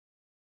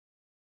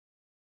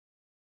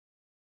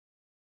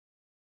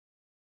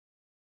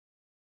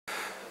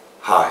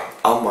Hi,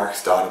 I'm Marc,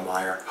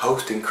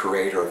 host and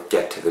creator of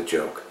Get to the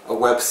Joke, a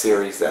web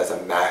series that is a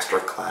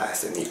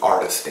masterclass in the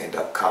art of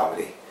stand-up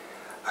comedy.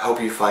 I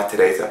hope you find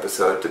today's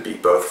episode to be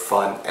both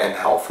fun and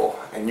helpful,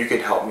 and you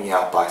can help me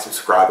out by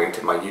subscribing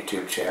to my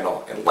YouTube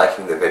channel and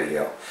liking the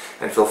video,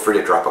 and feel free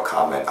to drop a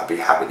comment. I'll be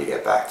happy to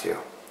get back to you.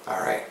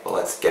 Alright, well,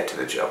 let's get to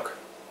the joke.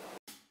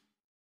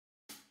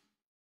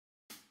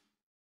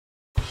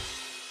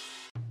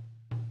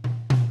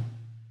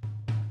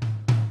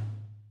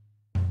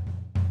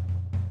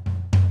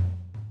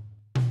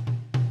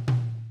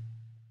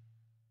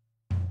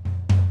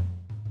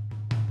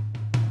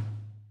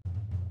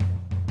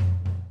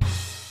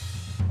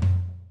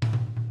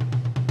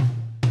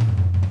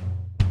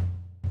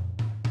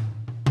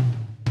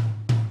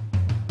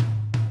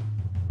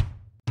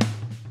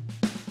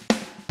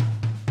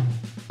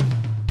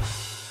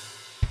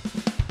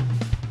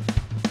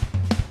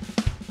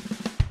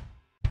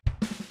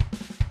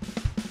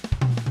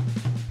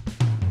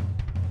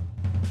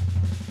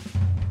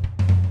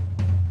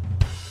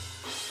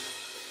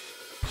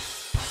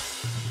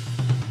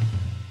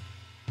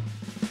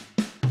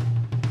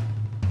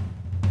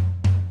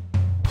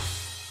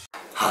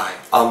 Hi,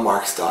 I'm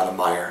Marc,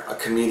 a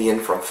comedian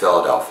from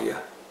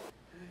Philadelphia.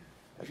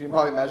 As you can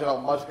probably imagine how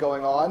much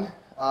going on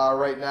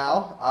right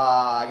now.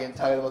 I can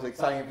tell you the most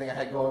exciting thing I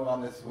had going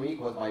on this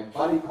week was my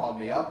buddy called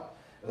me up.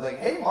 He was like,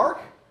 "Hey Marc,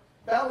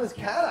 found this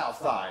cat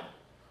outside."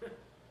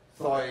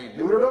 So I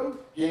neutered him,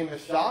 gave him the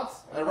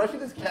shots, and I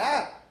rescued this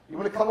cat. You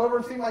want to come over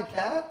and see my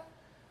cat?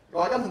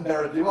 Well, I got nothing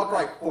better to do. I'll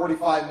drive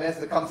 45 minutes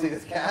to come see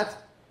this cat.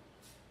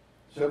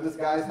 Showed this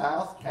guy's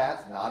house,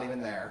 cat's not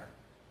even there.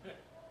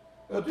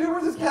 I go, "Dude,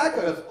 where's this cat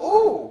go?" He goes,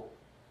 "Oh,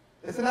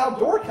 it's an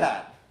outdoor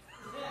cat."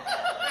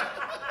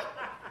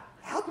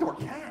 Outdoor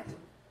cat?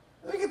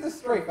 Let me get this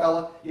straight,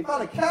 fella. You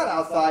found a cat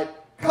outside,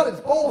 cut its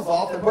balls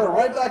off, and put it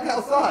right back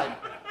outside.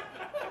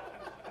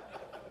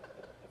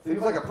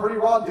 Seems like a pretty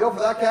raw deal for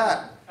that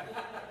cat.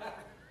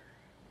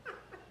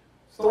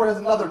 Story has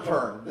another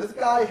turn. This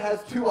guy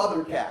has two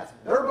other cats.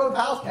 They're both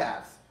house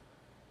cats.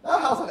 Now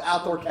how's an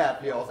outdoor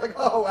cat feel? It's like,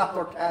 "Oh,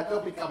 outdoor cat,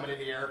 don't be coming in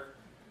here.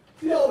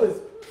 See all this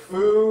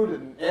food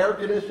and air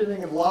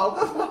conditioning and love?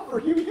 That's not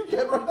for you. You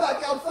get right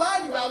back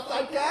outside, you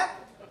outside cat."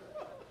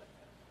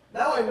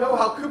 Now I know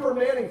how Cooper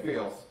Manning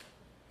feels.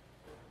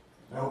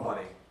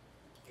 Nobody.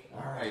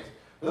 All right.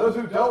 For those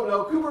who don't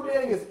know, Cooper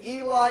Manning is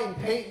Eli and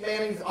Peyton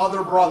Manning's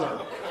other brother.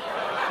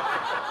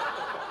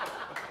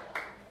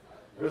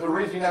 There's a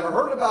reason you never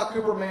heard about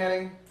Cooper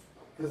Manning,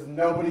 because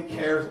nobody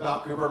cares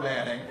about Cooper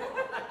Manning.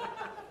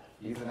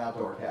 He's an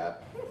outdoor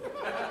cat.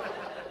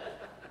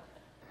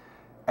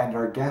 And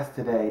our guest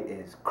today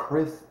is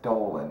Chris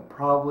Dolan,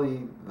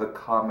 probably the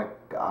comic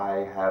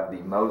I have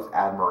the most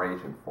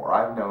admiration for.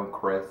 I've known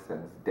Chris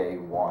since day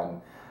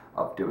one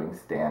of doing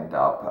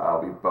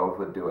stand-up. We both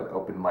would do an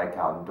open mic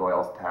out in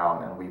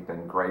Doylestown, and we've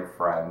been great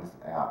friends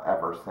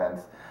ever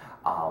since.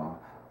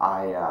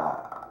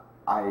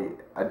 I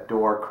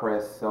adore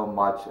Chris so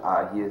much.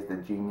 He is the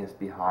genius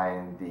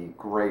behind the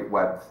great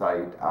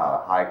website,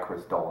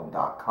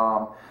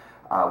 hichrisdolan.com.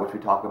 Which we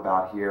talk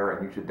about here,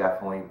 and you should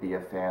definitely be a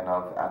fan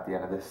of at the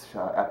end of this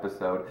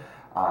episode.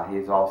 He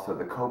is also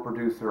the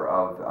co-producer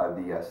of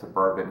the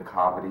Suburban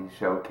Comedy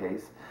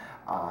Showcase,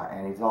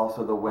 and he's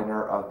also the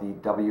winner of the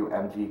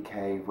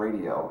WMGK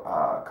radio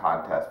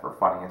contest for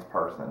Funniest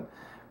Person.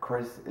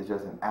 Chris is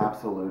just an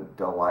absolute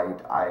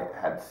delight. I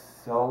had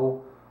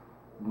so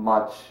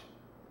much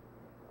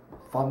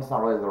fun's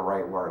not really the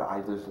right word.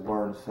 I just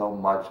learned so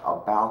much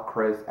about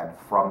Chris and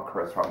from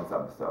Chris from this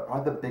episode.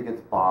 Probably the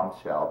biggest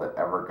bombshell that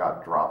ever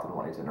got dropped in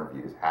one of these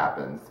interviews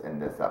happens in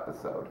this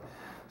episode.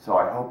 So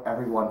I hope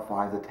everyone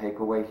finds a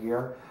takeaway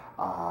here.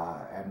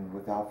 And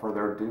without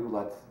further ado,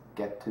 let's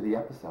get to the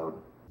episode.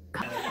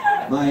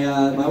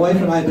 My wife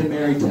and I have been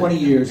married 20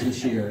 years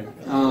this year.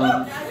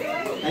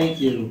 Thank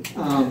you.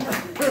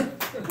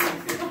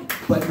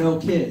 But no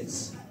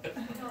kids.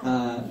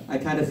 I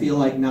kind of feel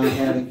like not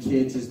having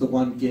kids is the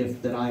one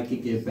gift that I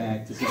could give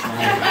back to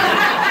society.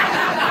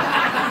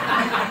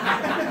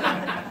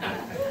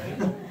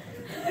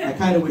 I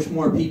kind of wish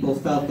more people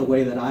felt the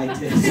way that I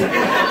did.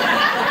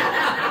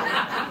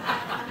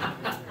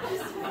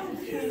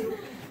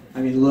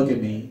 I mean, look at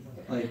me.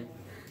 Like,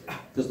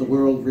 does the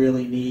world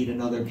really need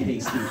another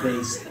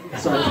pasty-faced,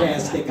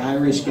 sarcastic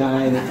Irish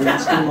guy that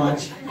drinks too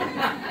much?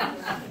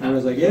 I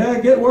was like, "Yeah,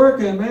 get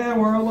working, man.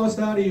 We're almost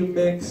out of you,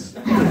 mix."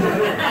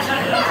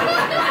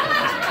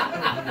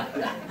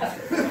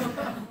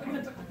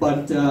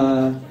 But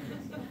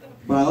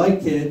I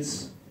like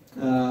kids.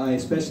 I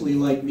especially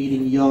like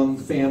meeting young,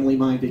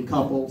 family-minded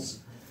couples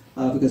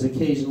because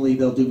occasionally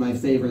they'll do my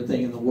favorite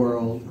thing in the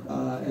world,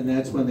 and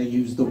that's when they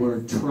use the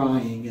word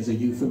trying as a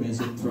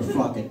euphemism for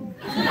fucking.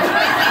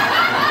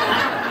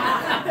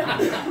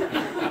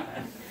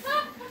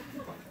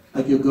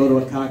 Like you'll go to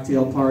a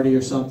cocktail party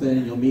or something,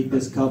 and you'll meet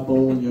this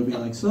couple, and you'll be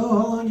like, "So,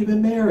 how long you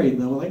been married?"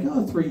 And they're like,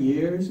 "Oh, 3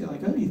 years." You're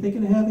like, "Oh, you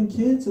thinking of having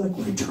kids?" They're like,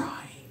 "We're trying."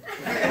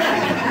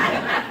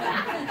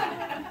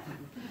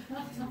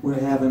 We're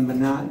having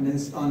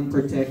monotonous,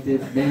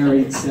 unprotected,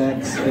 married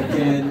sex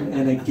again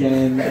and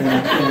again and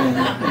again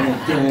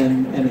and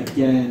again and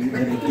again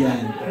and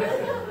again.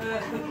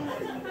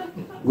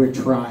 We're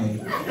trying.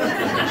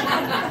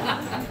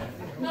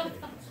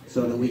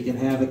 So that we can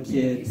have a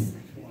kid,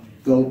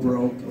 go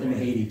broke, and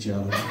hate each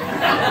other.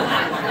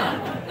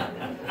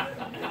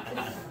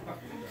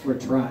 We're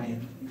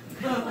trying.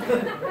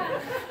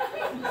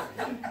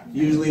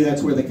 Usually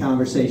that's where the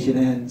conversation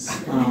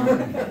ends,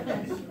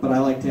 but I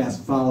like to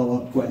ask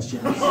follow-up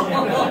questions.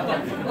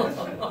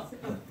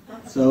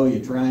 So, you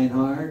trying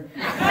hard?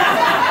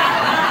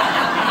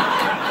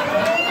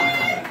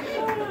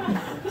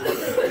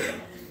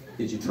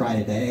 Did you try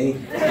today?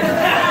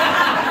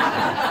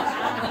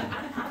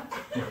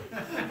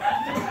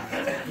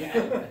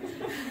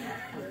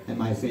 And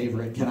my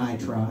favorite, can I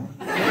try?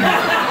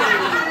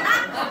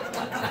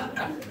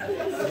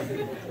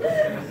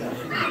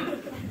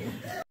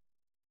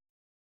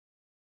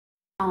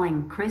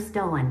 Calling Chris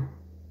Dolan.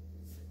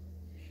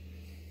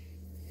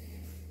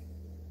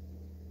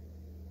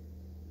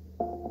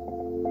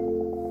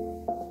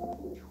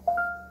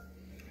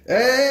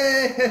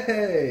 Hey!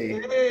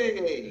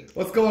 Hey!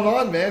 What's going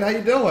on, man? How you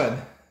doing?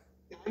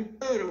 I'm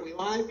good. Are we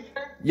live here?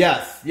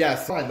 Yes.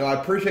 Fine. No, I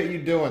appreciate you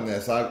doing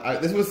this.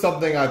 This was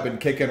something I've been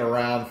kicking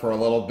around for a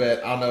little bit.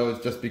 I don't know,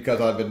 it's just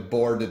because I've been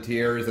bored to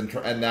tears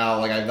and now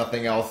like I have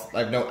nothing else. I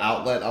have no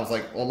outlet. I was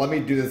like, well, let me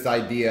do this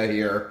idea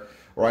here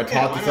where I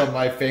talk to some of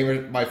my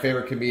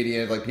favorite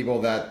comedians, like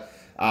people that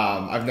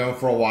I've known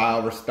for a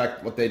while,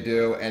 respect what they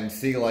do, and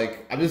see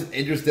like I'm just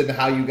interested in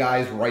how you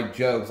guys write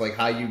jokes, like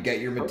how you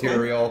get your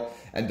material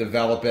and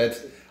develop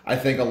it. I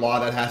think a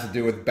lot of that has to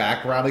do with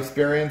background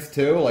experience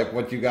too, like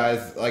what you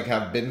guys like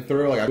have been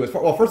through. Like,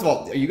 well, first of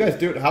all, are you guys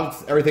doing?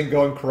 How's everything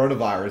going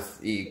coronavirus?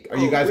 Are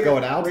you guys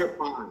going out? We're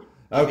fine.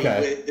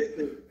 Okay. I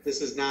mean,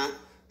 this is not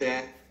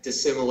that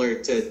dissimilar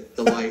to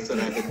the life that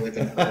I've been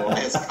living for the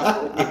last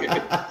couple of years.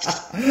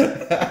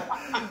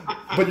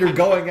 But you're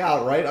going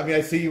out, right? I mean,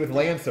 I see you with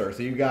Lancer,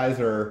 so you guys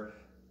are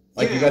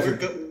like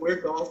we're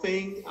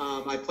golfing.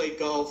 I played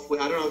golf. I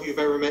don't know if you've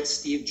ever met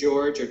Steve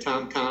George or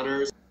Tom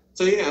Connors.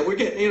 So yeah, we're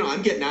getting,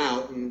 I'm getting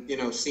out and,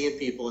 seeing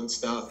people and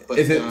stuff. But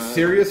is it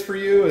serious for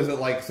you? Is it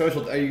like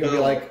social? Are you going to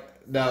be like,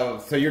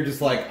 no, so you're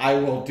just like, I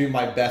will do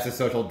my best to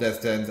social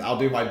distance. I'll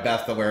do my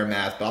best to wear a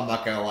mask, but I'm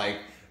not going to like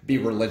be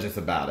religious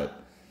about it.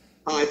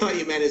 Oh, I thought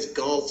you meant as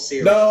golf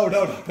serious. No,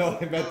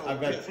 I meant.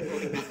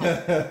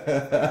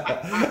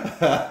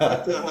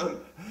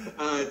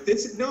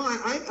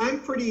 I'm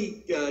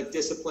pretty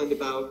disciplined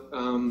about,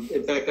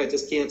 in fact, I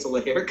just canceled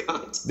a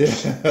haircut.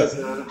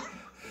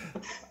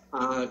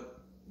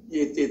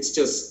 It's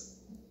just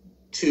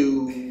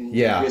too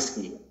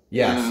risky.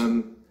 Yes.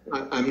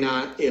 I'm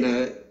not in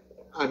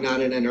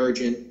an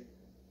urgent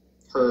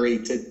hurry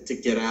to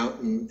get out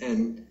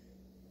and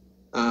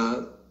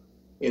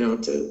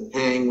to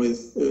hang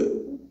with.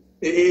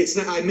 It's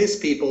not. I miss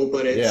people,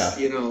 but it's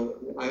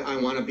I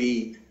want to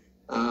be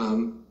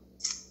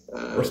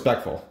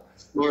respectful,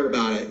 smart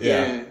about it.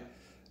 Yeah.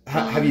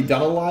 Have you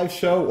done a live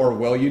show, or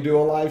will you do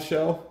a live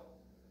show?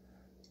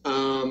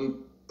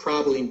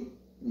 Probably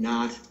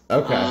not.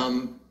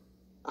 Okay.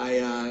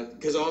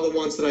 Because all the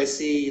ones that I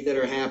see that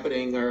are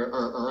happening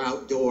are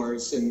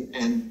outdoors,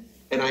 and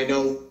I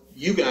know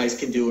you guys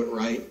can do it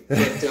right.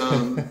 But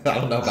I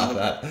don't know about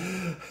that.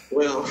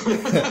 Well,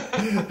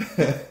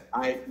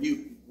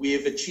 we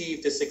have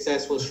achieved a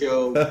successful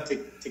show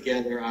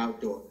together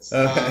outdoors.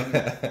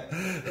 But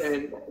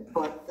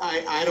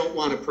I don't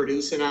want to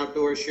produce an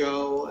outdoor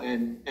show,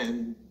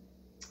 and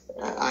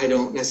I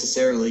don't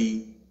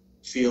necessarily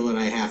feel that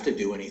I have to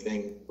do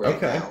anything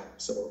right now.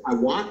 So I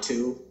want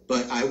to,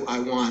 but I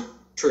want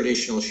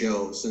traditional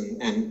shows,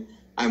 and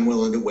I'm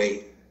willing to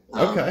wait.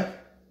 To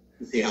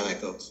see how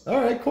that goes. All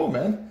right, cool,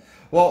 man.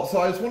 Well, so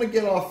I just want to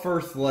get off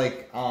first,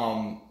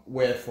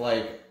 with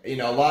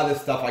a lot of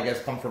this stuff, I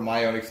guess, comes from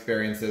my own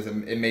experiences,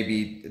 and it may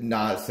be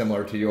not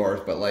similar to yours,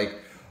 but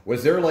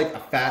was there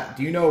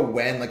do you know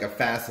when a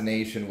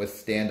fascination with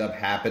stand-up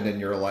happened in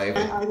your life?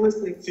 I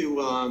listened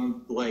to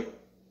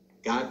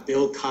got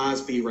Bill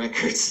Cosby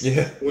records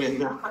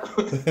when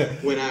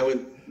I was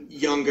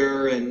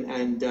younger,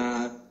 and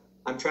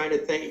I'm trying to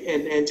think,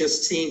 and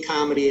just seeing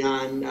comedy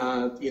on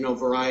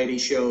variety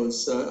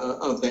shows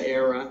of the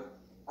era,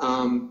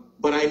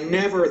 but I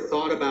never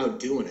thought about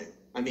doing it.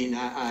 I mean,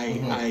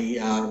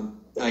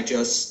 I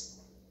just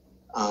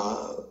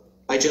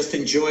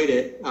enjoyed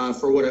it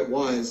for what it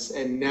was,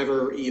 and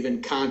never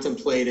even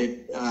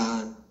contemplated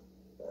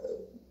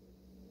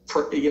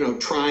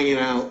trying it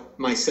out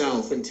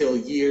myself until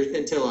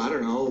I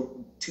don't know,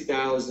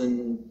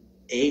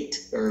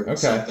 2008 or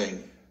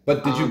something.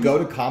 But did you go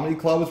to comedy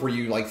clubs? Were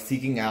you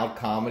seeking out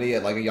comedy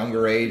at a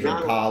younger age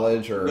or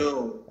college or?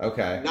 No.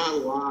 Okay. Not a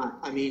lot.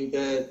 I mean,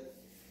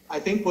 I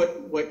think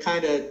what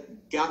kind of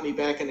got me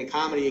back into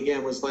comedy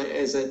again was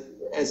as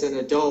an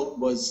adult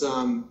was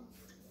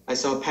I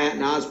saw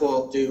Patton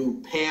Oswalt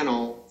do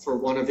Panel for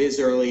one of his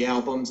early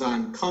albums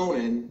on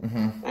Conan,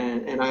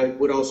 and I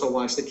would also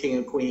watch The King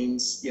of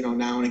Queens,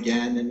 now and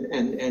again,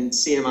 and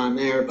see him on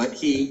there. But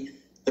he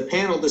the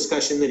panel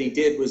discussion that he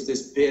did was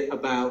this bit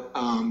about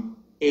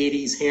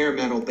 80s hair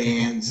metal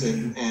bands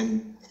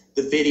and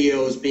the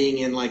videos being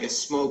in like a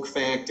smoke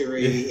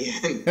factory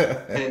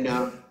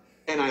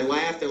and I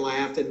laughed and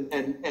laughed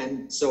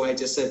and so I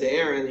just said to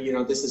Aaron,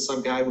 this is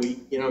some guy we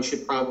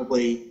should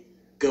probably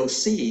go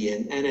see,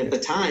 and at the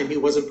time he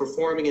wasn't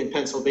performing in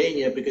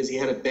Pennsylvania because he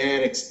had a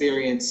bad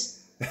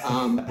experience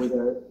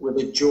with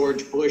a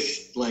George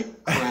Bush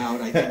like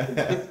crowd, I think in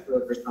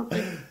Pittsburgh or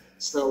something.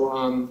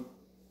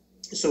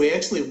 So we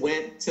actually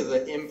went to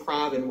the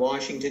Improv in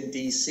Washington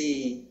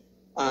D.C.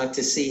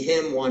 To see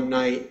him one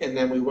night, and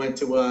then we went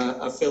to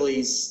a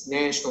Phillies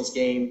Nationals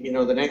game,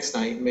 the next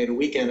night, and made a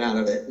weekend out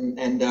of it.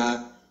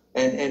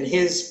 And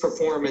his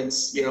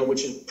performance,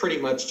 which is pretty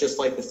much just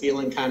like the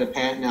Feeling Kind of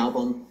Patton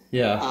album,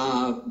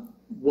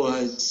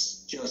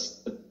 was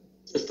just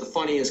the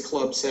funniest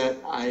club set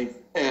I've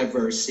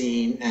ever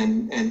seen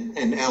and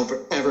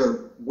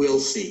ever will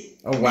see.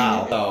 Oh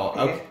wow!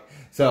 Okay.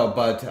 So,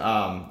 but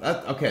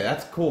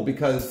that's cool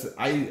because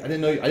I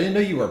didn't know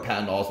you were a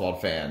Patton Oswalt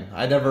fan.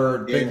 I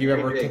never think you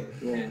ever.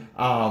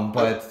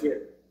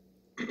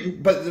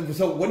 But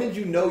so when did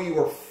you know you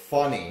were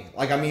funny?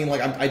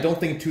 I don't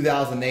think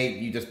 2008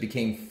 you just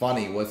became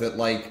funny. Was it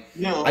like?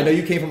 No. I know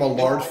you came from a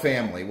large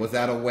family. Was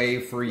that a way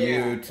for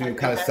you to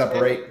kind of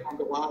separate?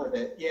 A lot of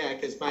it, yeah,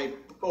 because my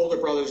older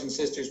brothers and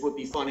sisters would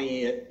be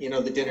funny at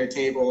the dinner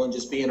table and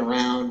just being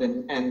around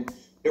and.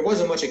 There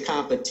wasn't much of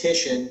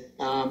competition.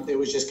 It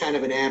was just kind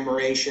of an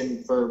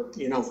admiration for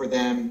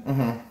them,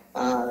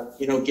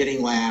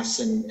 getting laughs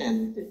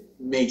and it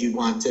made you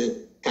want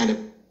to kind of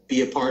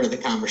be a part of the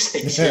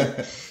conversation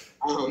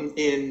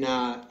in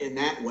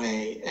that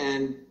way.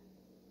 And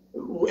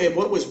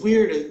what was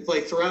weird is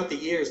like throughout the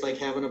years, like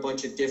having a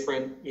bunch of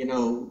different,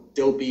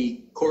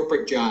 dopey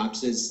corporate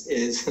jobs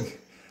is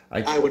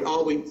I would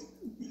always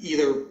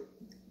either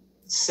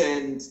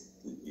send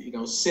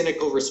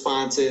cynical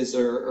responses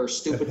or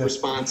stupid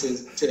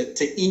responses to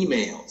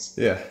emails.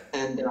 Yeah.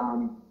 And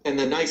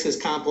the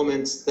nicest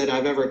compliments that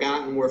I've ever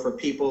gotten were for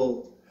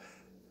people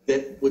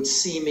that would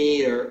see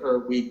me or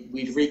we'd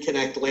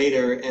reconnect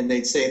later and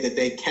they'd say that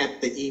they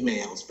kept the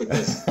emails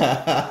because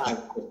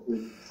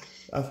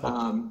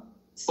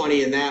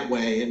funny in that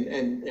way.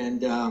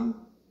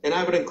 And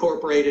I would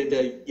incorporate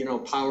into,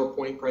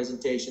 PowerPoint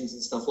presentations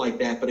and stuff like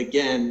that. But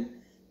again,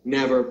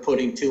 never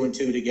putting two and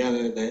two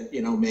together that,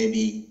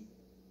 maybe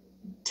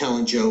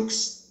telling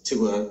jokes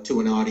to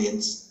an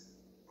audience.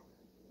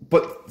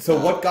 But so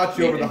what got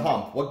you over the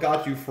hump? What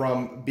got you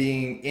from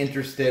being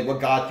interested? What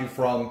got you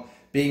from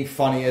being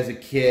funny as a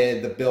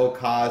kid, the Bill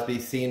Cosby,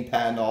 seeing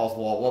Patton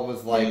Oswalt? What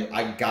was like,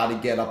 I got to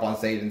get up on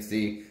stage and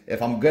see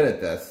if I'm good at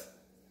this?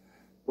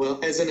 Well,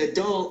 as an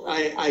adult,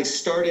 I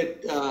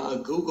started a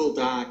Google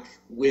Doc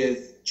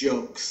with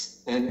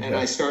jokes, and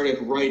I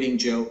started writing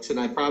jokes, and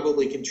I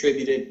probably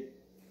contributed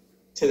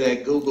to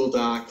that Google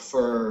Doc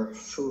for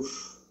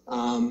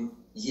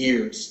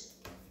years.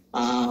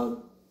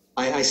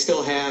 I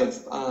still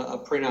have a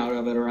printout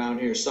of it around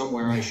here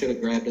somewhere. I should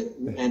have grabbed it,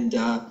 and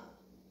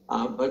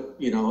but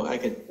I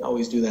could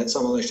always do that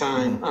some other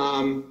time.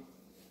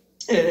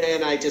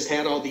 And I just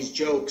had all these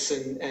jokes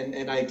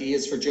and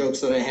ideas for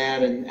jokes that I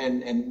had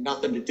and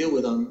nothing to do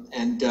with them.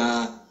 And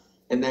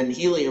then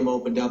Helium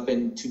opened up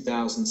in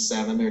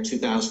 2007 or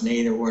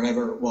 2008 or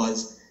whatever it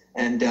was.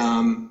 And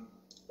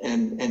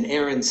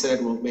Aaron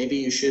said, well, maybe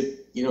you should,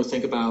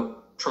 think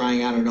about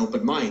trying out an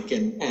open mic.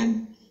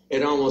 And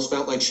it almost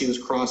felt like she was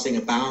crossing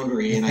a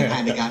boundary. And I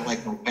kind of got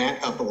like my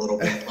back up a little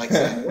bit, like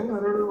saying, well, I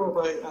don't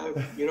know if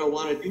I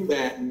want to do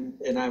that.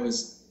 And I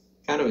was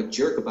kind of a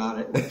jerk about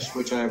it,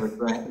 which I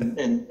regret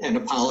and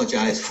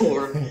apologize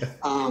for.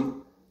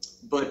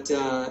 But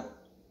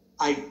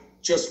I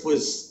just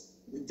was,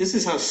 this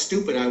is how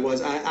stupid I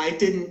was. I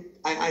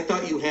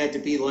thought you had to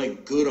be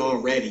like good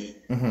already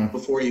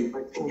before you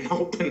went to an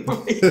open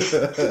mic.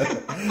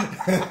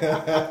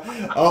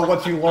 Oh,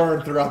 what you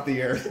learned throughout the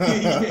year.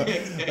 Yeah,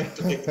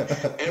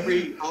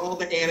 exactly. All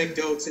the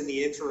anecdotes in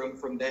the interim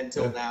from then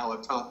till now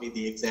have taught me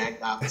the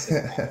exact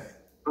opposite of that.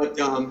 But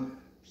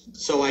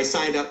so I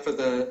signed up for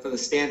the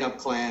stand-up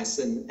class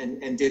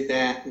and did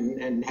that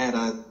and had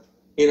a,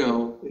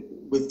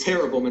 with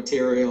terrible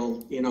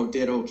material,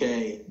 did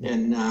okay.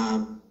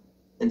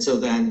 And so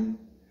then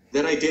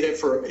I did it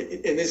for,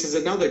 and this is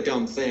another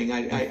dumb thing.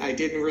 I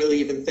didn't really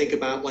even think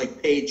about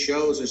like paid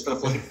shows or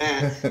stuff like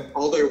that.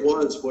 All there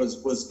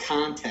was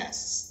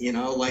contests,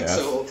 yes.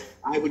 So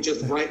I would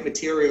just write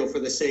material for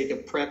the sake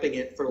of prepping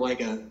it for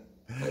like a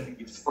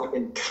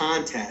fucking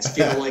contest,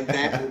 like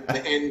that was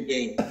the end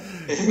game.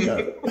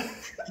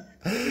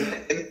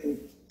 And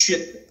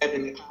shit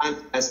in the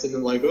contest, and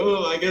then like,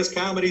 oh, I guess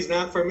comedy's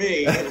not for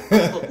me.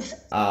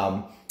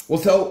 Well,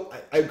 so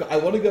I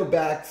want to go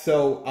back.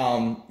 So,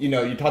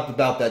 you talked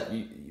about that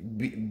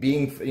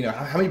being,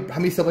 how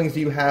many siblings do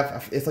you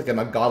have? It's like an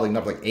ungodly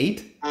number, like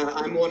 8?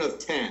 I'm one of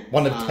 10.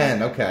 One of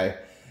 10, okay.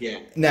 Yeah.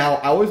 Now,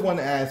 I always want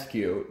to ask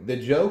you, the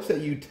jokes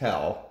that you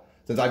tell,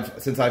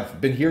 since I've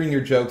been hearing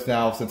your jokes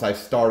now since I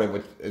started,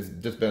 which has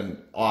just been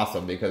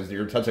awesome because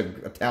you're such a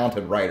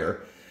talented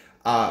writer.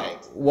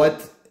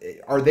 What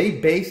are they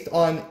based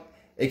on?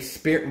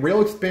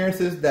 Real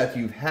experiences that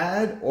you've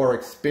had or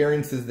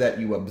experiences that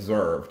you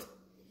observed?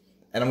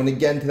 And I'm going to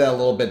get into that a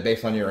little bit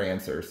based on your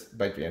answers.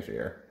 By your answer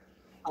here.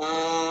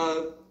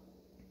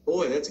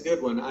 Boy, that's a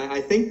good one.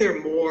 I think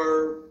they're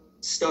more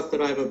stuff that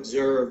I've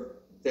observed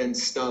than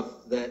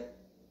stuff that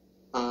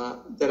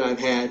I've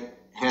had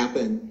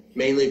happen.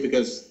 Mainly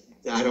because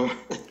I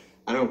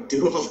don't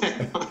do all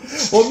that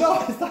much. Well,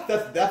 no, it's not,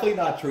 that's definitely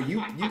not true.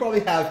 You probably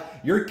have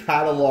your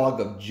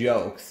catalog of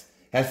jokes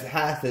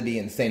has to be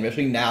insane,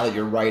 especially now that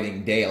you're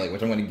writing daily,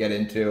 which I'm going to get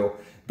into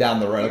down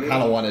the road. I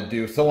kind of want to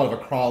do somewhat of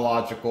a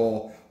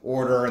chronological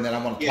order, and then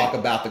I want to talk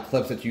about the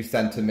clips that you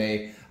sent to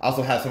me. I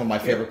also have some of my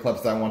favorite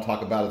clips that I want to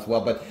talk about as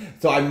well. But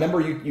so I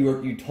remember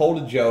you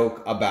told a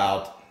joke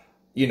about,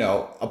 you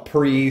know, a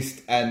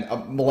priest and a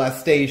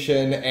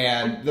molestation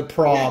and the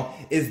prom.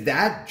 Yeah. Is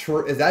that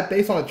true? Is that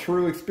based on a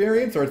true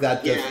experience, or is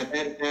that just...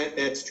 Yeah,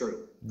 that's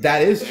true.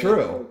 That is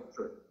true.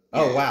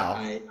 Oh, yeah, wow.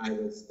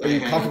 Are you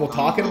comfortable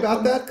talking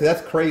about that? Because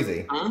that's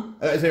crazy. Huh?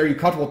 Are you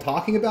comfortable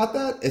talking about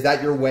that? Is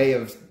that your way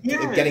of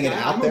getting it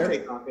out there? I'm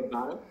okay talking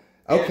about it.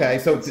 Okay,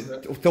 so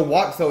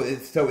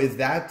is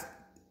that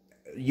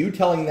you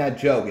telling that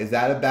joke? Is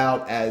that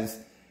about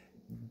as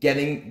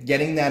getting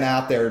that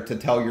out there to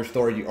tell your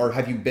story, or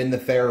have you been to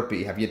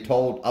therapy? Have you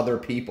told other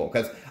people?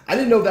 Because I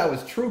didn't know that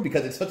was true,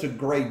 because it's such a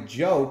great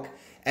joke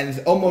and it's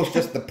almost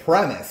just the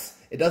premise.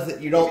 It doesn't.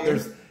 You don't.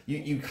 There's.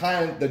 You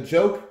kind of, the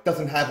joke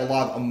doesn't have a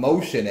lot of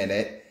emotion in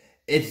it.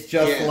 It's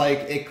just like,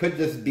 it could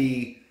just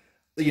be,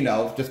 you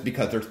know, just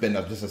because there's been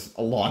just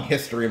a long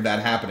history of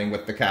that happening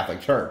with the Catholic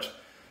Church.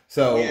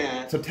 So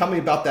so tell me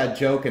about that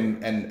joke,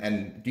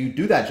 and do you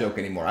do that joke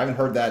anymore? I haven't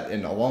heard that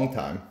in a long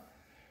time.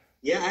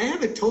 Yeah, I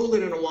haven't told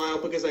it in a while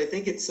because I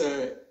think it's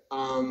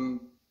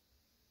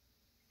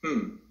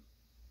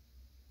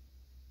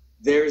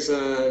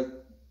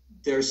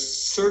there's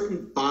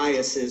certain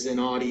biases in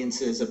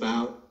audiences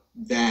about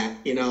that,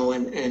 you know,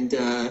 and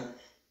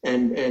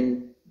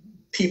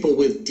people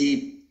with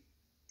deep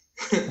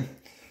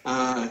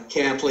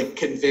Catholic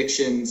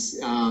convictions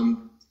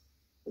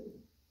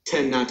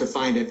tend not to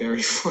find it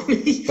very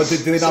funny. But do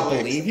they not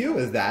believe you?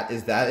 Is that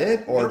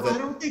it? Or no, I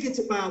don't think it's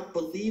about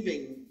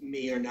believing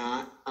me or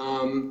not.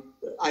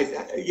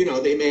 You know,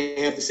 they may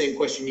have the same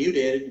question you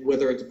did,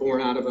 whether it's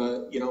born out of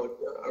a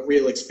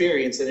real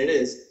experience, and it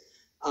is.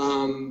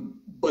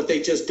 But they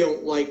just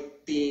don't like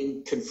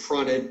being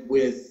confronted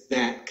with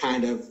that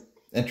kind of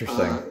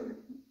interesting,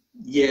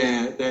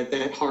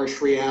 that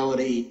harsh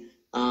reality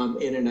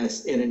in an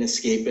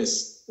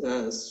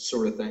escapist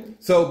sort of thing.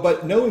 So,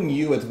 but knowing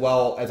you as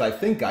well as I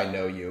think I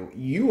know you,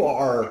 you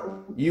are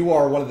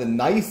one of the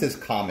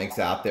nicest comics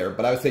out there.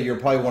 But I would say you're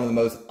probably one of the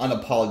most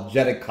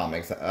unapologetic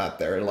comics out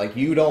there. Like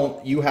you're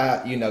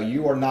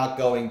not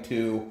going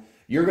to.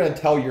 You're going to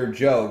tell your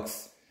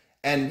jokes.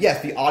 And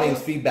yes, the audience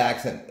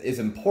feedback is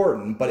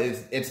important, but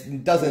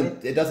it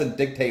doesn't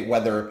dictate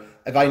whether,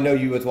 if I know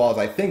you as well as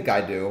I think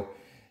I do,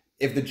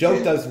 if the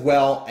joke does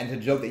well and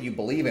it's a joke that you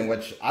believe in,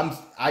 which I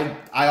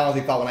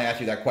honestly thought when I asked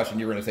you that question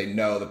you were going to say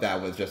no,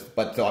 that was just,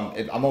 but so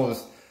I'm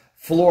almost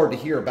floored to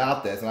hear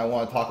about this, and I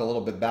want to talk a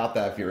little bit about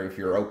that if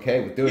you're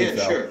okay with doing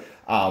so. Sure.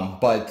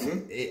 But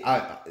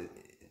I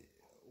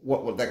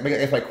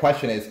guess my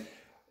question is,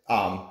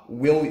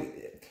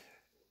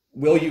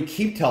 will you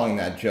keep telling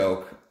that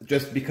joke?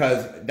 Just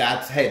because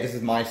this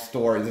is my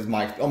story, this is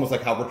my, almost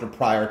like how Richard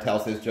Pryor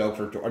tells his jokes,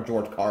 or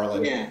George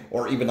Carlin,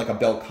 or even like a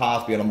Bill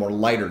Cosby on a more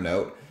lighter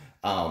note.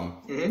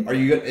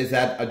 Is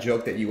that a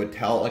joke that you would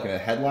tell like in a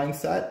headline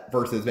set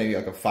versus maybe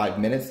like a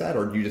 5-minute set,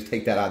 or do you just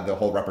take that out of the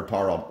whole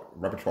repertoire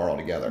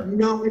altogether?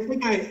 No, I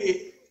think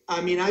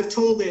I've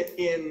told it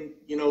in,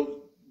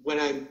 when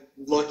I'm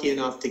lucky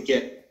enough to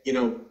get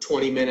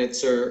 20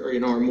 minutes or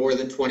more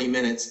than 20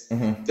 minutes,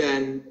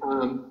 then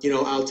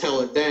I'll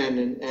tell it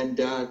then,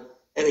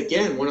 and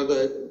again, one of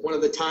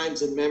the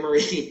times in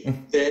memory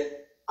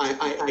that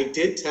I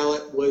did tell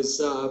it was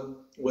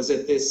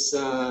at this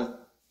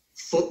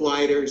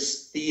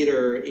Footlighters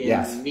Theater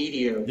in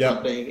Media or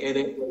something, and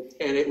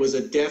it was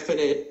a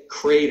definite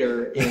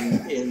crater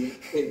in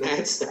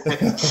that set.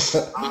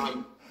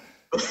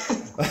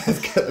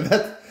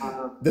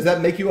 Does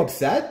that make you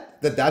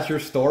upset that that's your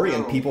story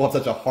and people have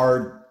such a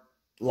hard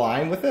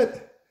line with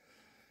it?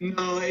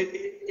 No,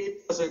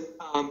 it doesn't.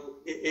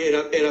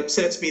 It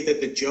upsets me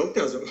that the joke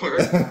doesn't work.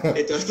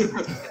 It doesn't.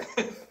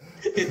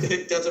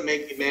 It doesn't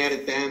make me mad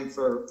at them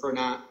for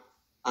not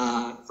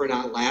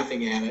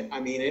laughing at it. I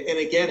mean, and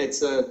again,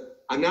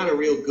 I'm not a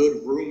real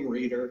good room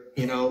reader.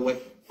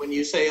 When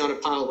you say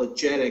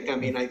unapologetic, I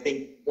mean, I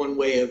think one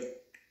way of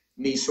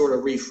me sort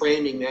of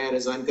reframing that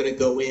is I'm going to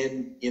go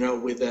in,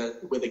 with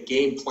a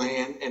game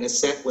plan and a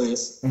set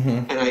list,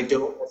 and I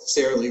don't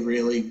necessarily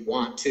really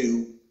want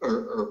to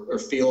or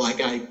feel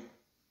like I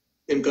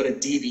am going to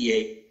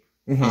deviate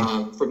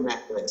from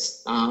that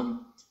list.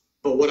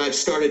 But what I've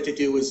started to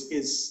do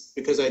is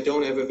because I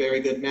don't have a very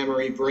good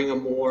memory, bring a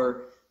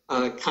more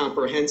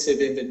comprehensive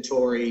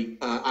inventory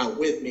out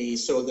with me.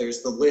 So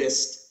there's the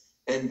list,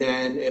 and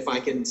then if I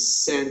can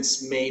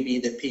sense maybe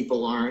that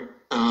people aren't,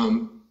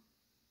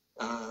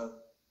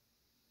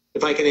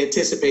 if I can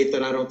anticipate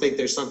that I don't think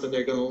there's something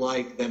they're going to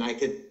like, then I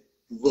could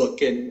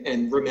look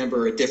and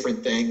remember a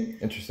different thing.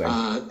 Interesting.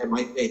 That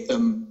might make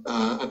them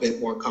a bit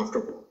more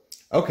comfortable.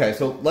 Okay,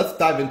 so let's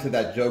dive into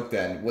that joke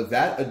then. Was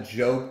that a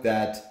joke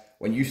that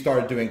when you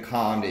started doing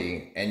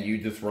comedy and you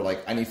just were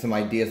like, I need some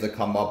ideas to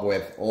come up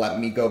with, let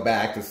me go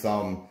back to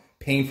some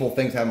painful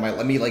things I might,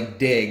 let me like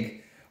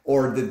dig,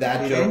 or did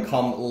that joke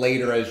come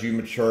later as you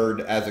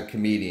matured as a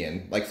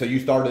comedian? Like, so you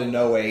started in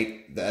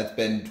 '08, that's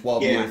been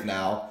 12 years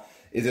now.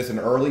 Is this an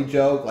early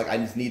joke? Like, I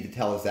just need to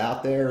tell this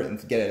out there and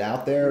to get it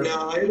out there?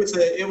 No, it was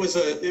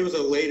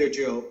a later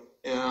joke.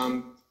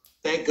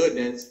 Thank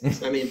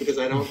goodness. I mean, because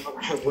I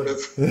would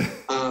have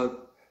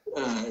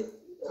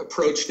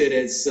approached it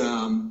as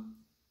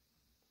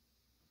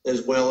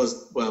well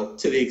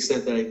to the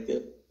extent that I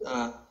did.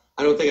 I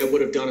don't think I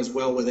would have done as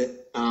well with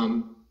it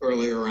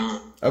earlier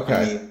on. Okay.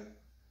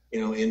 I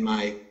mean, in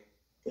my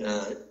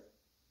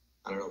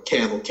I don't know,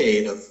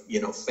 cavalcade of,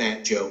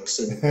 fat jokes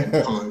and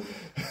puns,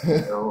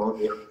 all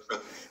the other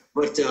stuff.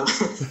 But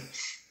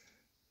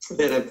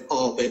that have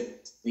all been,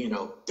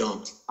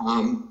 dumped.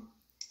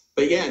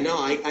 But yeah, no,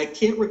 I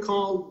can't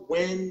recall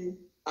when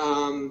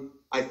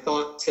I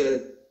thought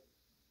to,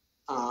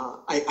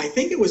 I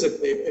think it was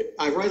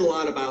I write a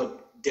lot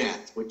about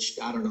death, which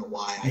I don't know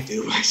why I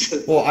do.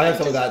 Well, I have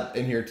some of that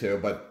in here too,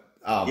 but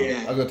I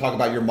was going to talk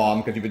about your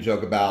mom because you have a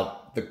joke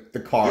about the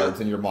cards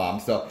and your mom.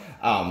 So,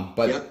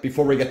 but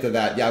before we get to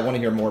that, I want to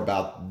hear more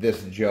about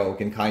this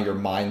joke and kind of your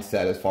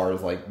mindset as far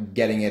as like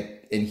getting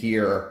it in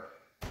here,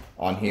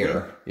 on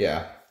here.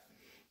 Yeah.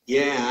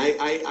 Yeah.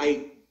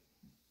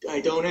 I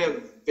don't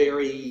have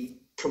very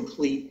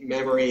complete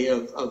memory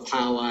of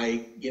how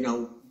I,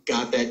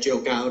 got that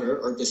joke out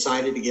or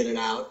decided to get it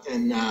out.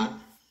 And,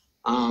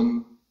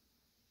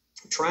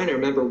 trying to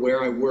remember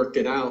where I worked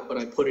it out, but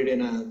I put it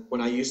in when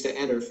I used to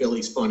enter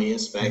Philly's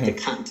Funniest back to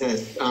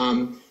contest.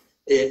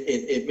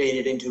 It made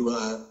it into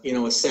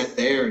a set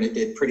there, and it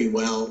did pretty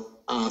well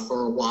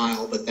for a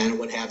while, but then it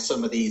would have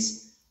some of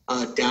these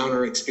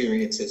downer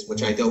experiences,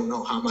 which I don't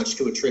know how much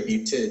to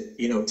attribute to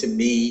to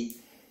me,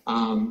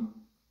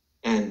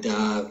 and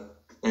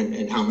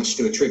how much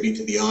to attribute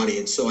to the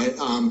audience. So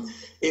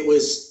it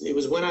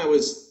was when I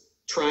was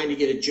trying to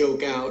get a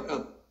joke out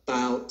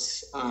about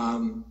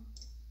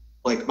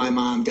like my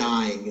mom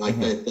dying, like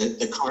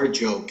the car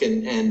joke,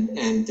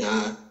 and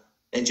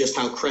just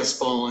how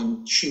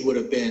crestfallen she would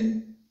have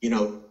been,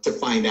 to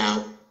find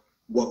out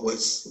what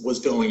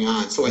was going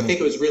on. So I think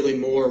it was really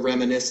more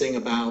reminiscing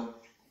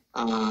about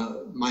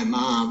my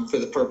mom for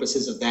the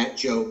purposes of that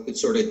joke that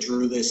sort of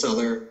drew this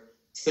other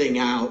thing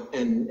out,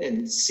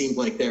 and seemed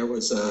like there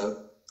was a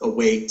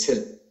way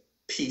to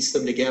piece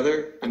them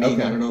together. I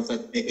mean, I don't know if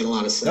that's making a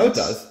lot of sense. No, it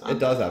does. It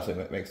does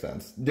absolutely make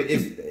sense.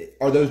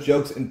 Are those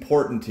jokes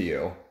important to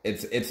you?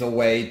 It's a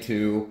way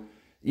to,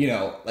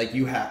 like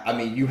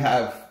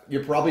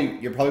you're probably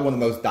one of the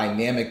most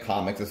dynamic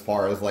comics as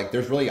far as like,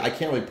 I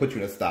can't really put you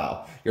in a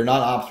style. You're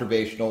not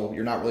observational.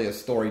 You're not really a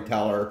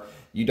storyteller.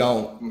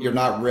 You're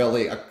not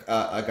really like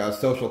a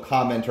social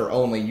commenter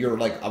only. You're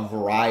like a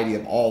variety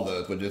of all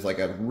those, which is like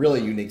a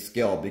really unique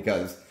skill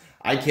because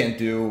I tried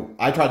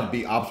to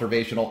be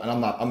observational,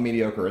 and I'm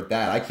mediocre at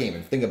that. I can't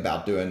even think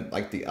about doing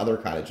like the other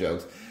kind of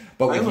jokes.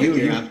 But with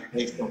you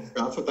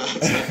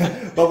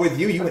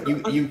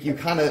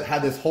kind of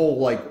had this whole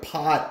like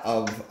pot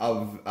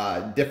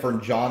of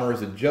different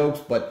genres of jokes.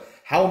 But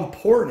how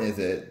important is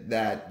it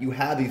that you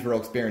have these real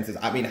experiences?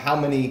 I mean, how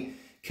many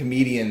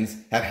comedians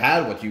have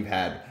had what you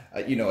had?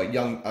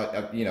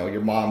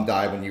 Your mom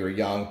died when you were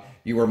young.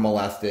 You were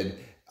molested.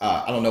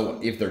 I don't know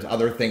if there's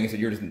other things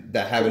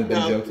that haven't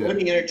been joked. Let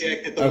me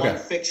interject that the one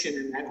fiction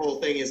in that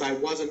whole thing is I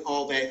wasn't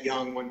all that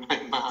young when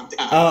my mom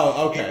died.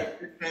 Oh, okay.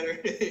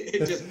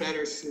 It just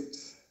better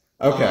suits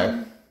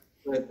the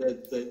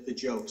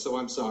joke. So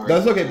I'm sorry.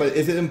 That's okay, but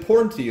is it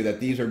important to you that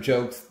these are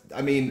jokes?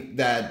 I mean,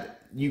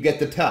 that you get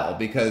to tell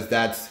because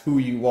that's who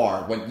you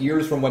are.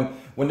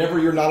 Whenever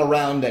you're not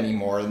around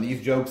anymore, and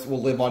these jokes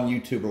will live on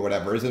YouTube or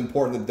whatever, is it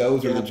important that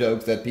those are the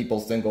jokes that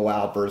people single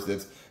out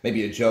versus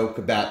maybe a joke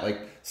about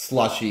like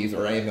slushies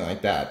or anything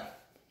like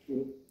that?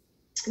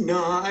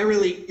 No,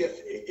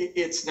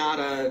 it's not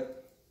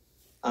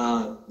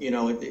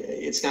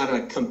it's not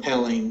a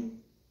compelling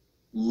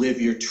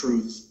live your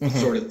truth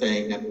sort of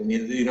thing. I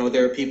mean,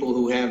 there are people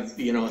who have,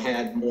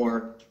 had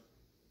more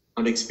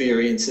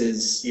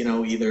experiences,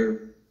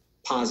 either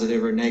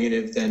positive or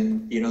negative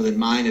than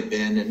mine have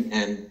been.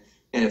 And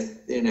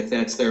if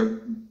that's their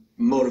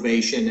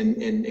motivation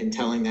in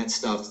telling that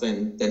stuff,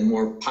 then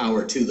more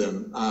power to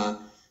them.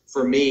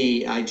 For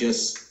me, I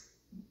just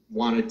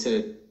wanted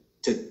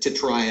to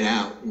try it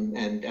out,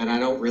 and I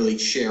don't really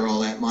share all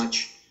that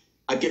much.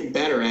 I'm getting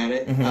better at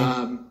it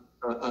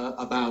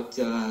about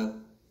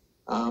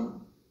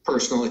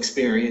personal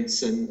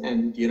experience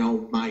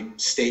and my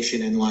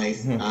station in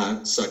life,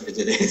 such as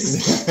it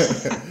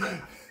is.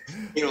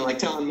 Like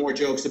telling more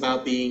jokes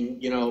about being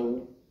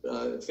a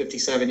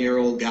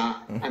 57-year-old guy.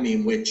 I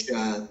mean, which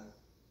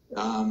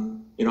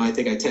I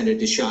think I tended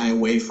to shy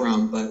away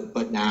from,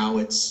 but now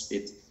it's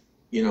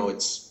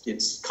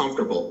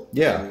comfortable.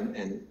 Yeah.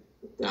 And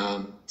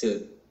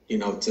to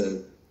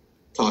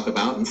talk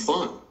about and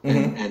fun.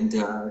 Mm-hmm. And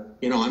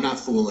I'm not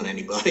fooling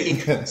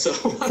anybody. So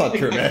That's not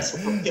true, man.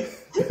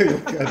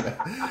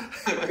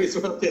 I might as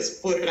well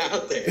just put it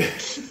out there.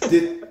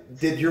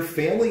 Did your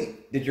family,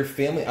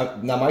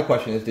 now my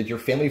question is, did your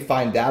family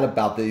find out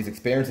about these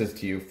experiences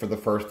to you for the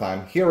first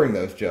time, hearing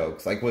those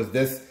jokes? Like, was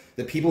this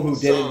the people who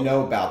didn't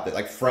know about it,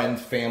 like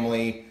friends,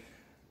 family,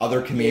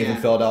 other comedians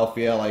in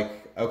Philadelphia? Like,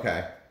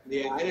 okay.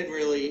 Yeah, I didn't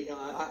really.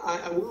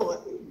 I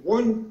will.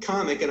 One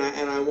comic, and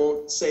I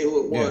won't say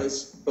who it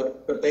was,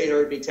 but they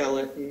heard me tell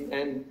it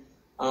and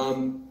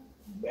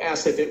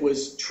asked if it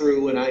was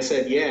true, and I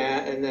said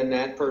yeah, and then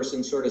that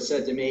person sort of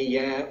said to me,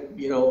 yeah,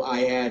 I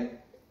had,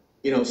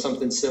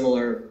 something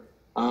similar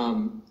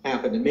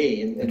happen to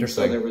me, and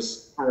so there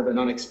was kind of an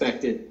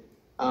unexpected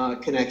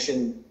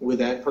connection with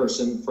that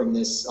person from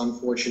this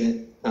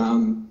unfortunate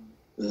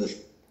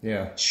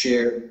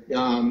shared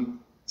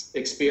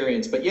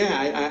experience. But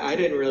yeah, I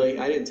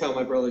didn't tell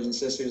my brothers and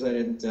sisters. I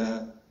didn't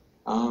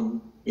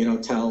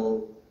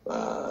tell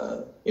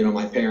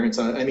my parents.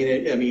 I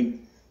mean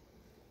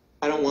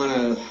I don't want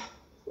to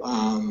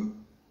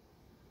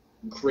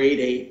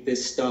gradate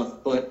this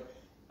stuff, but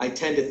I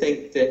tend to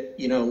think that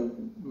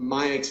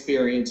my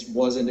experience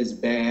wasn't as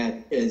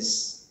bad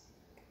as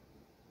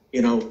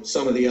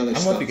some of the other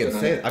stuff. I don't know if you can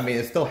say it. I mean,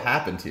 it still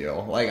happened to you.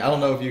 Like, I don't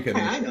know if you can.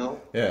 I know.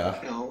 Yeah.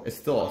 I know. It's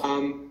still.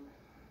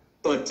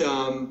 But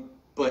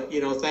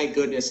thank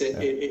goodness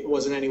it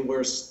wasn't any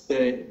worse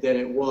than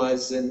it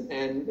was.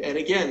 And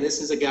again, this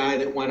is a guy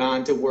that went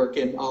on to work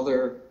in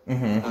other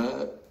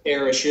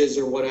parishes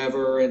or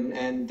whatever.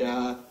 And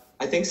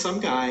I think some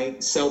guy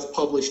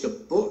self-published a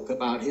book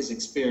about his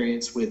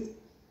experience with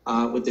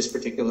this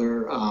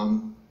particular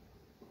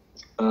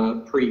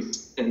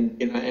priest,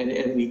 and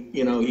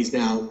he's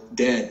now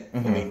dead. I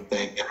mean,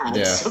 thank God.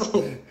 Yeah.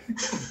 So.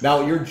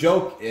 Now your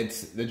joke,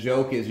 the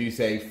joke is you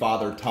say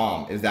Father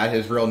Tom. Is that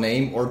his real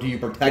name, or do you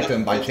protect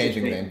him by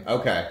changing the name?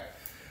 Okay.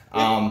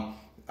 Yeah.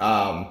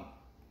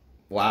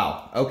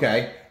 Wow.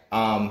 Okay.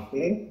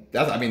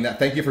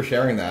 Thank you for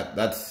sharing that.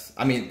 That's.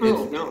 I mean,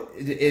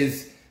 it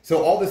is.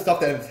 So all this stuff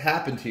that has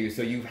happened to you.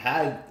 So you've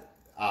had.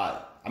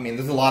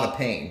 There's a lot of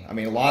pain. A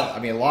lot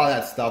of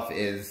that stuff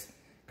is.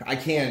 I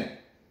can't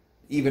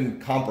even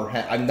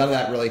comprehend. None of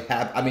that really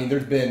happened.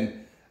 There's been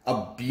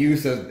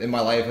abuse in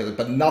my life,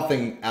 but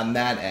nothing on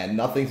that end.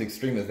 Nothing's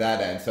extreme as that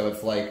end. So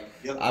it's like,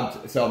 I'm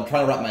trying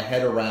to wrap my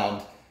head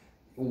around.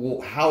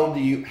 How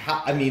do you?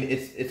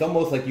 It's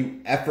almost like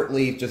you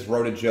effortlessly just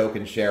wrote a joke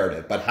and shared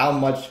it. But how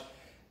much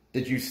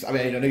did you?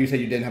 I know you said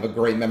you didn't have a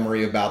great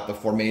memory about the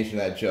formation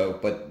of that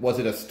joke, but was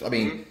it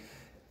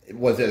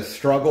was it a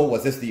struggle?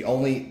 Was this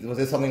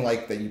something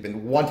like that you've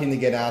been wanting to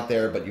get out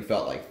there, but you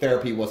felt like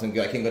therapy wasn't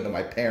good? I can't go to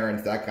my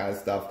parents, that kind of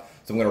stuff.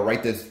 So I'm going to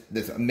write this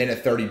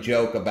minute 30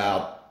 joke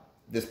about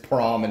this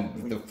prom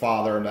and the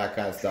father and that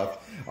kind of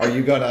stuff. Are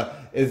you gonna?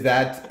 Was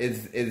that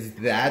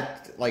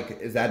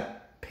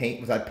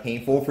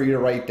painful for you to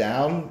write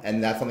down?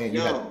 And that's something that you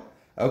had.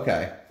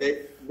 Okay.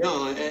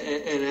 No, and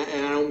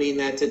I don't mean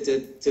that to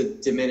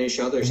diminish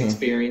others'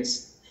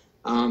 experience,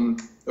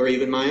 or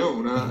even my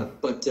own.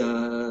 But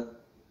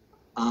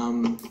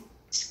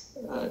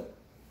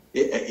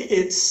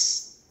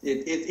it's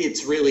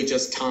really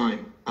just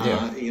time.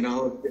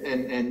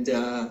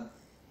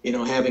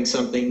 Having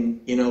something,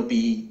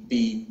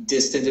 be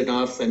distant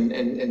enough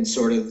and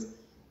sort of,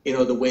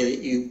 the way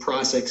that you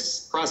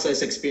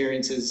process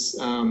experiences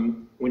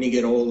when you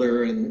get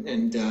older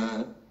and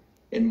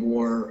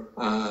more,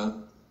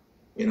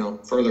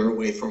 further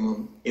away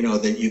from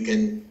them, that you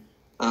can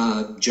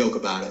joke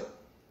about it,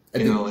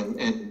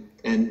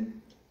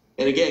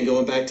 and again,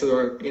 going back to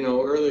our,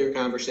 earlier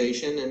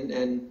conversation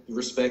and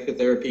respect that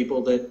there are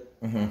people that,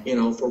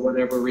 for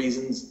whatever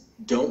reasons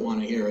don't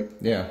want to hear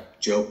a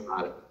joke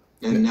about it.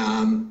 And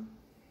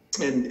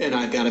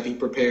I've got to be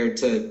prepared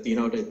to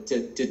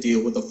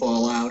deal with the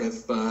fallout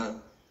if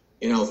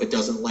it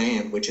doesn't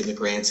land, which in the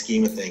grand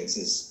scheme of things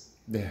is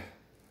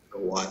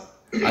what.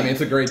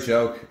 It's a great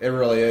joke. It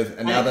really is.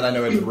 And now that I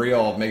know it's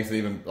real, it makes it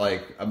even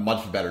like a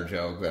much better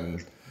joke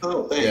than.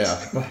 Oh,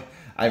 thanks. Yeah.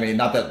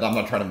 Not that I'm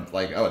not trying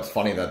to it's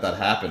funny that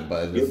happened,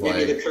 but it's just give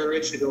me the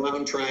courage to go out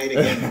and try it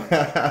again.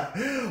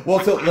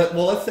 let's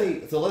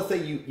say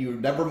you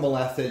never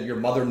molested, your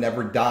mother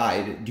never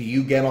died. Do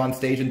you get on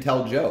stage and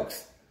tell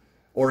jokes,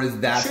 or is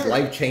that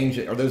life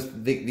changing? Or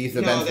these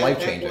events life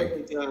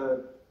changing?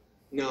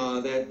 No,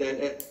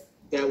 that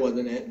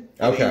wasn't it.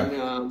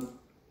 Okay.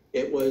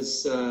 It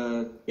was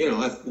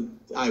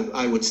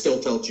I would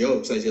still tell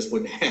jokes. I just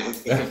wouldn't have.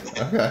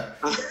 Okay.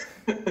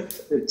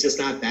 It's just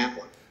not that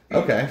one.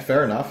 Okay,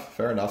 fair enough.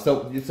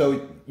 So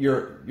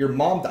your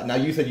mom died. Now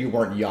you said you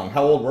weren't young.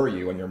 How old were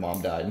you when your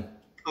mom died?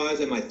 Oh, I was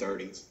in my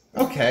 30s.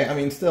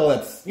 Okay, still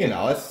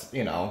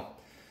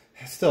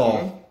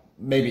still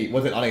maybe,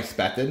 was it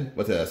unexpected?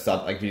 Was it a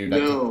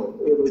No,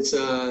 it was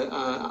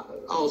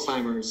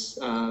Alzheimer's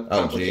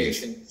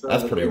complication. So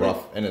that's pretty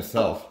rough in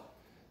itself.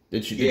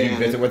 Did you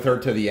visit with her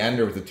to the end,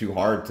 or was it too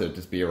hard to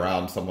just be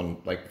around someone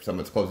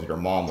that's close to your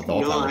mom with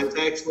Alzheimer's? No, I was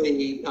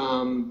actually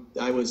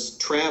I was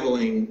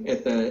traveling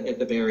at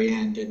the very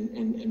end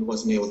and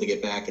wasn't able to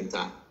get back in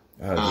time.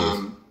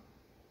 Oh,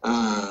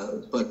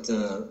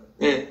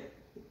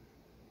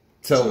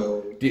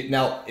 So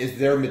now, is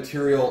there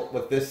material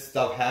with this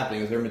stuff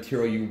happening? Is there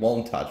material you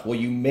won't touch?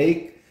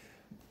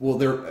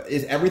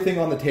 Is everything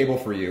on the table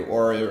for you,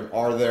 or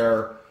are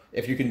there?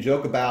 If you can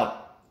joke about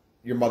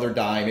your mother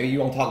dying, maybe you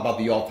don't talk about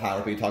the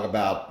Alzheimer's, but you talk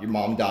about your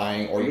mom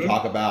dying, or you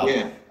talk about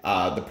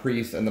the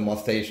priest and the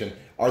molestation.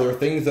 Are there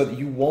things that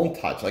you won't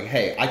touch? Like,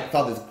 hey, I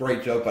thought this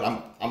great joke, but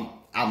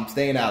I'm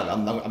staying out of it.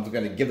 I'm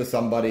going to give to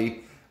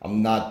somebody.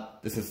 I'm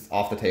not. This is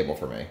off the table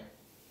for me.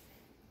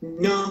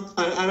 No,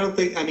 I don't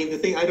think. I mean,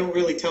 I don't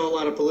really tell a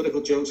lot of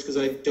political jokes because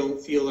I don't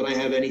feel that I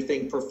have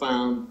anything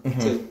profound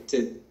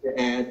to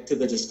add to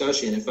the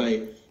discussion. If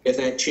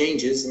that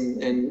changes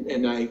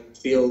and I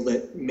feel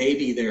that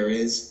maybe there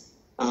is,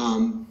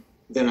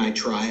 then I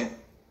try it.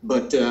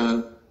 But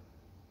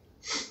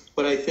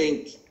I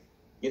think,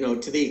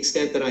 to the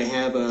extent that I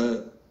have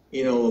a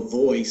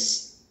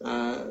voice,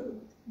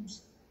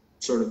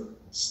 sort of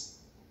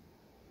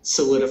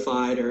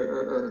solidified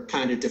or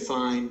kind of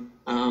defined.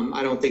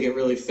 I don't think it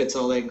really fits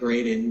all that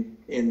great in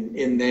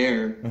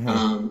there.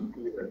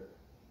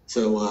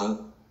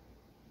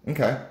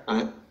 Okay.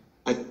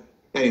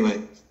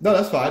 Anyway. No,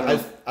 that's fine.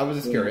 I was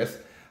just curious.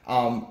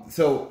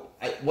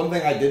 One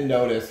thing I did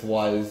notice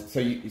was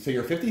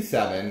you're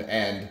 57,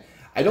 and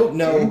I don't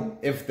know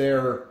if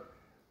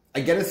I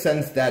get a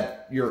sense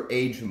that your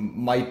age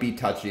might be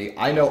touchy.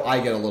 I know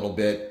I get a little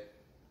bit.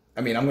 I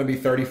mean, I'm going to be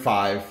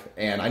 35,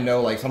 and I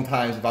know,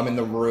 sometimes if I'm in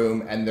the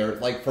room and they're,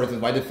 for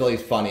instance, I did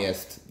Philly's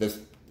Funniest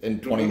in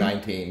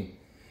 2019,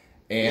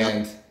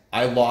 and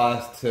I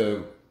lost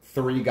to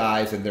 3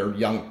 guys in their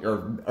young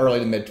or early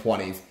to mid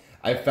 20s.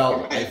 I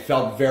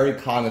felt very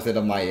cognizant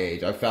of my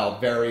age. I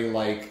felt very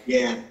why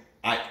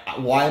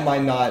am I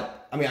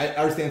not? I mean, I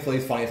understand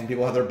Philly's Funniest and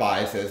people have their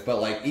biases,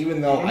 but even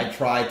though I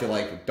try to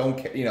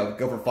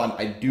go for fun,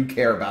 I do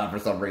care about it for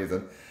some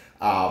reason.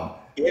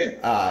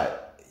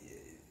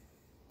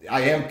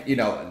 I am,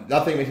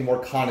 nothing makes me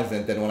more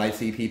cognizant than when I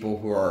see people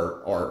who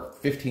are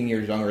 15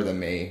 years younger than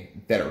me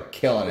that are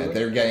killing it.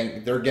 They're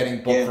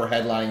getting booked for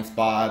headlining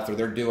spots, or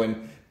they're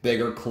doing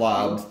bigger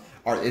clubs.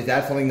 Is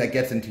that something that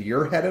gets into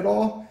your head at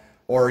all?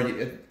 Or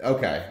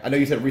okay, I know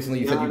you said recently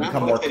you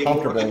become more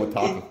comfortable with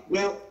talking.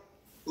 Well,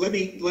 let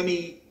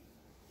me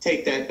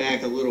take that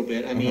back a little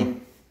bit. I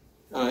mean,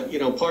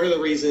 part of the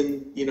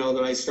reason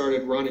that I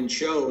started running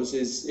shows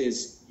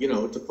is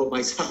to put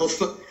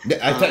myself on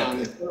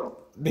the show.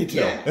 Me too.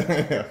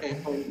 Yeah.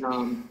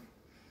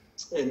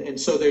 and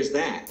so there's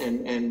that,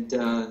 and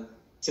to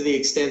the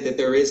extent that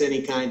there is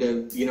any kind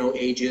of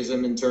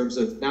ageism in terms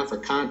of not for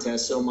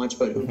contests so much,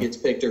 but who gets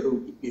picked or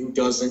who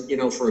doesn't,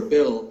 for a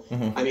bill.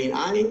 I mean,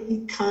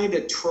 I kind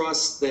of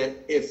trust that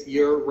if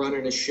you're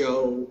running a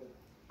show,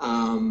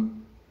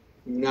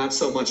 not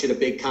so much at a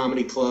big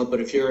comedy club,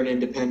 but if you're an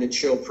independent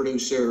show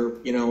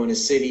producer, in a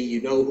city,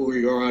 who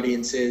your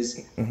audience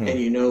is, and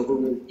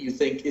who you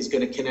think is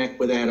going to connect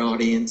with that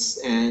audience.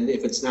 And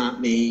if it's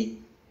not me,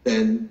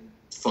 then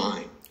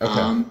fine.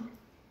 Okay.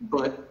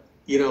 But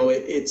it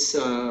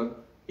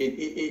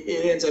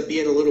ends up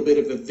being a little bit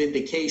of a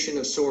vindication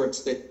of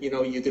sorts that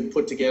you can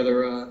put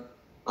together a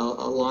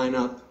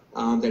lineup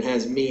that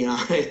has me on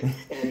it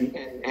and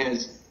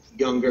has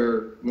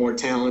younger, more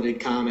talented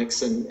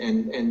comics,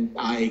 and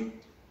I,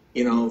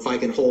 if I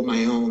can hold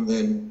my own,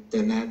 then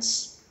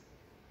that's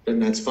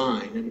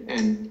fine.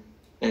 And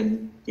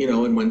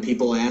when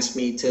people ask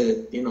me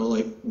to,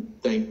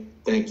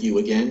 thank you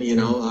again,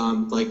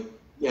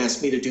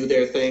 ask me to do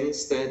their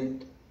things,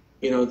 then,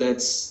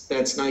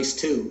 that's nice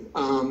too.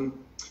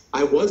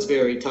 I was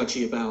very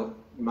touchy about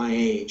my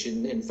age,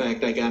 and in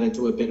fact, I got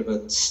into a bit of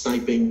a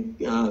sniping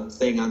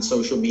thing on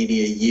social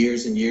media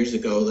years and years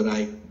ago that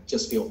I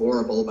just feel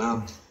horrible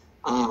about,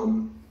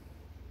 and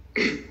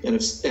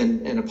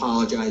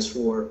apologize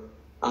for.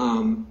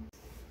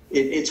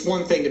 It's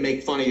one thing to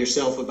make fun of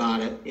yourself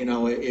about it,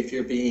 if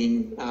you're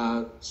being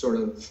sort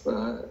of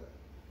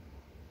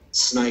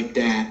sniped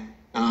at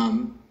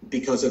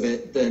because of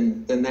it,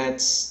 then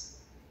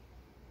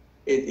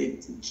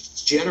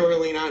it's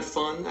generally not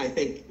fun. I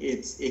think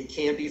it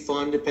can be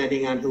fun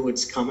depending on who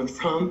it's coming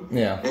from.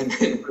 Yeah. And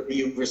then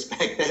you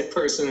respect that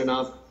person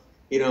enough,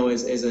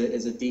 as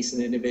a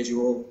decent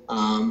individual,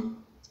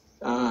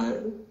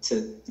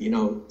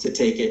 to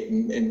take it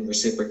and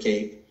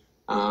reciprocate.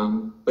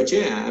 But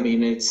yeah, I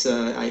mean, it's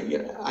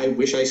I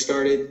wish I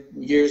started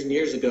years and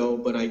years ago,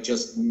 but I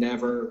just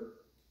never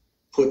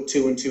put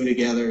 2 and 2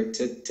 together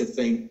to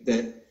think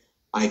that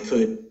I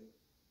could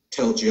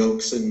tell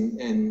jokes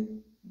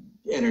and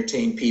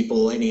entertain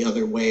people any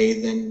other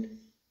way than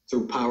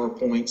through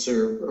PowerPoints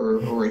or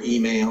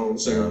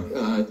emails or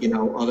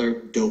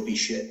other dopey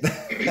shit.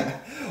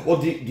 Well,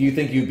 do you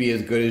think you'd be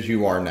as good as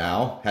you are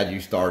now had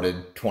you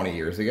started 20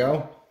 years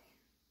ago?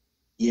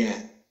 Yeah.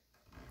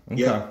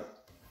 Okay. Yeah.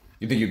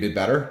 You think you did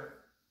better?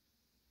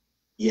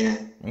 Yeah.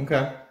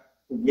 Okay.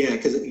 Yeah,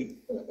 because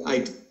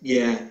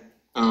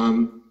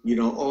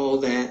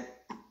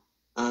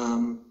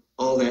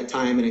all that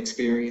time and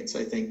experience,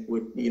 I think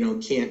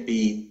can't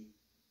be,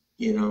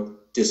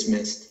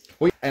 dismissed.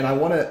 Well, and I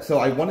want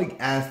to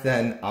ask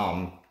then,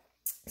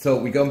 so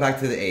we go back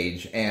to the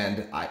age,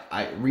 and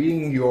I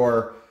reading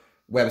your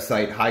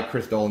website,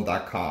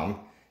 highchrisdolan.com,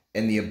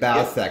 in the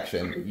about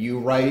section, you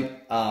write,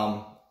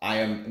 I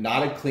am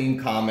not a clean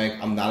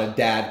comic. I'm not a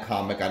dad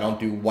comic. I don't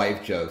do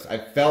wife jokes. I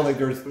felt like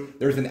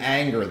there's an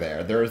anger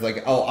there. There's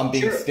like, oh, I'm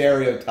being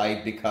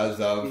stereotyped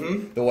because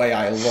of the way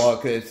I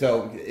look.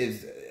 So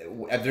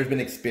if there's been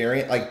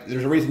experience, like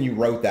there's a reason you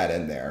wrote that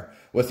in there.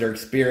 Was there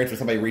experience where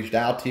somebody reached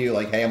out to you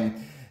like, hey,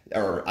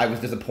 or I was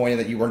disappointed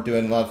that you weren't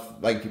doing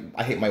enough, like,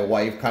 I hate my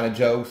wife kind of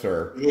jokes,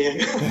 or?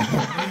 Yeah.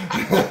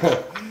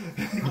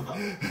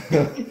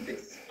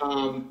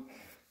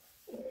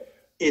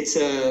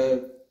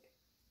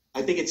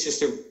 I think it's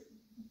just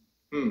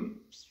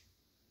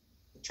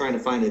trying to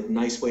find a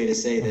nice way to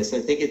say this.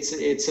 I think it's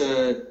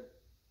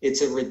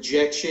a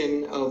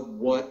rejection of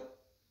what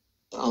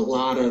a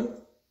lot of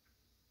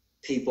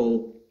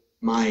people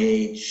my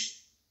age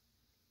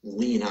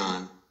lean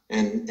on,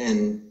 and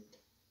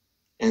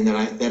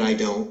that I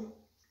don't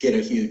get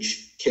a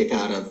huge kick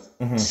out of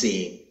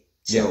seeing.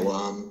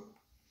 So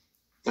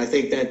I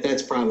think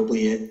that's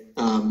probably it,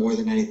 more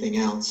than anything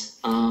else.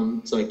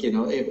 It's like,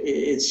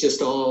 it's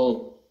just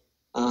all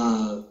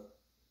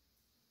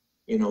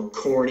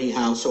corny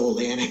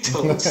household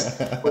anecdotes,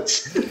 and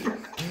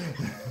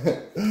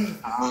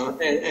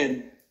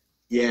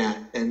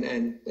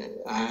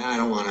I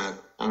don't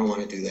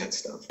want to do that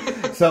stuff.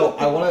 So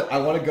I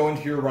want to go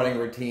into your running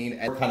routine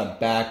and kind of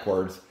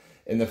backwards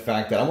in the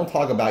fact that I want to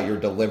talk about your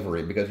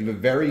delivery, because you have a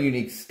very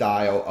unique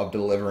style of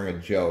delivering a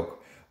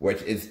joke,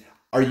 which is,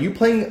 are you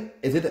playing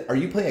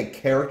a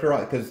character?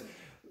 Because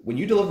when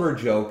you deliver a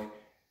joke,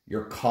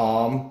 you're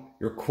calm,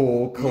 you're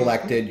cool,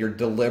 collected, you're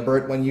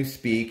deliberate when you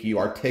speak, you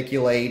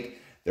articulate,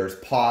 there's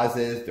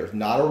pauses, there's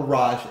not a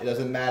rush. It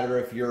doesn't matter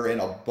if you're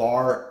in a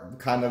bar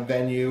kind of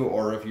venue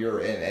or if you're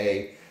in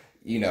a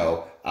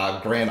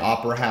Grand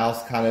Opera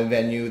House kind of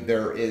venue.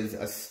 There is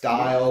a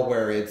style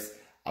where it's,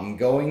 I'm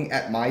going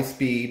at my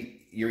speed,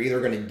 you're either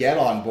going to get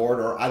on board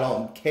or I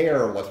don't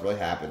care what really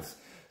happens.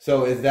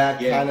 So is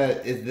that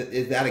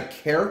is that a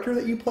character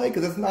that you play?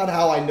 Because it's not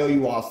how I know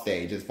you off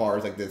stage, as far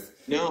as like this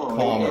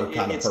calmer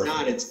kind of person.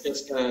 No,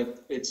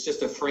 it's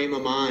just a frame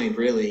of mind,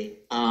 really.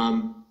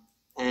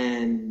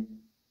 And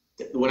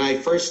when I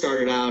first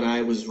started out,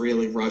 I was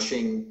really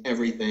rushing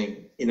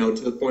everything, to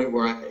the point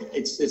where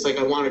it's like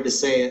I wanted to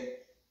say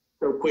it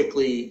so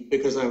quickly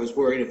because I was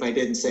worried if I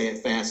didn't say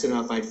it fast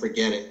enough, I'd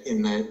forget it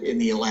in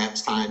the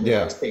elapsed time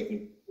that I was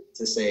taking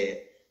to say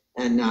it.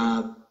 And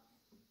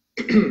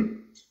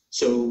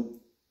so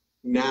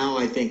now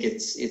I think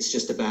it's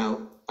just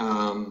about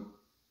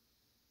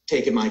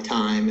taking my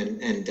time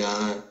and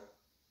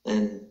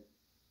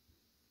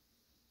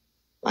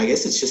I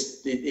guess it's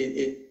just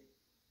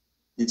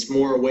it's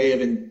more a way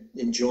of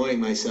enjoying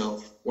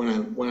myself when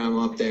I'm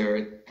up there.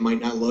 It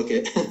might not look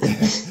it,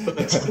 but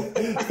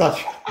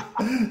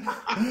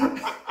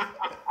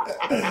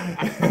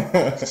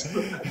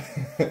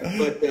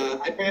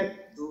I've had,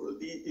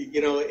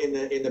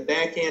 in the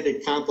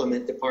backhanded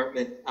compliment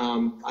department,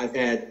 I've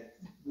had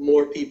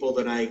more people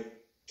than I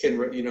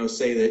can,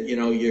 say that,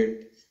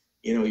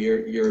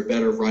 you're a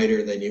better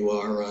writer than you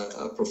are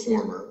a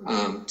performer,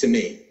 to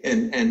me.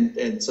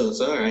 And so it's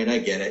all right. I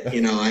get it.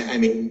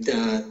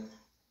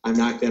 I'm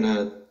not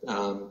gonna,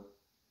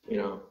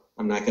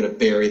 I'm not gonna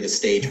bury the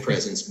stage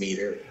presence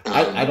meter.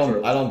 I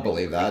don't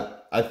believe that.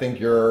 I think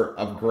you're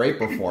a great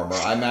performer.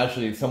 I'm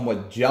actually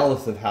somewhat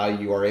jealous of how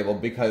you are able,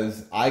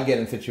 because I get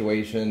in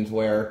situations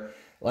where,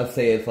 let's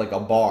say it's like a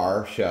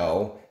bar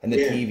show and the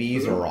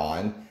TVs are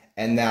on,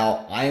 and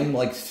now I'm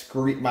like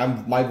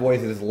my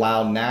voice is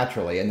loud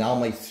naturally, and now I'm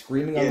like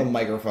screaming on the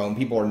microphone.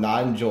 People are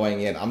not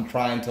enjoying it. I'm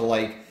trying to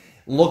like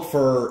look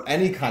for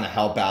any kind of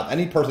help out.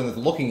 Any person that's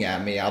looking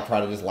at me, I'll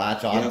try to just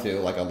latch onto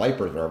like a life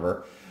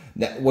preserver.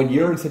 When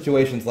you're in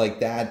situations like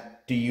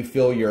that, do you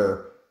feel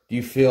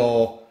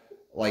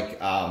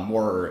like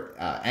more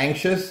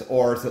anxious,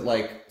 or is it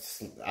like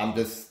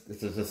this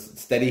is just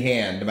steady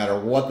hand no matter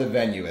what the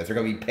venue is? There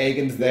are going to be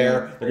pagans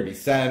there, there are going to be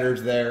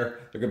senators there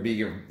are going to be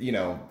your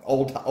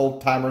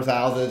old timers'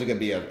 houses, there's going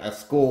to be a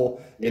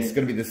school. It's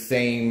going to be the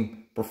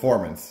same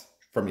performance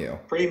from you.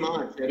 Pretty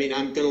much. I mean,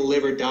 I'm going to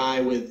live or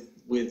die with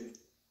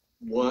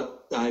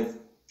what I've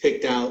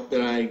picked out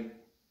that I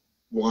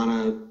want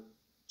to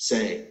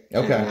say.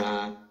 Okay.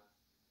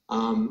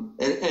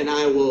 And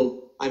I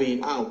will. I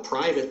mean, I'll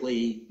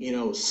privately,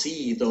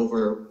 seethe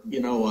over,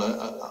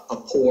 a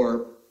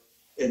poor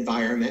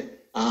environment.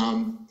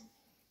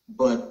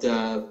 But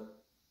I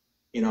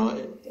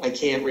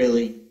can't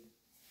really,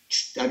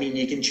 I mean,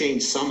 you can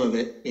change some of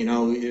it,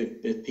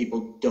 if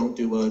people don't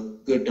do a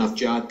good enough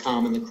job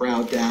calming the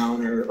crowd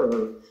down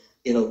or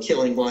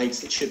killing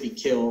lights that should be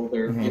killed,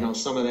 or,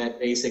 some of that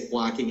basic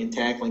blocking and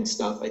tackling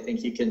stuff. I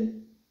think you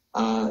can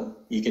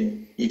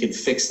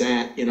fix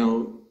that,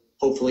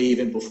 hopefully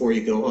even before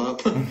you go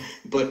up.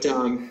 But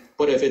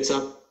if it's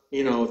up,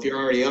 if you're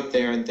already up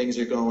there and things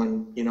are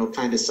going,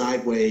 kind of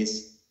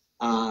sideways,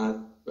 I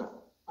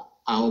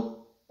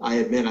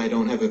admit I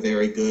don't have a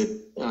very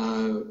good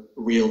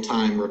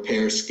real-time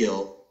repair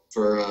skill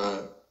for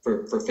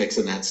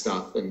fixing that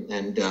stuff,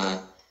 and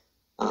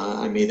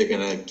I'm either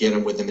gonna get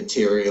them with the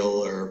material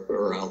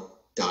or I'll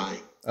die.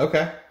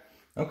 Okay.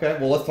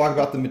 Well, let's talk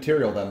about the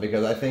material then,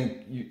 because I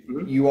think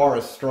you are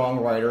a strong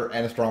writer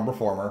and a strong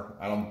performer.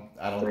 I don't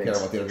care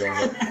what the other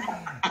guys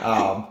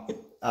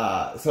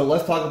are. So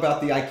let's talk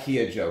about the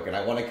IKEA joke, and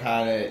I want to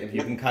if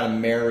you can kind of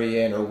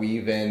marry in or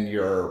weave in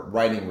your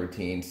writing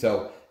routine.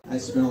 So I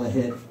smell a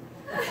hit.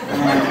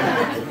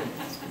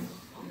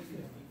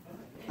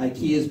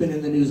 IKEA's been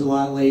in the news a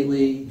lot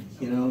lately.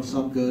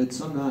 Some good,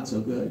 some not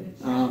so good.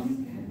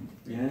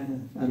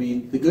 I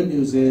mean, the good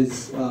news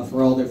is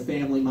for all their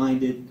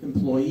family-minded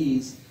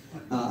employees,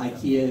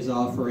 IKEA is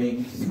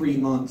offering 3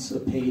 months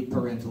of paid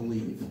parental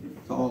leave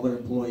to all their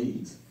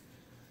employees.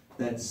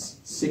 That's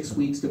 6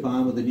 weeks to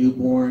bond with a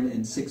newborn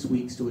and 6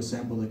 weeks to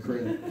assemble a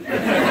crib.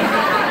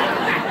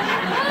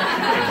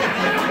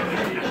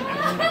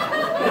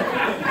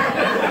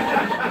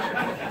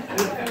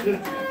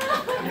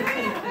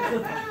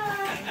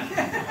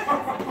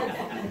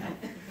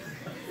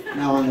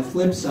 Now, on the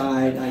flip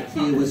side,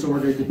 IKEA was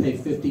ordered to pay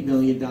 $50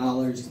 million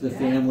to the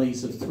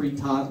families of 3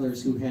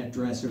 toddlers who had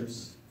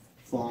dressers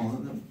fall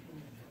on them.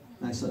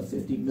 I saw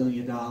 $50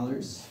 million.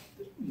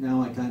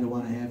 Now I kind of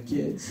want to have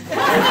kids.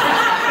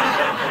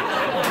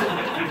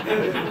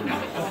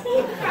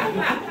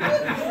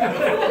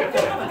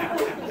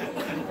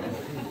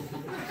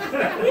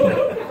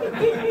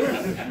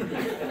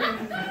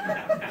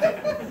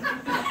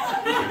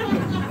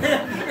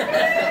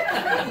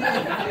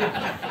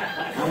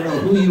 I don't know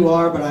who you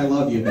are, but I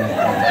love you, man.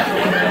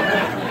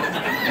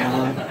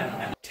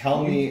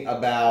 Tell me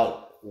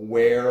about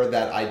where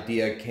that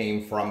idea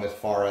came from, as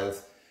far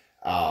as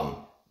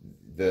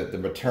the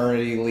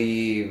maternity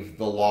leave,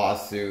 the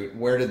lawsuit.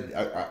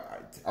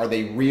 Are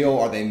they real?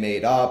 Are they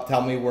made up?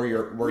 Tell me where you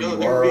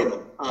were.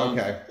 Real.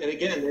 Okay. And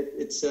again,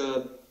 it's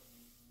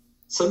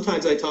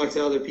sometimes I talk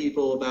to other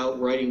people about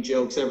writing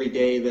jokes every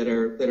day that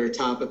are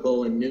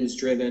topical and news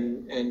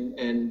driven,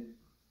 and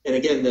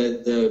again,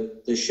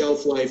 the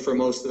shelf life for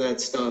most of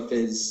that stuff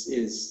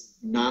is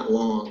not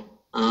long.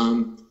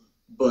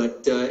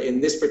 But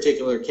in this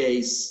particular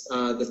case,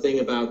 the thing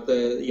about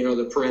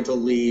the parental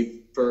leave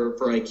for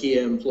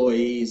IKEA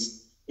employees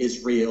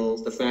is real.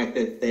 The fact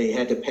that they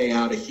had to pay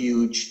out a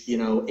huge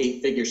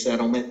 8-figure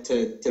settlement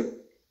to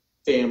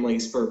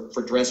families for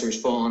dressers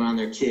falling on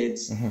their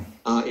kids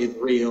is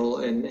real.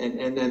 And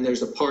then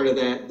there's a part of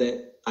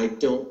that I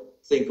don't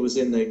think was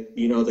in the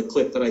the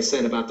clip that I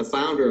sent about the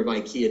founder of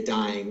IKEA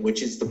dying,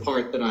 which is the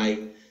part that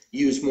I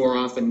use more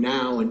often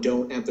now and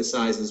don't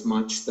emphasize as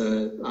much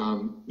the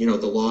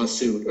the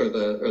lawsuit or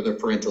the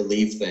parental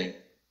leave thing.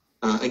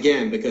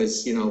 Again,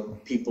 because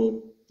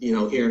people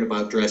hearing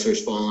about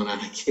dressers falling on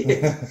a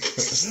kid.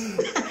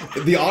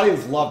 The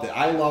audience loved it.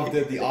 I loved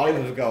it. The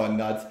audience was going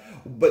nuts.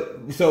 But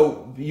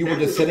so you were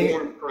just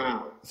sitting.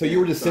 So you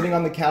were just sitting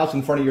on the couch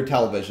in front of your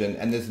television,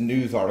 and this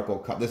news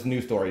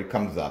story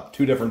comes up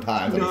 2 different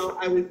times. No,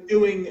 I was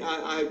doing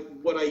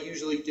what I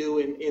usually do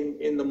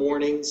in the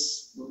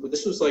mornings.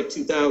 This was like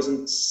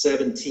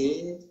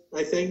 2017,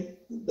 I think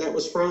that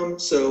was from.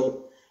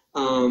 So,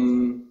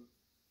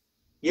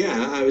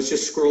 yeah, I was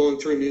just scrolling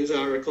through news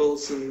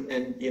articles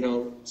and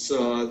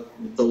saw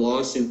the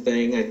lawsuit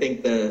thing. I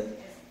think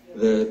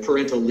the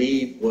parental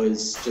leave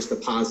was just a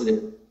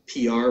positive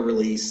PR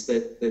release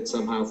that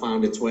somehow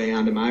found its way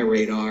onto my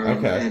radar.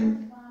 Okay.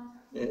 And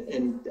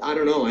I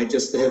don't know, I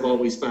just have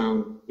always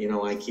found,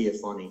 IKEA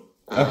funny.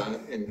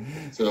 And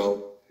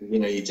so,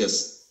 you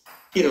just,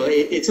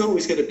 it's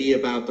always going to be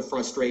about the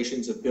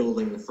frustrations of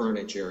building the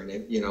furniture and,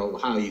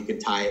 how you can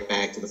tie it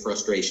back to the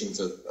frustrations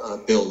of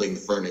building the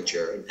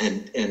furniture.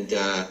 And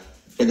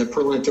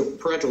the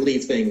parental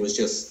leave thing was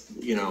just,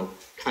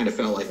 kind of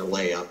felt like a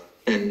layup.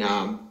 And,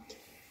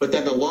 but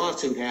then the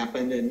lawsuit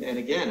happened, and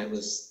again, it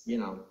was,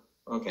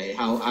 okay,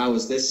 how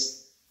is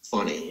this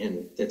funny?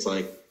 And it's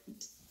like,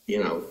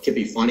 it could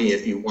be funny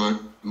if you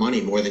want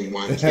money more than you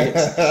want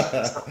kids.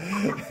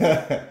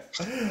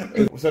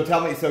 So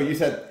tell me, so you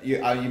said,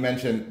 you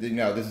mentioned,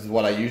 this is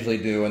what I usually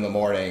do in the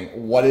morning.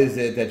 What is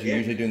it that you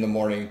usually do in the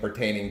morning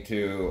pertaining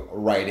to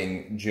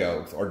writing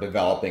jokes or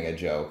developing a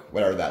joke,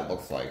 whatever that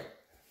looks like?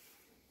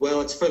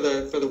 Well, it's for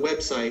the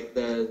website,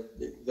 the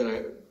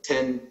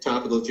 10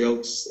 topical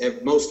jokes,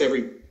 most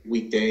every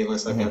weekday,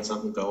 unless I've got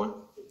something going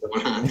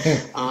on.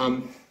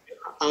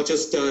 I'll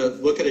just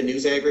look at a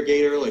news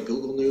aggregator like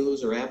Google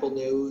News or Apple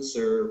News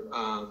or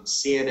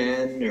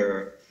CNN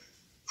or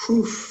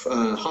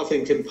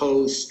Huffington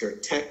Post or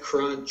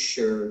TechCrunch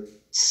or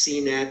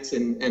CNET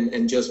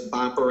and just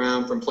bop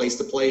around from place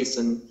to place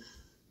and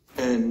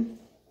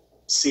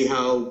see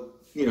how,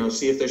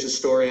 see if there's a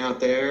story out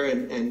there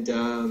and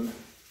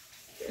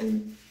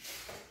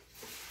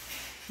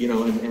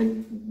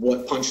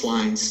what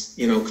punchlines,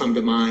 come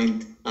to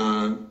mind,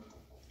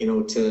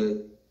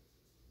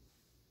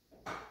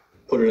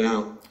 put it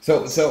out.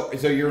 So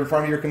you're in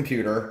front of your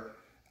computer.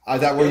 Is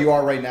that where you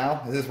are right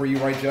now? Is this where you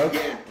write jokes?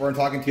 Yeah. We're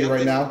talking to you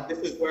right now? This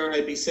is where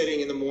I'd be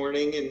sitting in the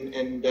morning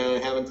and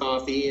having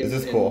coffee and,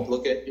 This is cool. and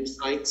look at new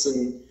sites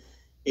and,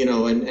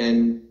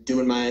 and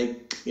doing my,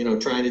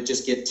 trying to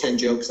just get 10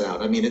 jokes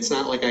out. I mean, it's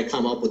not like I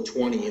come up with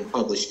 20 and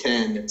publish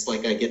 10. It's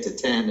like I get to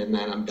 10 and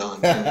then I'm done.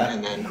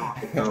 And then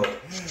off it goes.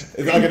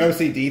 Is it like an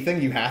OCD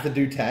thing? You have to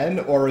do 10?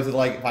 Or is it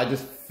like, if I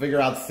just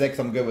figure out 6,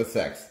 I'm good with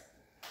 6?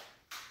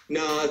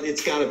 No,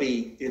 it's gotta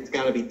be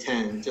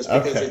 10 just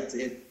because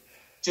it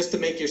just to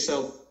make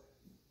yourself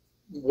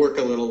work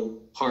a little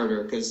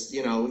harder, because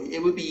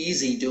it would be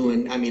easy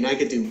doing. I mean, I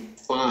could do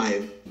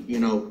 5,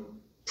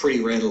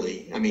 pretty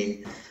readily. I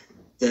mean,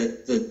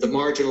 the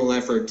marginal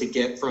effort to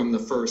get from the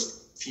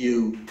first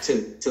few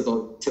to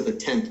the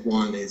 10th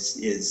one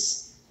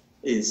is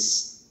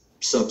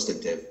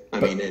substantive. I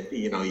mean,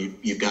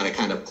 you've got to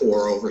kind of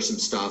pour over some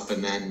stuff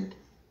and then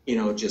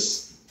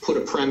just put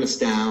a premise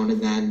down,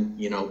 and then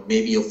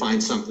maybe you'll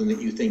find something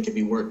that you think can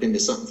be worked into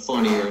something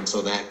funnier, and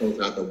so that goes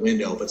out the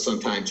window. But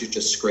sometimes you're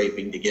just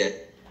scraping to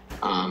get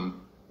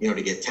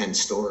to get 10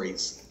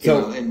 stories.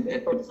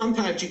 And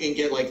sometimes you can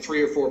get like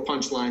 3 or 4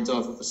 punchlines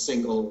off of a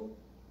single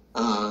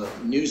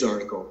news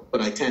article.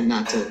 But I tend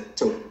not to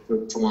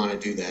want to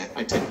do that.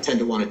 I tend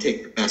to want to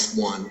take the best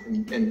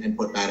one and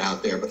put that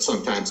out there. But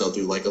sometimes I'll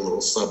do like a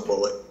little sub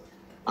bullet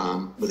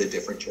with a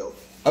different joke.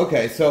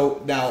 Okay,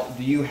 so now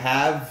do you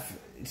have?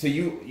 So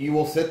you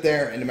will sit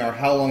there, and no matter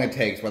how long it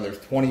takes, whether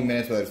it's 20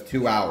 minutes, whether it's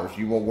 2 hours,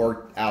 you will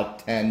work out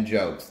 10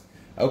 jokes.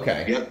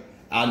 Okay. Yep.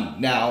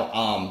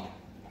 Now,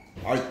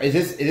 is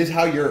this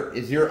how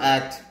is your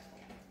act?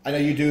 I know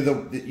you do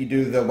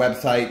the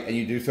website and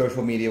you do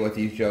social media with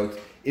these jokes.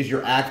 Is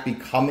your act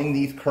becoming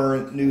these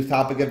current news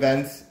topic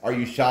events? Are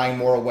you shying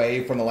more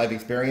away from the life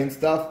experience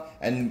stuff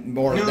and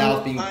more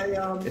now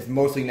it's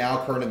mostly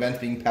now current events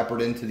being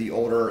peppered into the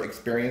older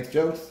experience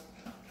jokes?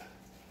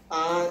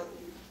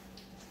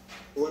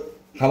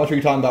 How much are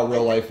you talking about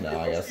real life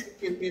now? I guess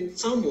in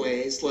some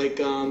ways,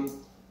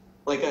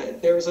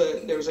 there's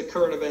a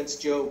current events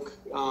joke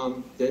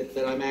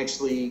that I'm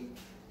actually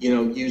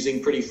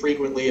using pretty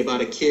frequently about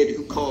a kid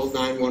who called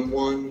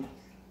 911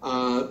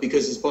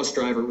 because his bus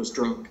driver was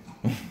drunk,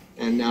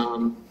 and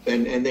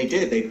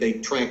they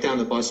tracked down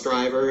the bus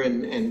driver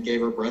and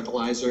gave her a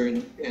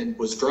breathalyzer and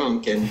was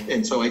drunk,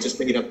 and so I just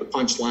made up the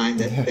punchline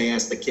that they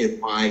asked the kid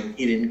why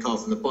he didn't call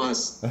from the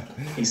bus.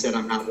 He said,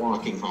 "I'm not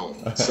walking home."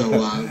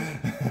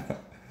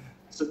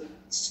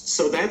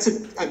 So that's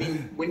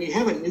when you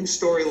have a news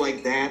story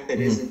like that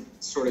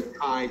isn't sort of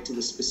tied to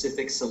a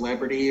specific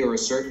celebrity or a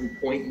certain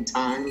point in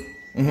time,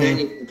 then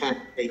you can kind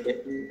of take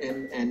it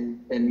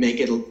and make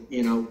it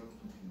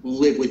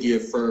live with you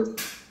for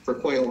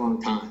quite a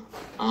long time.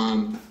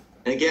 And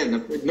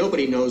again,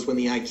 nobody knows when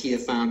the IKEA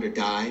founder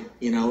died.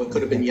 It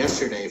could have been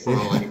yesterday for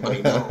all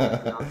anybody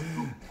knows.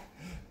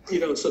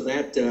 So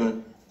that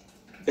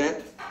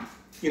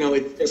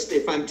it just,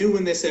 if I'm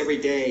doing this every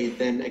day,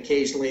 then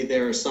occasionally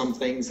there are some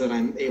things that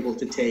I'm able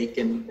to take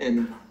and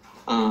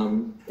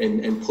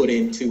put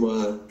into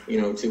a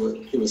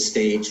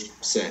stage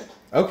set.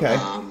 Okay.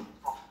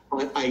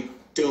 But I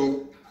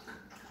don't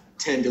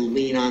tend to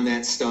lean on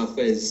that stuff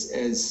as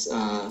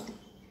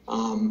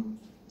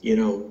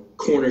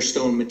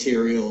cornerstone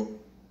material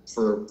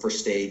for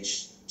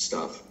stage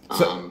stuff.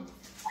 So,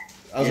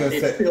 I was going to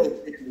say.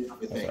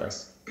 Other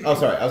things.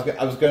 Sorry. I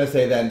was going to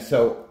say then.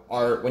 So,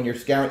 when you're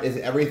scaring, is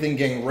everything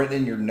getting written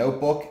in your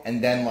notebook,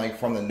 and then like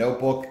from the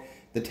notebook,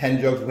 the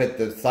 10 jokes will hit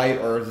the site,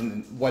 or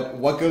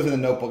what goes in the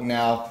notebook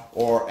now,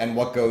 and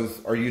what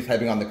are you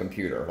typing on the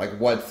computer? Like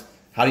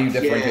how do you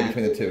differentiate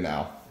between the two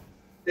now?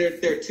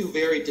 They're two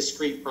very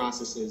discrete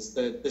processes.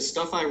 The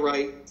stuff I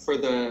write for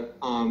the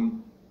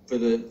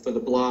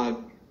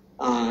blog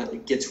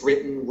gets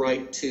written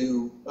right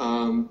to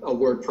a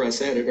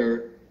WordPress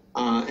editor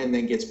and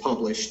then gets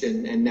published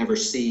and never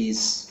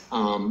sees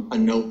a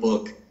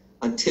notebook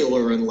until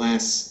or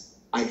unless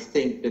I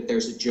think that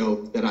there's a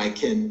joke that I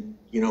can,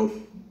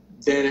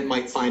 then it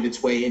might find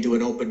its way into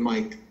an open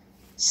mic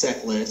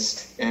set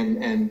list,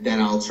 and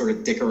then I'll sort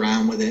of dick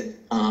around with it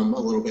a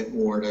little bit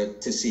more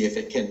to see if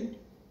it can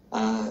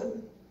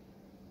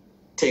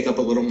take up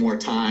a little more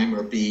time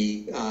or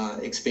be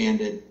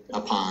expanded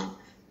upon.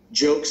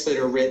 Jokes that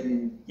are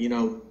written,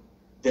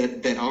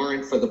 that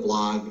aren't for the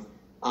blog,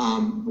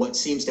 what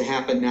seems to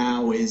happen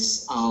now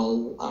is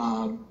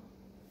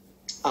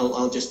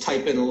I'll just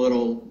type in a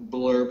little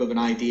blurb of an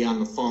idea on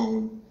the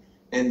phone,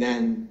 and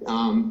then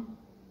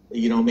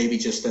maybe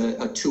just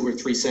a 2 or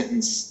 3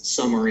 sentence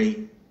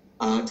summary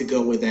to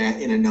go with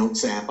that in a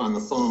notes app on the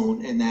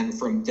phone, and then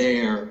from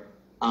there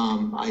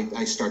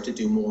I start to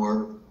do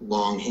more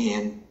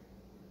longhand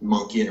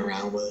monkeying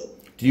around with it.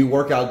 Do you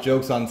work out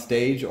jokes on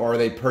stage, or are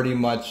they pretty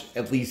much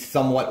at least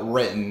somewhat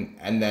written,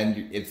 and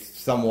then it's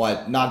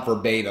somewhat not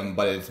verbatim,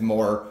 but it's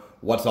more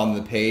what's on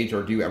the page?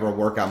 Or do you ever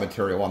work out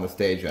material on the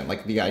stage? And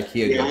like the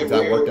IKEA joke, is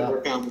that worked out? I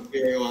work out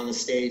material on the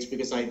stage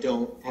because I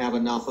don't have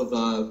enough of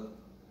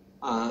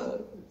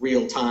a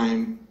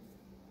real-time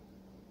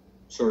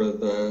sort of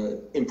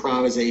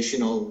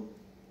improvisational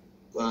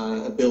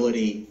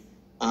ability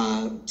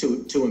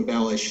to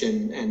embellish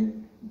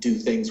and do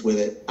things with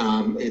it.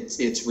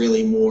 It's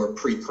really more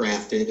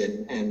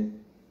pre-crafted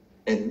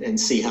and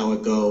see how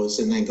it goes,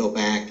 and then go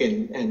back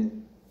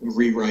and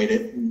rewrite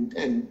it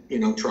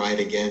and try it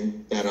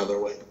again that other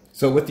way.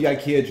 So with the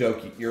IKEA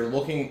joke, you're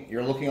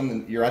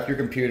at your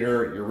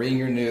computer, you're reading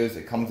your news,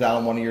 it comes out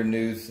on one of your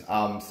news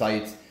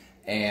sites,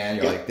 and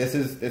you're like, this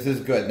is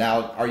good.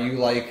 Now, are you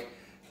like,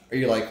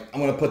 I'm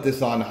going to put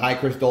this on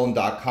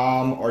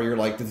highchrisdolan.com, or you're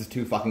like, this is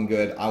too fucking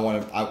good,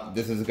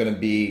 this is going to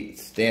be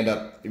stand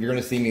up, if you're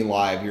going to see me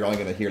live, you're only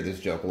going to hear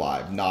this joke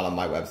live, not on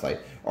my website?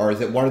 Or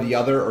is it one or the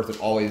other, or is it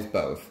always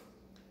both?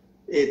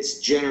 It's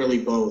generally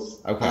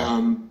both.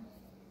 Okay.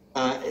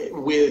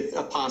 With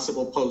a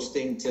possible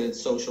posting to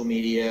social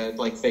media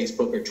like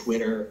Facebook or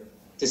Twitter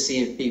to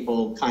see if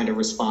people kind of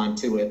respond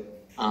to it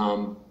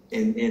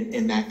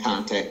in that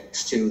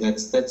context too.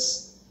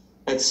 That's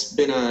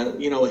been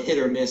a hit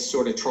or miss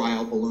sort of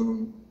trial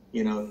balloon,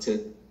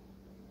 to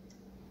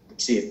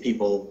see if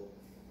people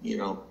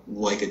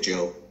like a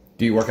joke.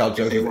 Do you work out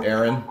jokes with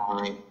Erin?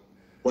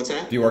 What's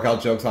that? Do you work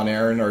out jokes on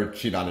Erin, or is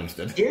she not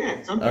interested?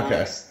 Yeah,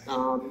 sometimes.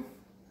 Okay.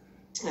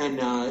 And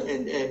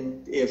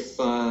if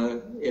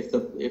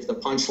the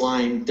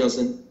punchline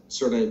doesn't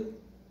sort of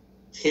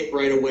hit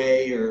right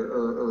away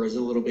or is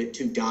a little bit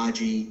too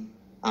dodgy,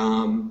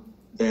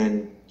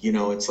 then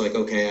it's like,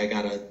 okay,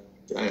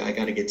 I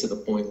gotta get to the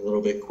point a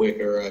little bit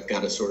quicker. I've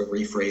got to sort of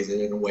rephrase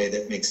it in a way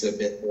that makes it a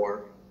bit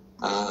more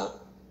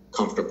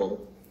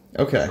comfortable.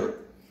 Okay.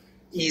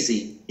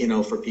 Easy,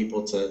 for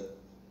people to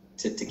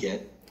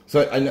get.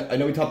 So I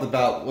know we talked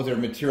about, was there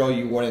material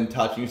you wouldn't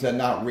touch? You said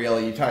not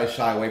really. You try to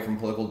shy away from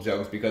political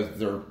jokes because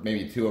they're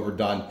maybe too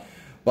overdone.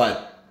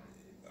 But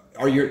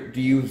are you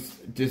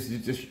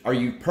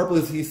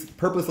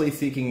purposely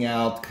seeking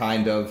out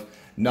kind of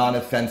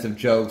non-offensive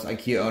jokes,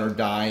 IKEA owner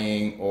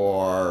dying,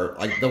 or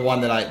like the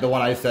one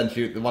I sent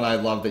you, the one I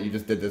love that you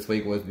just did this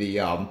week was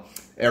the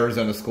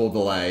Arizona school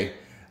delay,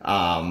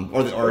 or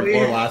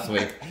last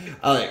week,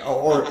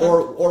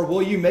 or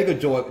will you make a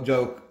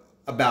joke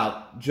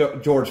about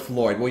George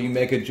Floyd? Will you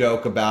make a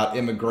joke about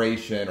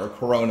immigration or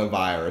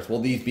coronavirus? Will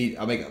these be,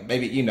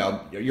 maybe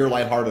your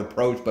lighthearted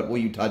approach, but will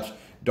you touch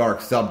dark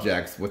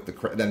subjects with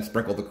then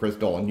sprinkle the Chris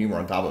Dolan humor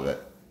on top of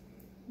it?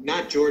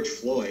 Not George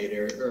Floyd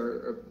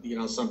or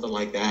something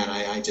like that.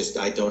 I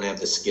don't have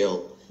the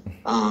skill.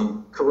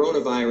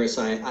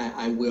 Coronavirus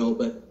I will,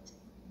 but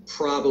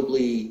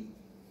probably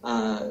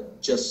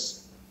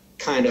just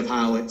kind of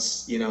how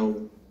it's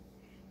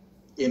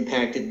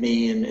impacted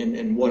me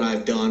and what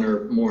I've done,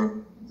 or more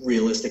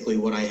realistically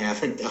what I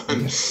haven't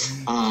done,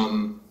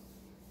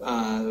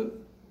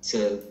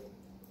 to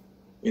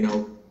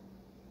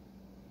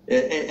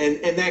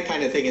and that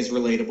kind of thing is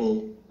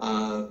relatable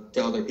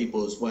to other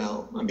people as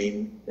well. I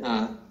mean,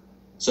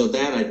 so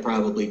that I'd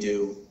probably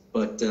do,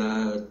 but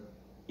I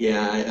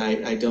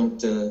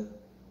don't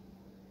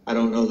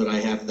know that I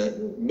have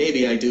the,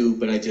 maybe I do,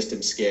 but I just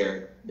am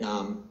scared.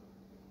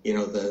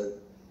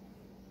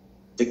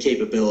 The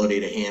capability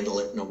to handle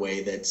it in a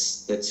way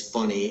that's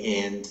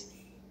funny and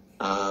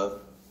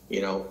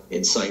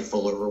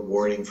insightful or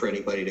rewarding for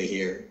anybody to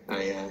hear.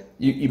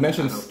 You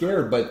mentioned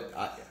scared, but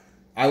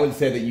I would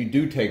say that you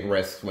do take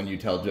risks when you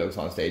tell jokes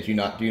on stage. Do you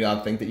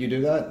not think that you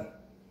do that?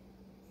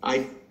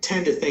 I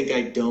tend to think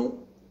I don't,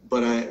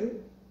 but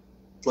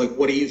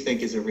what do you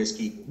think is a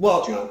risky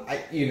joke?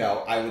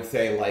 I would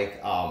say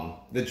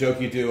the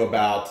joke you do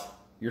about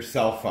your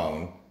cell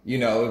phone.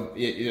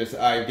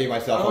 I gave my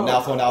cell phone.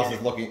 Now someone else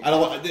is looking. I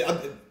don't want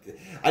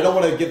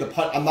to give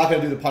the I'm not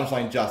going to do the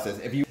punchline justice.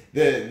 If you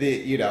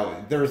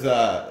there's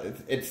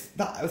it's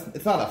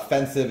not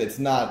offensive. It's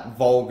not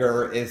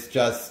vulgar. It's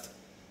just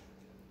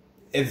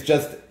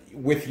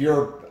with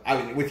your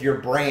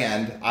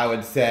brand. I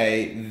would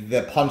say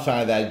the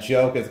punchline of that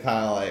joke is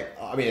kind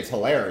of it's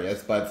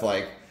hilarious, but it's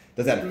like,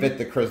 does that fit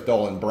the Chris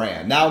Dolan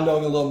brand? Now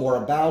knowing a little more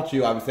about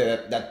you, I would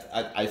say that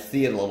I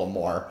see it a little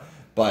more.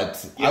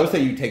 But yeah. I would say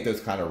you take those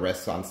kind of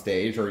risks on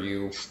stage, or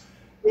you.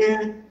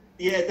 Yeah,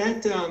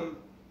 that.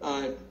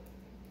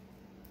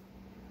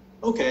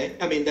 Okay,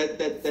 I mean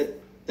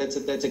that's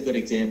a good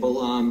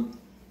example.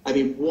 I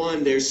mean,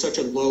 one, there's such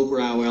a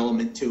lowbrow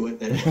element to it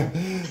that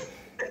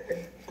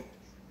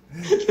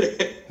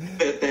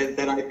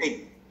that I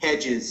think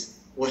hedges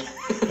what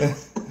and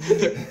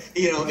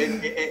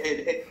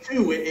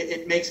two,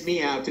 it makes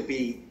me out to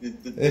be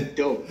the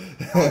dope,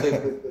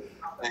 the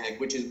bag,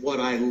 which is what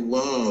I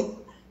love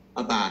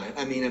about it.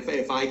 I mean,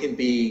 if I can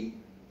be,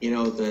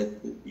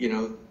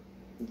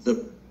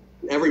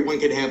 everyone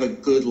can have a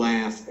good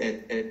laugh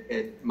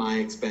at my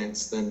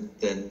expense, then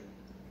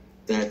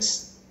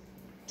that's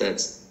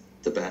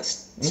the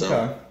best. Okay.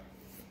 So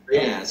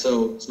yeah,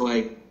 so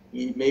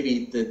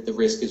maybe the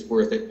risk is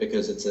worth it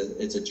because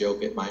it's a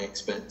joke at my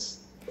expense.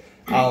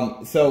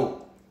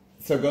 So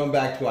going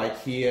back to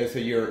IKEA,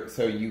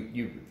 so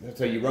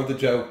you wrote the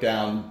joke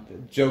down.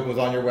 Joke was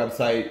on your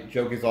website.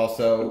 Joke is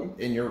also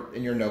in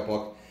your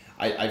notebook.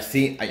 I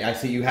see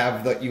you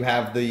have the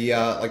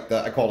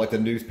I call it the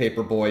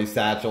newspaper boy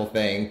satchel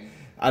thing.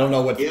 I don't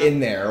know what's in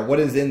there. What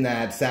is in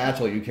that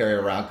satchel you carry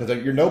around?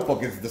 Because your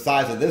notebook is the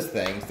size of this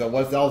thing. So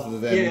what else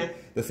is in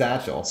the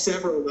satchel?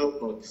 Several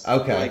notebooks.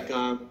 Okay. Like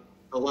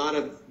a lot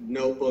of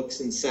notebooks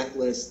and set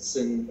lists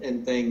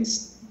and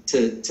things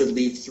to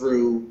leaf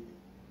through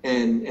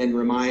and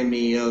remind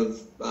me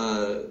of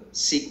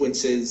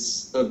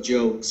sequences of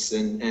jokes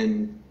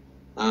and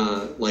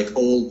like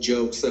old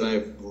jokes that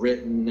I've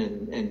written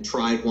and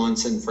tried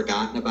once and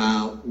forgotten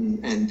about.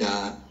 And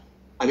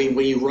I mean,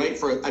 when you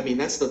write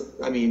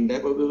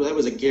that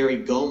was a Gary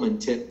Gulman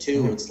tip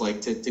too. It's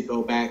like to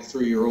go back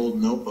through your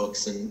old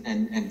notebooks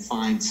and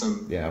find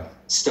some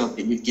stuff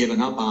that you've given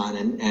up on.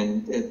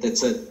 And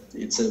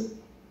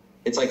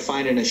it's like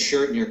finding a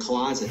shirt in your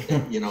closet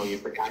that, you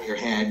forgot you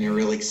had and you're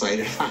really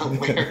excited about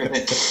wearing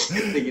it.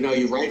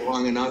 You write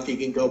long enough, you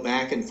can go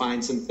back and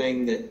find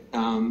something that,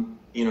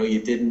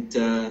 you didn't,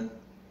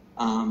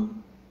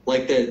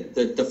 like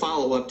the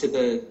follow up to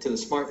the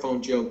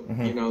smartphone joke,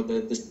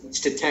 the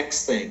speech to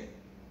text thing,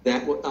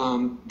 that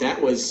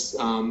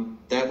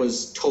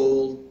was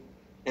told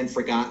and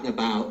forgotten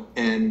about,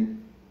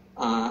 and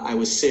I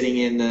was sitting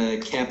in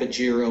the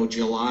Capogiro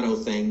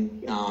gelato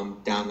thing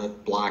down the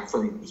block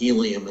from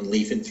Helium and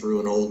leafing through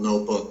an old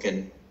notebook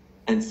and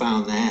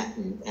found that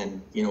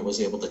and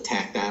was able to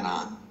tack that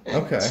on.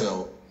 And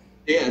so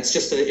yeah, it's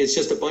just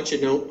a bunch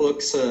of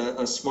notebooks,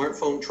 a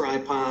smartphone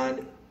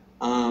tripod.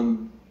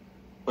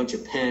 Bunch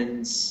of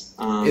pens.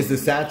 Is the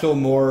satchel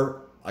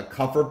more a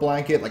comfort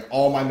blanket? Like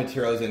all my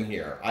materials in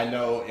here. I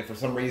know if for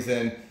some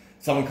reason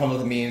someone comes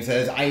to me and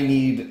says, I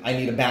need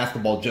a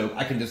basketball joke,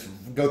 I can just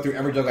go through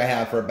every joke I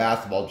have for a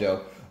basketball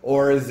joke.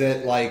 Or is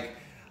it like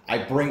I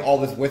bring all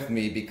this with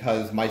me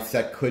because my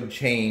set could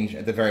change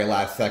at the very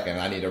last second.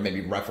 I need to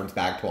maybe reference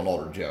back to an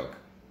older joke.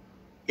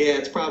 Yeah,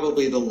 it's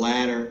probably the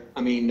latter.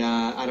 I mean,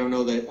 I don't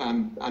know that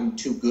I'm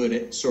too good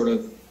at sort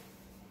of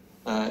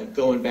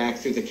going back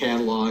through the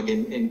catalog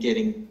and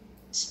getting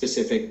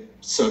specific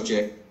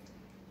subject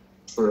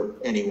for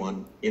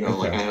anyone,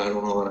 like I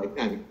don't know,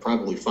 I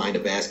probably find a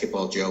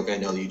basketball joke. I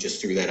know you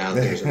just threw that out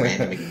there as a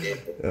random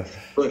example,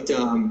 but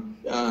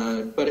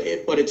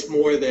it's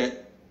more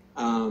that,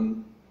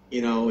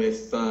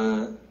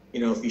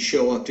 if you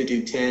show up to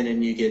do 10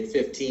 and you get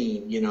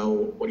 15,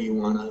 what do you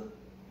want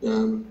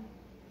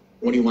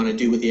to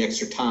do with the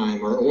extra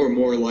time, or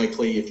more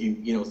likely, if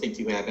you think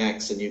you have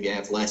X and you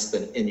have less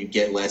than and you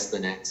get less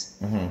than X,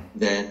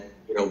 then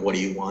what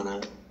do you want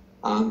to?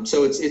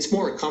 So it's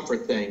more a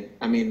comfort thing.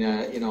 I mean,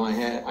 I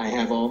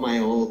have all my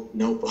old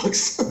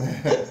notebooks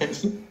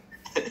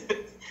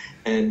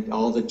and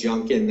all the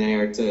junk in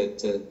there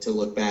to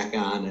look back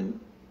on,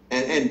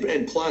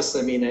 and plus,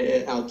 I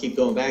mean, I'll keep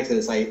going back to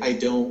this. I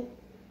don't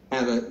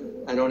have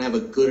a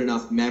good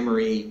enough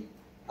memory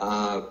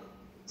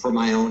for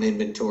my own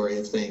inventory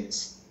of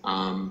things.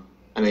 I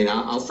mean,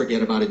 I'll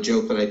forget about a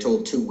joke that I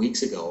told 2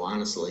 weeks ago,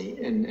 honestly,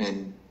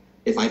 and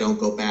if I don't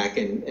go back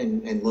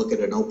and look at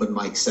an open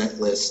mic set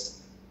list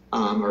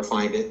or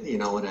find it,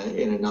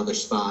 in another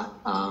spot,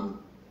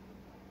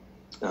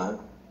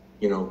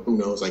 who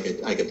knows? I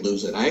could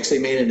lose it. I actually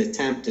made an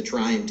attempt to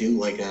try and do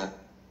like a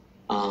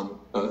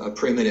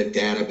primitive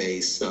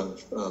database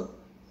of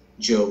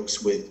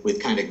jokes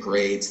with kind of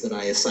grades that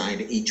I assigned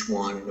to each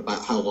one and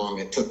about how long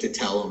it took to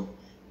tell them.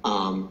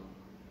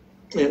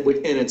 And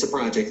it's a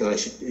project that I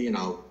should,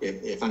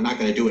 if I'm not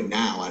going to do it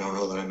now, I don't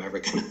know that I'm ever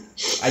going to.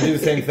 I do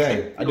the same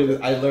thing. I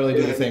literally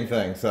do the same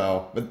thing.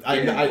 So, but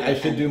I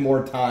should do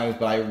more times,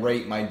 but I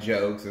rate my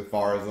jokes as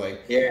far as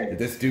like, did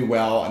this do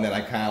well? And then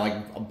I kind of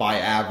like by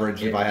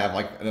average, if I have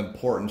like an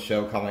important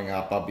show coming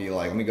up, I'll be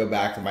like, let me go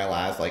back to my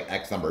last like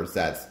X number of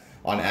sets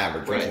on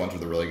average. Which ones are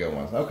the really good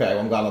ones? Okay, well,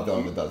 I'm glad I'm the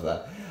only one that does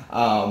that.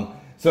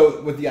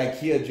 So with the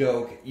IKEA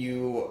joke,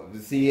 you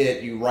see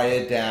it, you write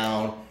it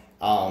down.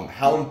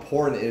 How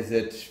important is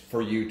it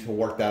for you to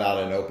work that out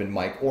at an open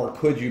mic? Or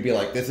could you be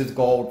like, this is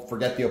gold,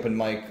 forget the open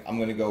mic, I'm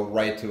going to go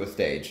right to a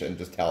stage and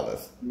just tell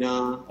this?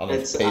 No, it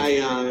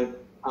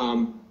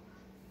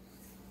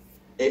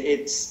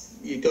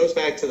goes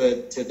back to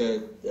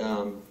the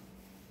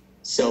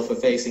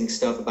self-effacing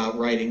stuff about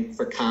writing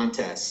for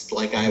contests.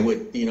 Like I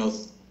would,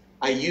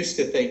 I used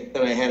to think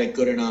that I had a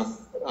good enough,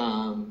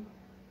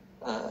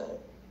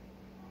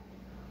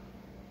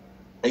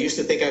 I used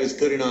to think I was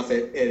good enough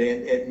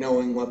at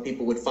knowing what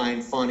people would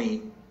find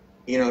funny,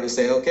 to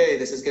say, okay,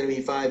 this is going to be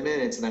 5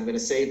 minutes and I'm going to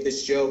save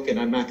this joke and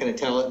I'm not going to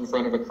tell it in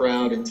front of a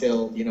crowd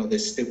until,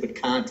 this stupid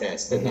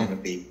contest. And then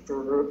it'd be,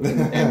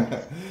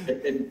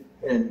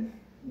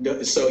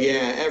 so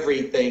yeah,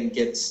 everything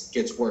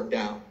gets worked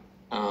out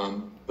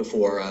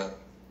before.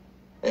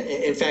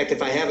 In fact,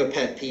 if I have a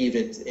pet peeve,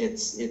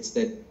 it's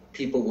that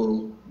people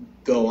will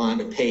go on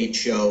to paid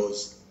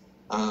shows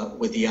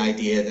with the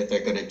idea that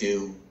they're going to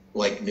do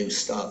like new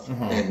stuff,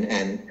 and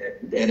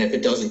if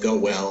it doesn't go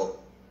well,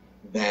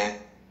 that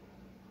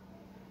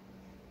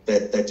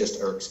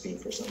just irks me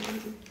for some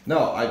reason.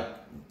 No,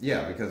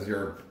 because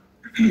you're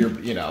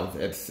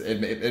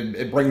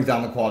it brings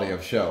down the quality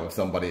of show if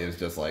somebody is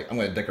just like, I'm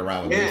going to dick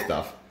around with new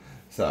stuff.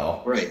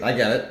 So right. I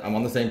get it. I'm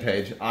on the same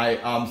page.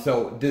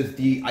 So does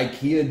the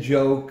IKEA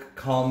joke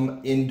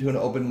come into an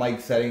open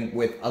mic setting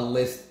with a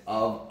list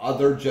of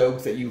other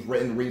jokes that you've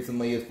written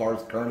recently as far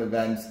as current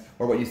events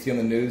or what you see on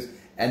the news,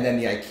 and then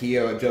the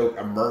IKEA joke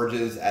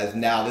emerges as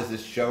now this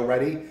is show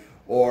ready?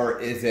 Or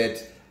is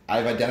it,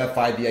 I've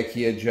identified the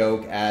IKEA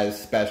joke as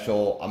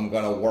special, I'm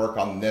going to work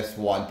on this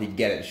one to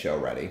get it show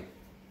ready?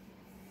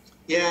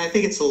 Yeah, I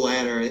think it's the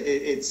latter.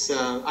 It's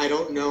I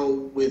don't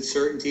know with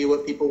certainty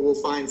what people will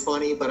find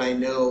funny, but I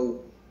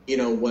know,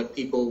 what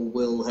people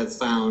will have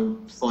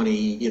found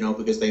funny,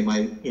 because they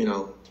might,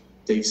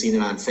 they've seen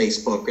it on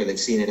Facebook or they've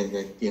seen it in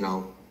the,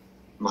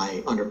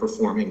 my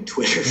underperforming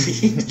Twitter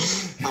feed.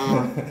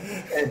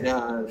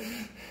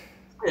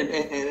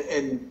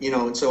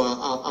 And so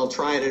I'll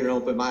try it at an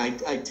open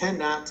mic. I tend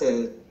not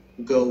to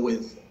go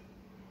with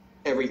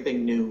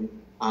everything new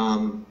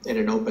at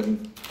an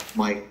open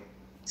mic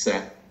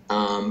set.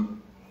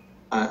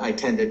 I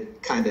tend to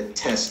kind of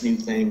test new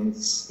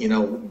things,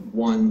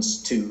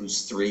 ones,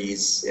 twos,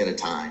 threes at a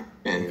time,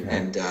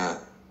 and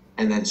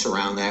then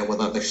surround that with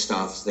other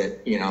stuff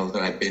that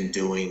that I've been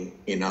doing,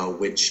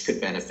 which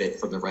could benefit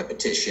from the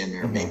repetition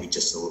or maybe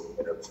just a little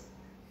bit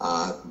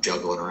of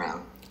juggling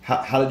around.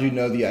 How did you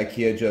know the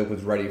IKEA joke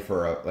was ready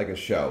for a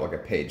show, like a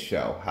paid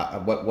show?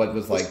 What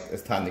was like,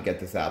 it's time to get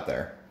this out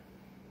there?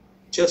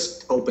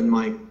 Just open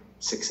mic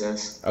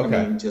success. Okay.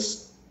 I mean,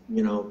 just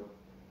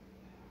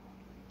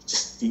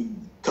a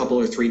couple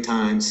or three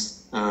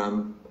times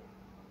telling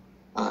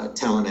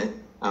it,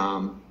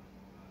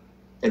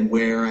 and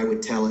where I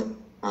would tell it.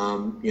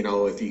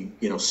 If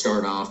you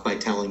start off by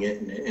telling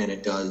it and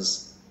it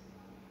does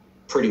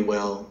pretty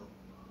well,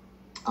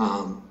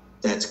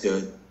 that's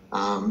good.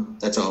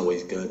 That's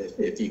always good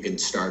if you can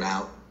start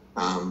out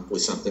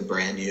with something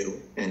brand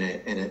new and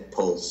it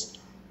pulls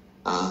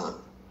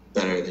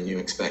better than you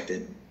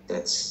expected.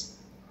 That's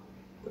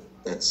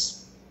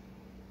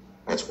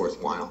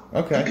worthwhile.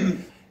 Okay.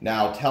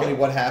 Now, tell me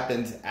what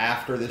happens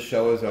after the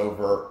show is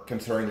over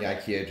concerning the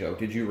IKEA joke.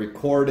 Did you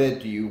record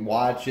it? Do you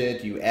watch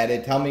it? Do you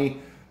edit? Tell me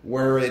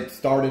where it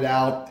started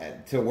out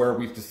to where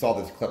we just saw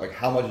this clip. Like,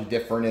 how much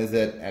different is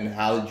it, and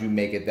how did you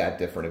make it that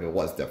different if it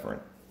was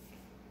different?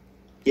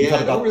 Yeah,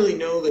 I don't really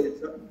know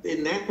that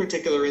in that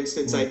particular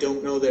instance. I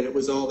don't know that it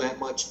was all that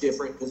much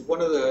different, because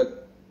one of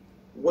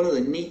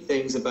the neat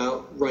things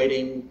about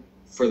writing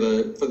for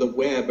the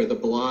web or the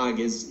blog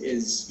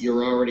is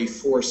you're already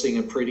forcing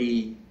a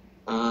pretty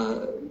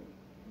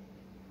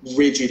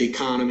rigid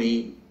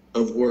economy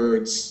of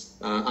words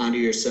onto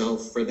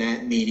yourself for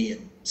that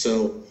medium.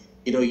 So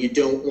you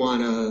don't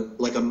want to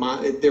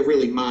they're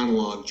really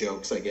monologue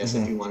jokes, I guess,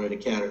 if you wanted to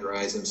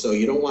categorize them. So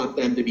you don't want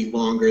them to be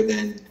longer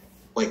than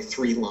like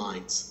 3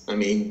 lines. I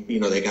mean,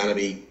 they got to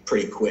be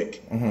pretty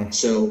quick.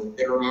 So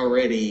they're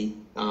already,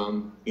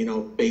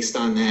 based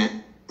on that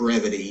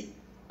brevity,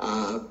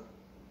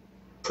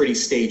 pretty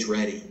stage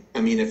ready.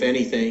 I mean, if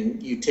anything,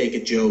 you take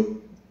a joke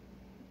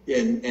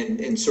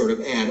and sort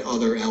of add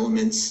other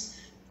elements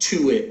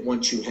to it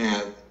once you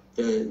have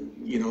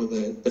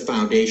the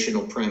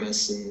foundational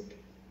premise and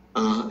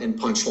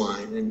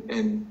punchline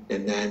and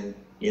then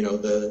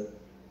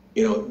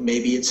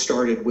maybe it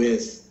started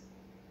with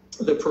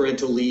the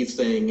parental leave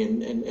thing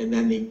and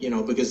then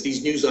because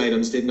these news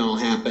items didn't all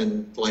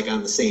happen like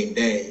on the same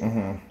day.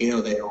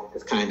 They all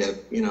just kind of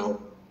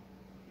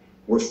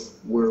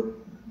were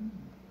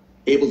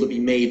able to be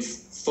made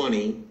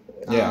funny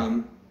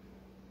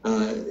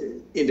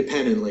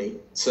independently.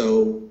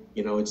 So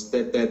it's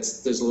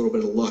there's a little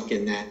bit of luck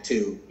in that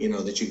too,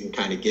 that you can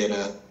kind of get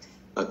a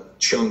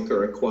chunk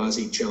or a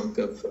quasi chunk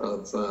of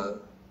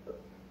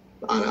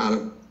out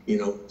of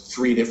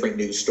 3 different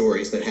news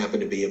stories that happen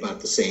to be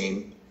about the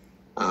same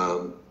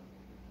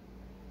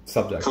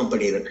subject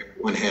company that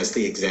one has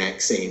the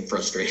exact same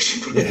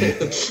frustration.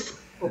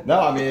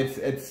 No, I mean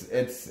it's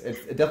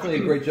definitely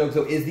a great joke.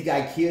 So is the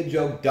IKEA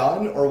joke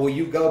done, or will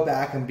you go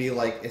back and be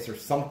like, is there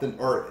something?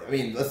 Or I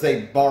mean, let's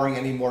say barring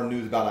any more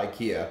news about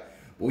IKEA,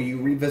 will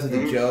you revisit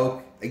the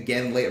joke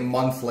again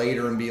months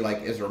later and be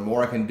like, is there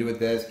more I can do with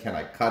this? Can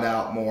I cut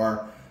out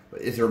more?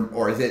 Is there,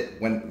 or is it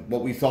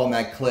what we saw in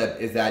that clip?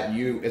 Is that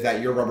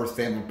your rubber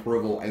stamp of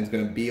approval, and it's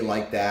going to be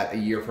like that a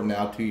year from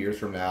now, 2 years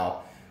from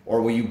now,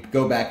 or will you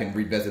go back and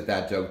revisit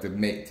that joke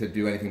to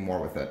do anything more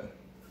with it?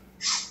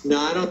 No,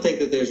 I don't think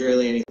that there's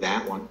really any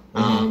that one.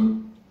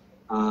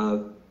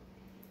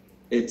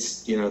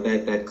 It's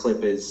that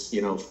clip is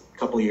a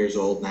couple years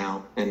old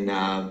now, and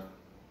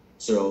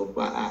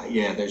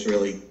there's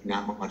really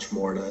not much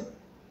more to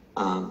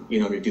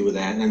to do with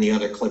that. And then the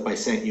other clip I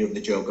sent you of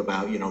the joke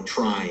about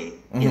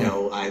trying.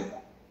 I've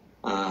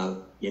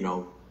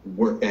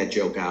worked that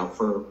joke out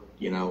for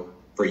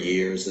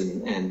years,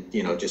 and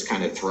just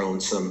kind of thrown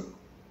some.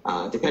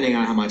 Depending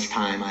on how much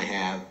time I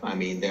have, I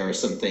mean, there are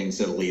some things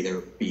that'll either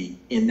be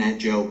in that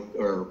joke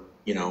or,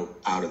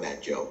 out of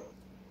that joke.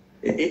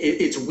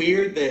 It's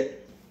weird that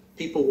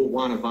people will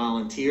want to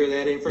volunteer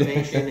that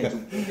information. It's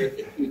weird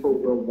that people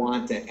will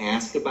want to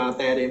ask about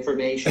that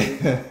information.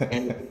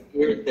 And it's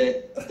weird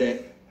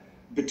that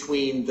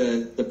between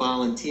the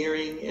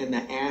volunteering and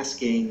the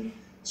asking,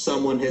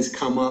 someone has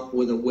come up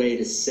with a way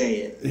to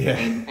say it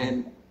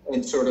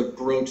and sort of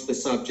broach the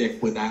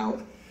subject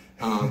without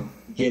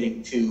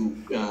getting too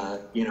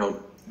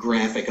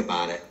graphic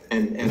about it.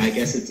 And I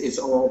guess it's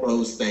all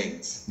those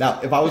things.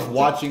 Now, if I was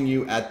watching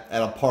you at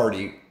a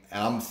party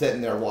and I'm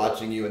sitting there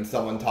watching you and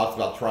someone talks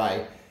about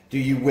trying, do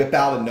you whip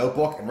out a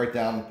notebook and write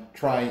down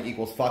trying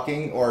equals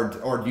fucking,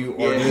 or do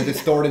you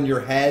just store it in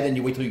your head and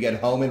you wait till you get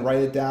home and write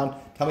it down?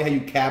 Tell me how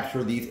you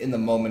capture these in the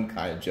moment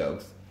kind of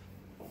jokes.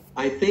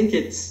 I think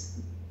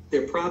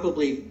they're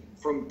probably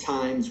from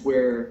times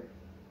where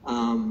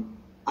I'm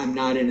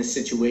not in a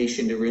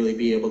situation to really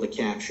be able to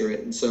capture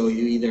it. And so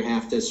you either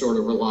have to sort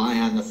of rely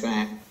on the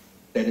fact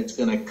that it's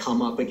going to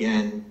come up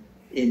again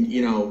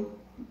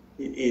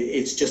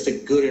it's just a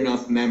good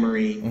enough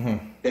memory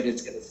that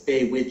it's going to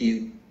stay with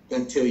you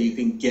until you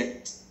can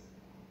get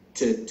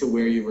to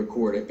where you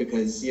record it.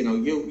 Because,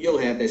 you'll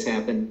have this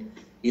happen,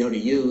 to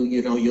you,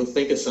 you'll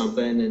think of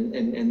something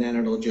and then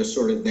it'll just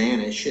sort of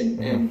vanish.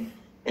 And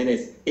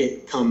if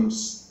it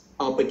comes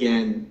up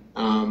again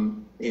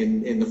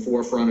in the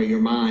forefront of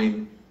your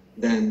mind,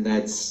 then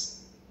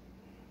that's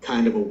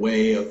kind of a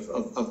way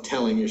of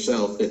telling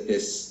yourself that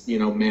this,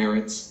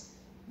 merits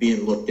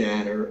being looked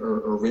at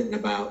or written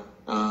about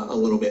a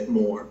little bit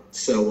more.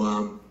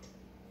 So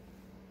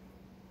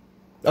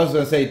I was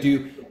going to say,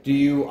 do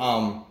you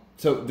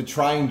so the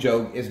trying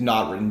joke is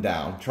not written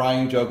down.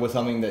 Trying joke was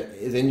something that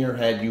is in your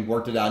head. You've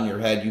worked it out in your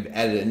head. You've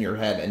edited it in your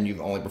head, and you've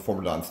only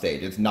performed it on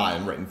stage. It's not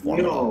in written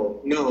form.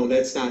 No,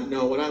 that's not.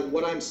 No,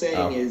 what I'm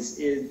saying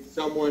is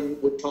someone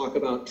would talk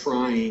about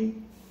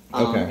trying,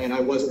 and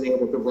I wasn't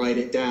able to write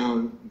it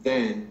down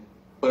then,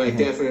 but I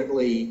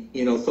definitely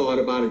thought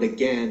about it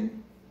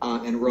again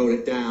and wrote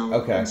it down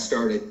and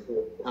started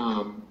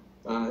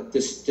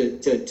just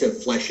to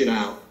flesh it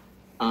out,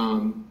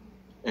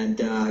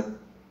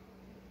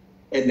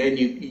 and then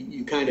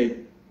you kind of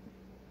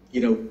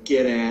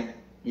get at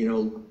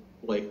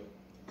like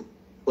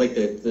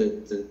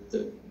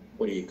the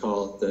what do you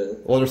call it,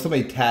 well, there's so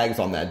many tags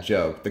on that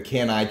joke. The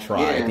can I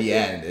try at the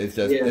end is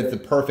just it's the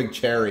perfect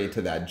cherry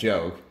to that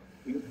joke.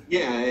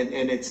 Yeah,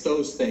 and it's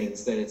those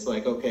things that it's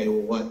like, okay,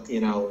 well,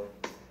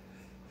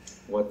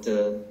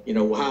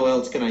 how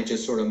else can I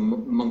just sort of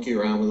monkey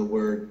around with a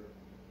word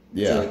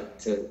to add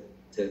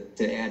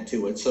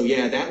to it? So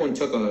that one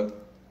took a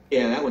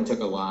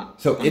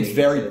lot. So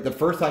the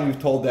first time you've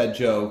told that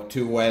joke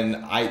to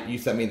when you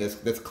sent me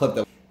this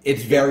clip,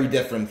 it's very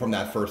different from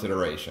that first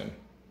iteration.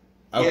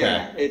 Okay.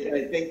 Yeah,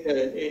 I think that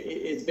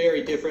it's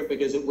very different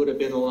because it would have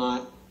been a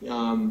lot,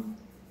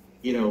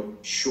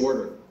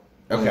 shorter.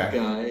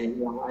 Okay.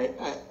 Like,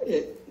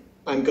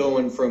 I'm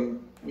going from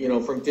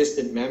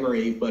distant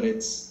memory, but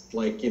it's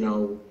like,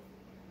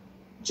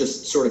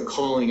 just sort of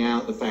calling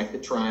out the fact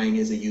that trying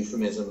is a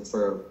euphemism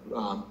for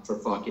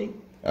fucking.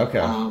 Okay.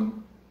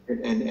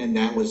 And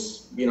that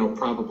was,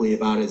 probably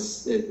about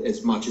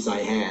as much as I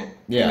had.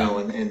 Yeah.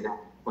 And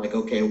like,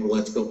 okay, well,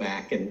 let's go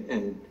back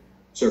and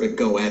sort of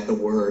go at the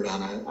word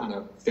on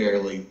a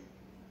fairly,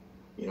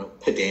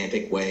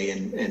 pedantic way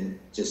and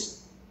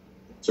just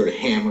sort of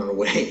hammer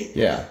away.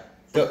 Yeah.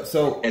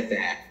 So at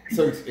that.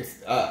 So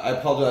I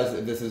apologize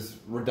if this is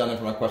redundant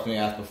from my question I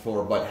asked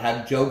before, but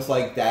have jokes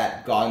like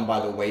that gone by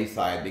the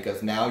wayside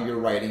because now your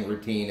writing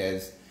routine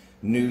is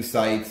news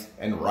sites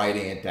and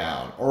writing it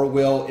down? Or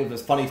will, if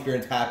this funny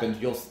experience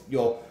happens,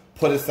 you'll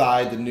put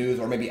aside the news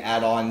or maybe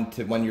add on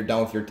to when you're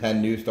done with your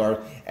 10 news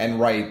stars and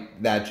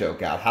write that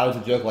joke out? How does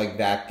a joke like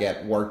that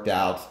get worked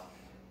out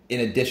in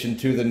addition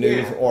to the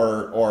news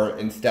or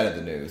instead of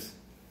the news?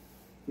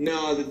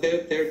 No,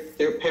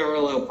 they're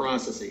parallel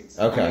processes.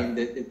 Okay. I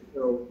mean,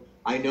 so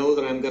I know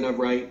that I'm going to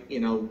write,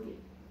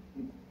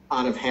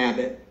 out of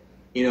habit,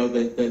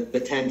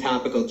 the 10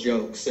 topical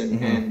jokes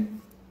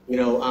and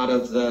out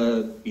of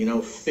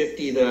the,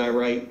 50 that I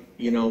write,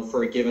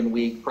 for a given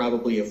week,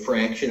 probably a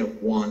fraction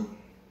of one,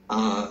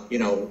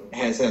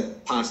 has a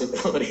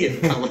possibility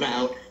of coming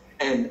out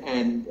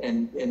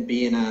and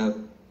being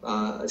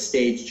a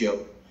stage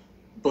joke.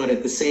 But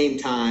at the same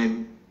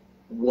time,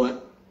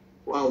 what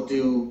I'll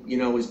do,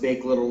 is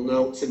make little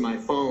notes in my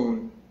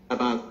phone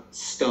about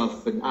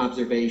stuff and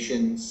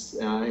observations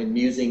and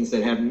musings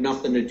that have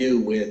nothing to do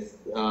with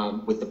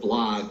the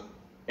blog,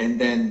 and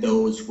then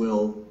those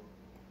will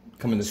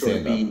come into sort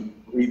of be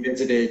stand-up.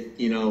 Revisited,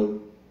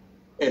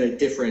 at a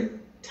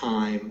different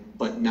time,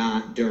 but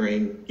not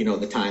during,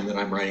 the time that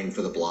I'm writing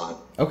for the blog.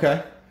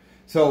 Okay.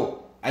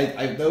 So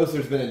I've noticed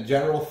there's been a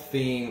general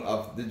theme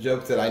of the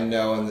jokes that I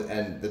know,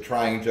 and the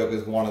trying joke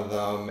is one of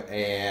them,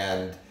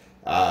 and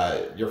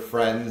your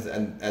friends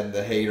and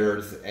the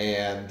haters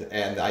and the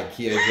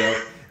IKEA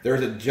joke.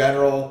 There's a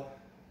general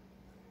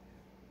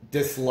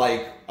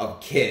dislike of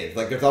kids.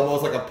 Like there's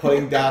almost like a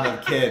putting down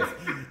of kids.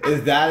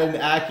 Is that an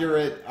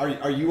accurate?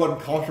 Are you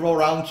uncomfortable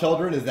around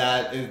children? Is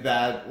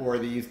that where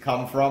these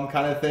come from,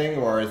 kind of thing,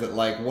 or is it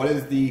like what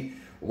is the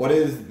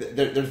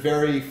there's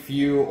very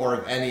few or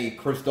if any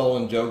Chris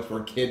Dolan jokes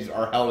where kids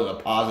are held in a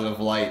positive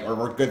light or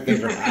where good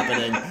things are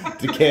happening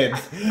to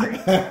kids.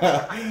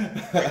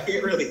 I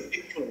can't really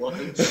think of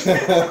one.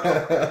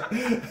 Except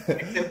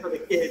for the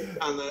kid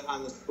on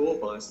the school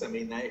bus. I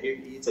mean,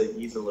 he's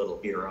a little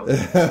hero.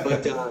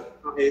 But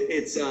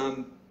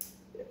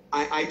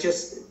I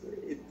just,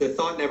 the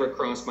thought never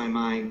crossed my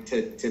mind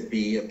to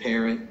be a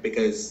parent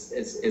because,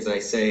 as I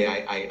say,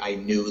 I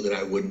knew that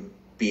I wouldn't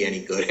be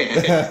any good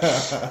at it.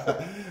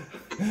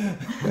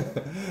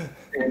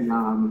 and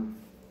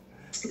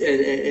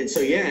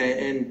so yeah,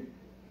 and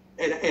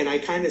I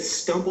kind of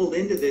stumbled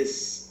into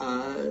this,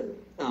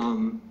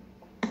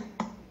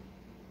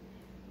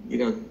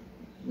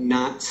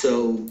 not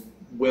so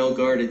well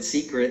guarded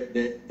secret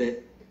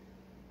that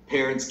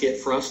parents get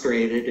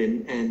frustrated,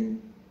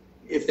 and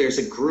if there's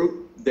a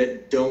group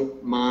that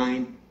don't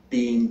mind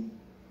being,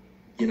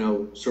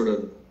 sort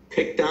of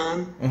picked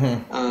on.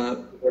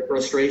 Mm-hmm. Their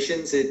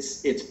frustrations,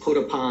 it's put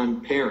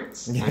upon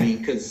parents. I mean,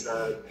 because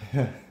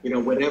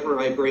whenever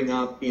I bring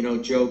up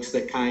jokes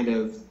that kind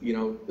of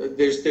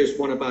there's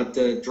one about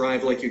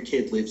drive like your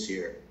kid lives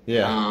here.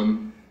 Yeah.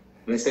 And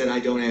I said I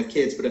don't have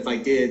kids, but if I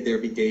did,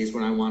 there'd be days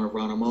when I want to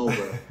run them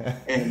over.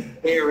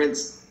 And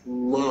parents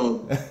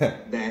love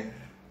that.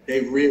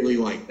 They really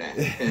like that,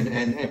 and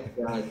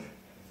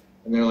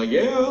they're like,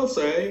 yeah, I'll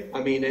say.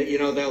 I mean,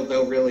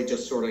 they'll really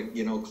just sort of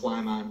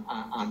climb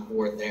on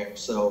board there.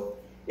 So.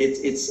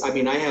 It's. I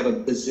mean, I have a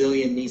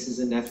bazillion nieces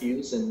and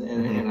nephews,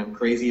 and I'm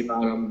crazy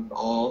about them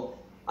all.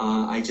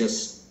 I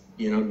just,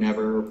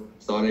 never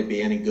thought I'd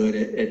be any good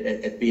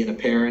at being a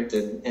parent,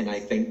 and I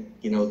think,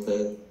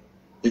 the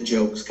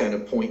jokes kind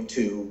of point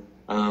to,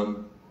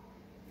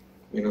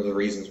 the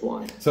reasons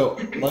why. So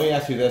let me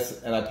ask you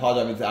this, and I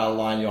apologize if it's out of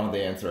line. You don't have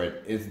to answer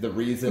it. Is the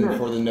reason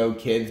for the no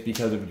kids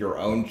because of your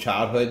own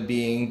childhood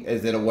being?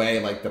 Is it a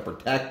way like to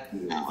protect?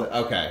 No.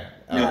 Okay.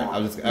 No, right. I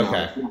was just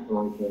okay.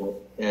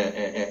 No,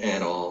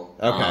 at all.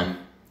 Okay.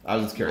 I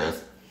was just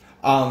curious.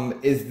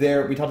 Is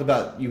there? We talked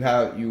about you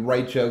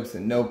write jokes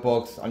in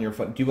notebooks on your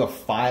phone. Do you have a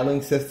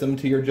filing system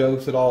to your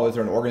jokes at all? Is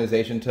there an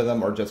organization to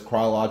them, or just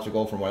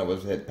chronological from when it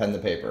was hit pen to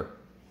paper?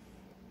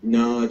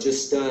 No,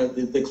 just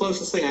the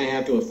closest thing I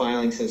have to a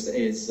filing system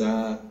is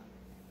I'll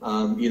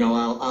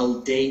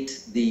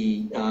date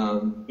the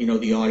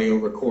the audio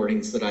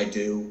recordings that I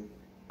do,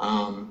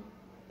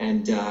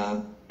 and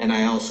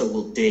I also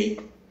will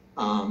date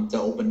the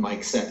open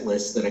mic set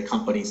list that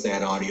accompanies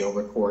that audio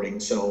recording.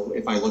 So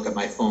if I look at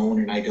my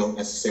phone and I don't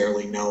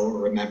necessarily know or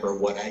remember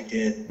what I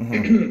did,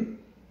 mm-hmm.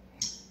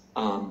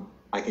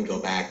 I can go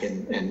back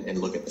and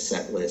look at the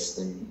set list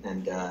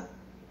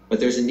but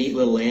there's a neat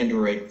little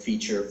Android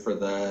feature for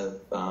the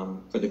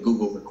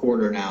Google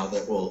Recorder now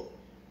that will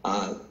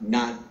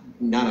not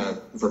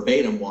a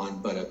verbatim one,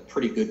 but a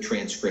pretty good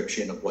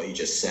transcription of what you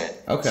just said.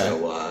 Okay.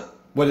 So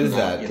what is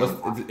that?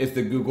 It's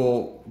the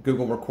Google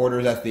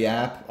Recorder. That's the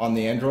app on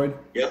the Android.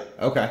 Yeah.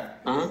 Okay.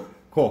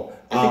 Cool.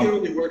 I think it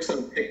only works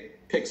on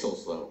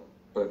Pixels though.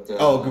 But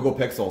Google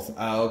Pixels.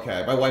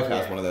 Okay. My wife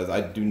has one of those.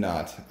 I do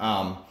not.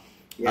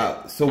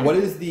 So what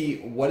is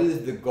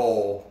the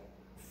goal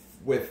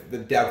with the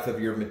depth of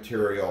your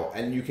material?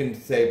 And you can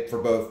say for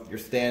both your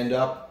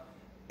stand-up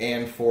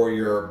and for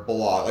your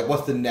blog. Like,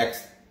 what's the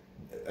next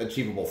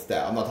achievable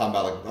step? I'm not talking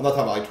about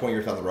like 20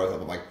 years down the road.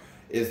 I'm like,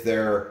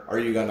 are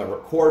you going to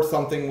record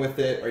something with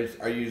it?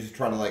 Are you just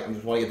trying to I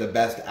just want to get the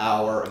best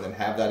hour and then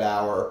have that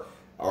hour?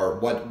 Or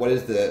what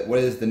is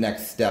the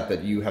next step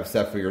that you have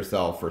set for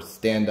yourself for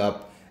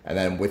stand-up and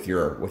then with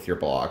your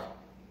blog?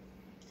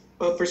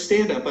 Well, for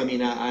stand-up, I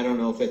mean, I don't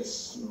know if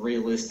it's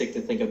realistic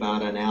to think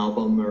about an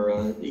album or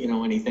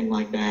anything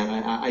like that.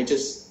 I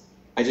just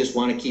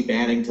want to keep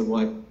adding to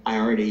what I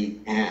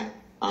already have,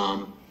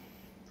 and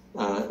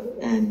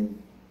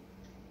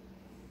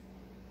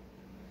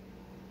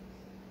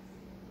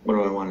what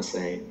do I want to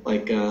say?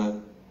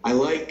 I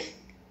like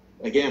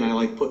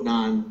putting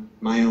on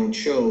my own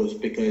shows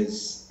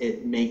because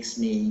it makes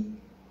me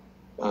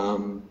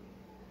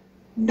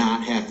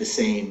not have the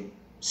same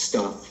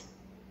stuff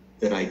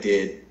that I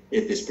did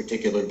at this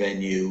particular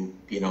venue,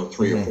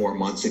 3 or 4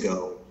 months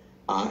ago,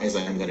 as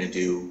I'm going to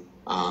do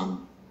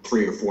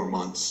 3 or 4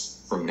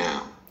 months from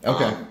now.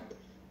 Okay.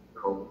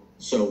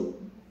 So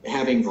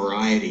having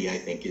variety, I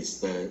think, is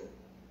the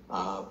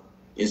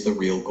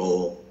real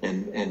goal,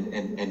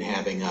 and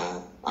having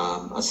a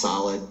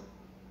solid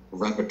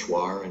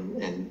repertoire,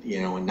 and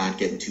not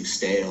getting too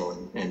stale,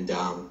 and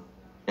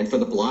for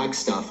the blog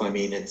stuff, I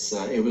mean,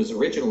 it was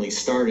originally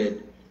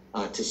started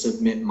to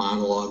submit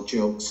monologue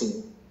jokes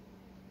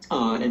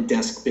and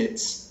desk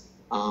bits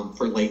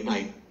for late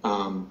night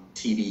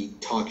TV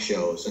talk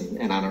shows,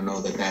 and I don't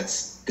know that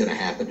that's going to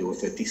happen to a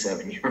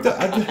 57-year-old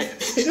guy.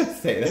 Don't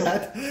say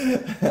that.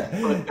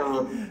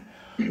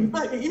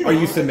 But, are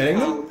you submitting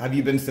them? Have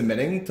you been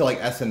submitting to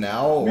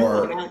SNL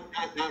or? No,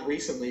 not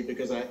recently,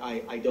 because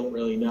I don't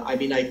really know. I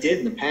mean, I did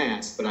in the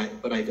past, but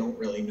I don't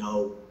really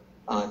know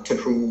to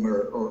whom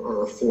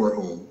or for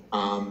whom.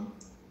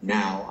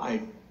 Now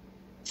I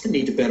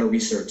need to better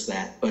research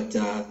that, but.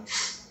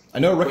 I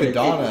know Rick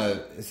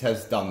Adana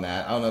has done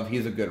that. I don't know if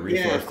he's a good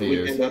resource to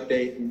use. Weekend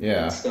update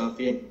and stuff.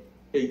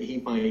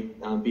 He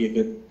might be a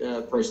good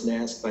person to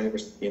ask if I ever,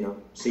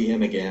 see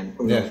him again.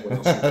 Who knows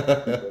what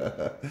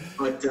else.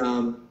 But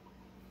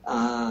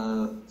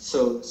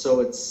so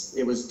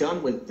it was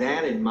done with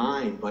that in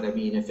mind. But I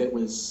mean, if it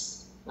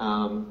was,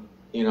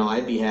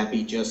 I'd be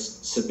happy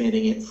just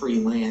submitting it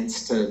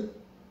freelance to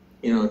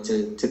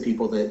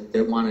people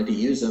that wanted to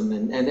use them,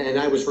 and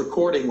I was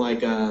recording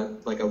like a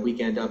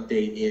weekend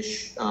update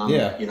ish.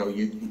 I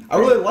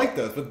really like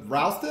those with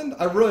Ralston.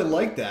 I really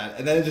like that,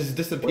 and then it just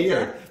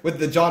disappeared with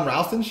the John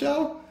Ralston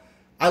show.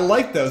 I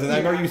like those, and I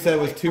remember you said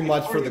it was too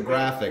much for the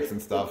graphics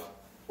and stuff.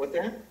 What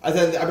that? I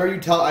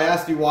remember I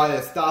asked you why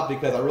it stopped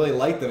because I really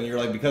liked them, and you're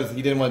like because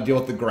he didn't want to deal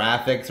with the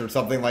graphics or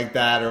something like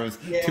that, or it was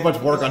too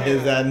much work on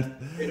his end. A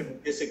bit of a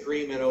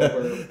disagreement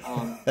over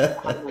how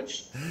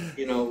much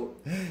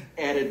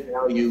added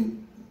value.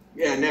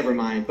 Yeah, never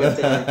mind. But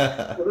then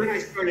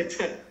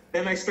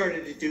I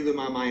started to do them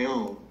on my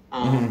own,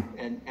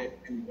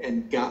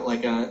 and got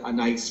like a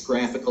nice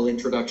graphical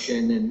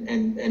introduction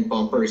and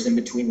bumpers in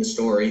between the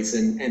stories,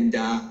 and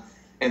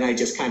I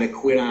just kind of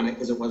quit on it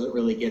because it wasn't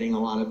really getting a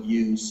lot of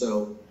views.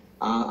 So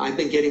I've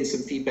been getting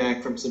some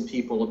feedback from some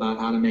people about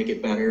how to make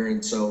it better,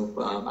 and so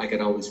I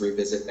could always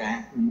revisit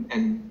that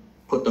and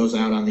put those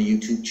out on the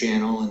YouTube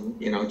channel, and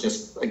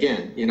just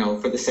again,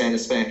 for the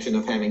satisfaction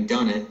of having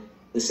done it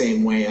the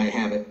same way I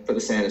have it for the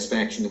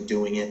satisfaction of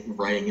doing it and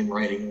writing and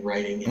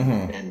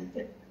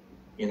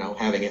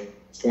having it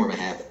form a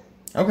habit.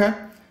 Okay,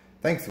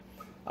 thanks.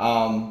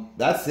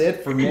 That's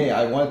it for me.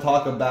 I want to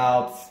talk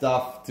about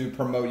stuff to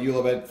promote you a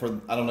little bit.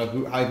 I don't know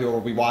how many people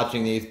will be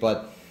watching these,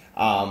 but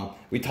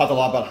we talked a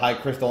lot about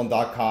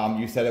highcrystalline.com.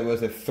 You said it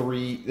was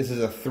this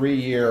is a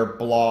 3-year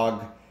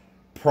blog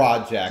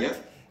project. Yep.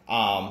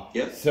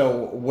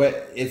 So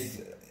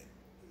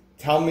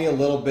tell me a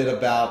little bit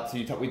about,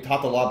 we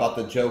talked a lot about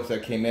the jokes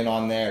that came in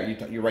on there.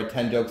 You write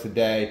 10 jokes a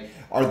day.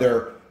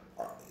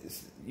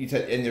 You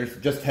said, and there's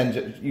just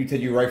 10, you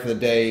said you write for the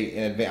day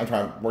in advance. I'm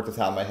trying to work this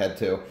out in my head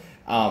too.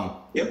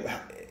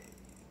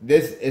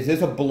 Is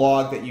this a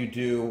blog that you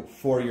do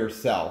for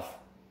yourself,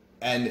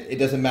 and it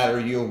doesn't matter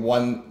you have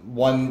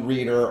one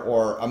reader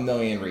or a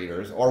million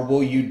readers, or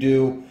will you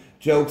do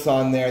jokes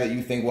on there that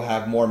you think will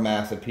have more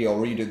mass appeal?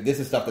 Where you do, this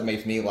is stuff that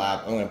makes me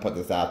laugh, I'm going to put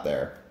this out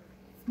there.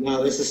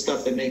 No, this is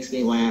stuff that makes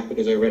me laugh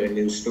because I read a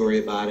news story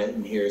about it,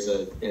 and here's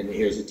a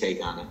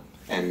take on it,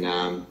 and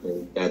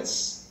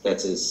that's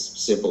as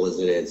simple as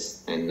it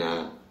is, and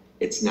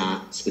it's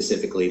not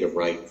specifically to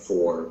write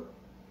for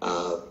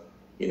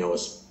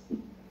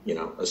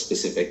a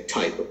specific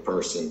type of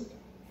person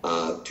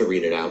to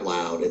read it out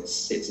loud.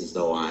 It's as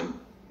though I'm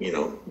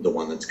the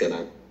one that's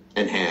gonna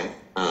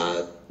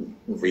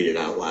read it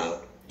out loud.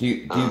 Do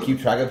you keep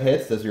track of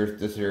hits? Does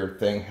your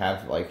thing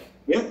have like?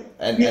 Yeah.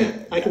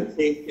 I can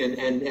see,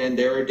 and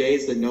there are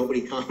days that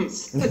nobody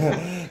comes.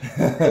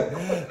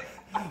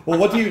 Well,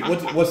 what do you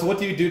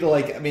do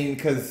to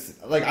because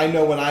I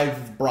know when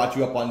I've brought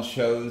you up on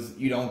shows,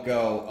 you don't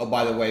go, oh,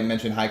 by the way,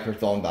 mention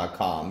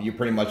highcrystalline.com. You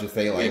pretty much just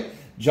say I'm a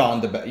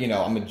John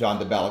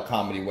DeBella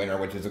comedy winner,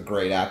 which is a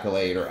great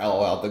accolade, or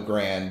LOL the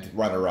grand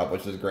runner-up,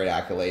 which is a great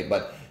accolade.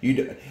 But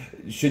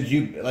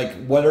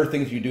what are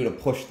things you do to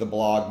push the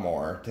blog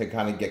more to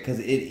kind of get, because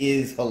it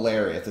is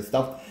hilarious. The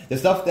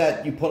stuff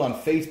that you put on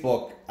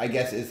Facebook, I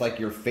guess, is like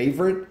your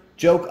favorite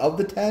joke of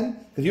the 10,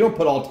 because you don't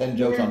put all 10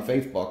 jokes on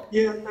Facebook.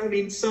 Yeah,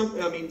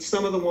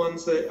 some of the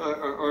ones that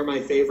are my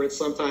favorites.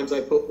 Sometimes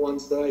I put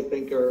ones that I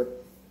think are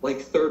like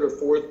third or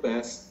fourth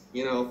best,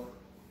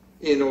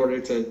 in order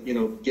to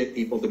get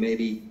people to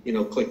maybe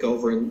click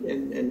over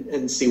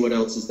and see what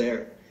else is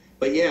there.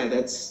 But yeah,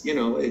 that's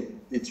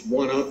it's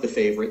one of the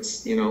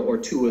favorites, or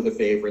two of the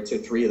favorites, or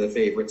three of the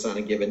favorites on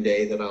a given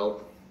day that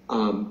I'll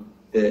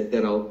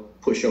that I'll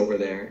push over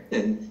there,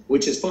 and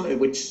which is fun,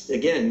 which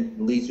again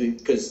leads me,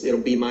 because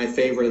it'll be my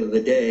favorite of the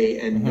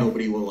day and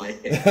nobody will like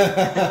it.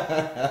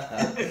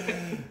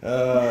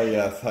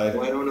 Yes. I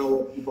don't know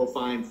what people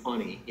find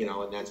funny,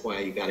 and that's why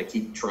you got to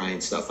keep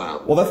trying stuff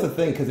out. Well, that's the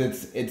thing, because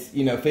it's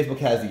Facebook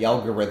has the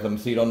algorithm,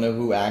 so you don't know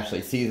who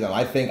actually sees them.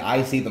 I think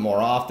I see them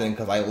more often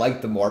because I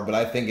like them more, but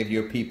I think if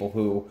you have people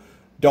who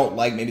don't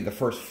like maybe the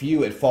first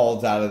few, it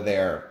falls out of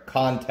their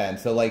content.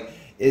 So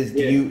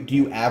do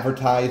you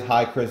advertise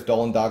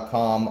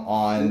highchrysdolan.com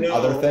on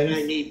other things?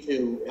 I need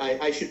to.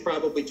 I should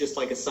probably just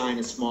assign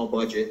a small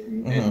budget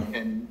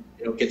and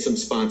get some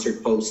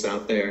sponsored posts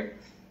out there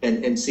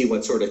and see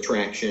what sort of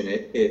traction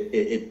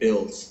it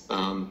builds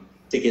to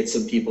get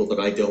some people that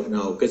I don't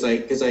know, because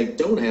I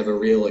don't have a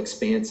real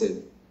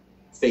expansive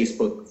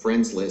Facebook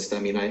friends list.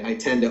 I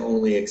tend to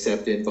only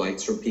accept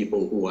invites from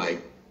people who I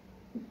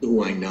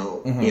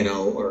know,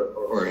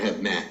 or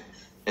have met.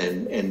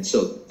 And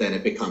so then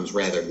it becomes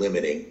rather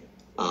limiting.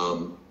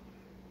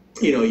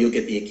 You'll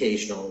get the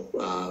occasional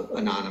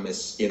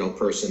anonymous,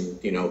 person,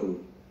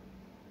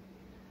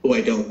 who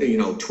I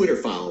don't, Twitter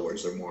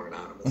followers are more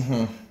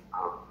anonymous.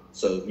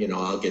 So,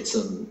 I'll get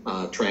some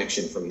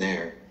traction from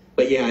there.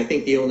 But yeah, I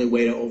think the only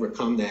way to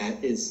overcome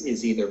that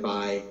is either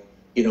by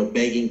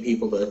begging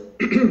people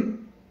to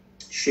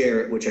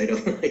share it, which I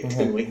don't like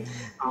doing,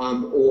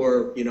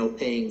 or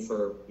paying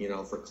for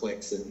for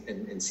clicks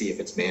and see if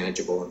it's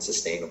manageable and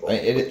sustainable.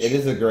 It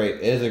is a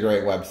great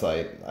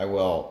website. I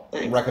will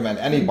recommend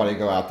anybody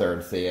go out there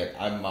and see it.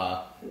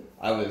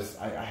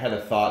 I had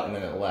a thought and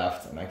then it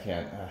left, and I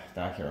can't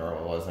remember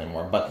what it was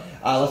anymore. But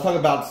let's talk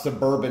about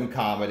suburban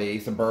comedy.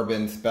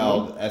 Suburban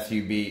spelled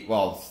S-U-B.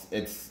 Well,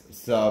 it's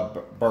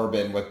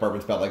suburban with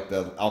bourbon spelled like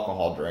the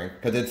alcohol drink,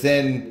 because it's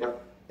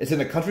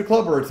in a country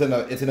club or it's in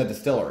a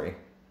distillery.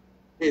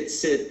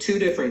 It's at two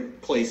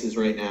different places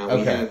right now.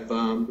 Okay.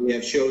 We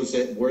have shows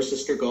at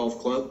Worcester Golf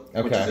Club,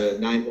 which is a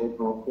 9-hole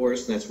golf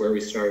course, and that's where we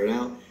started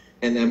out.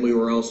 And then we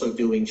were also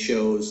doing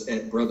shows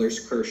at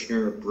Brothers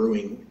Kirshner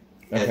Brewing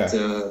at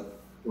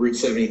Route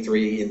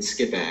 73 in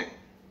Skippack.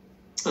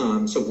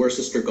 So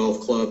Worcester Golf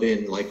Club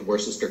in like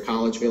Worcester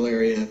Collegeville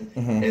area,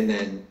 and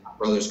then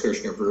Brothers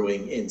Kirshner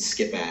Brewing in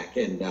Skippack.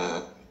 And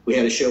we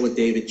had a show with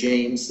David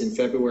James in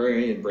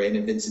February and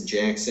Brandon Vincent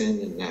Jackson,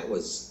 and that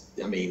was,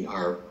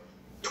 our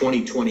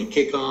 2020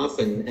 kickoff,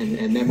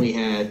 and then we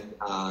had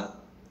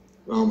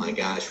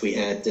we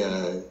had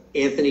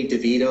Anthony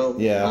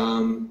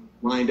DeVito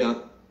lined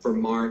up for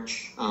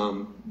March.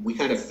 We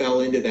kind of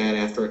fell into that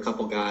after a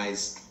couple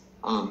guys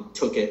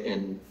took it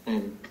and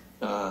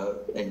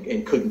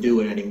couldn't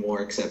do it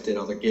anymore except at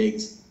other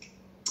gigs.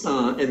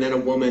 And then a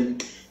woman,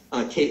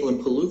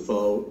 Caitlin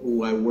Palufo,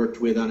 who I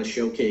worked with on a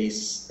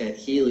showcase at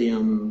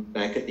Helium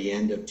back at the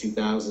end of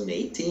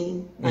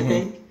 2018, I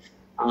think.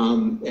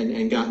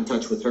 And got in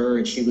touch with her,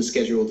 and she was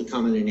scheduled to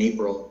come in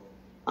April.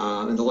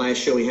 And the last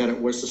show we had at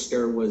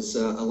Worcester was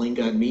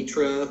Alinga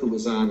Mitra, who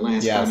was on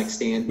Last Comic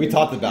Stand. We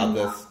talked about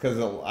this because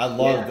I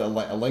loved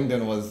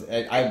Alingdon.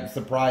 I'm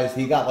surprised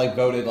he got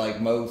voted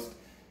most,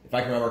 if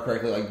I can remember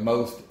correctly,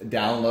 most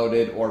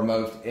downloaded or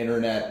most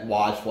internet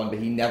watched one, but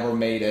he never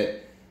made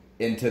it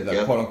into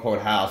the quote unquote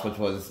house, which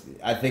was,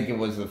 I think it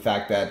was the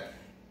fact that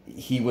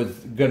he was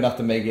good enough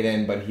to make it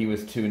in, but he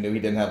was too new. He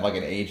didn't have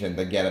an agent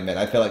to get him in.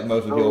 I feel like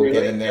most of the people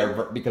get in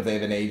there because they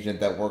have an agent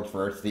that works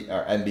for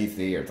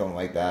NBC or something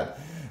like that.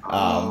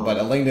 But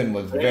Alingdon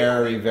was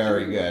very,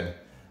 very good.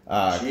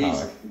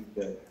 Comic.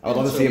 I would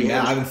love to see him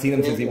now. I haven't seen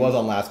him since he was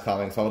on Last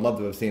Comic, so I would love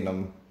to have seen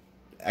him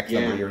X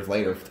number of years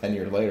later, 10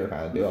 years later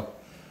kind of deal.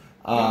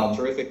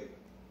 Terrific.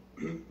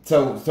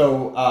 So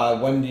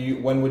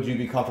when would you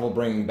be comfortable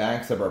bringing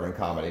back suburban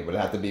comedy? Would it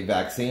have to be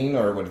vaccine,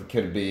 or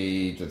could it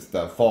be just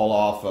a fall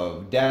off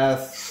of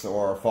deaths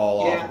or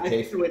fall off of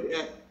cases?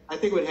 I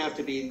think it would have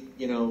to be,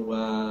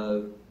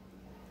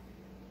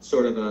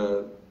 sort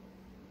of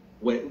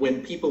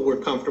when people were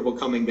comfortable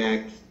coming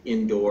back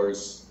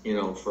indoors,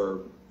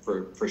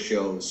 for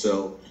shows.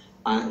 So,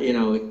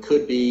 it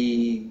could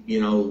be,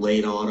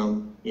 late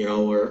autumn,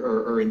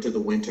 or into the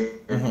winter.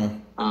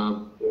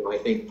 I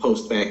think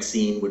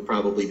post-vaccine would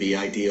probably be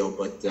ideal,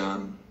 but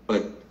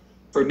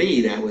for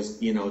me, that was,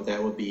 that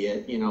would be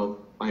it.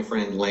 My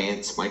friend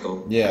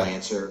Michael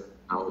Lancer,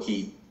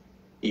 he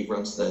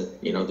runs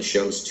the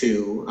shows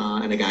too,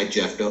 and a guy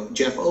Jeff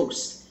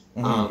Oast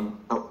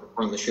help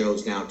run the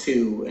shows now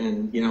too,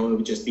 and it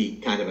would just be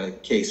kind of a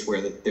case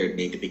where there'd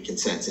need to be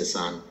consensus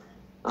on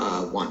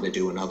wanting to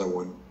do another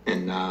one,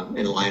 and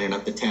lining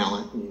up the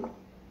talent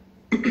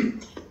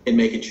and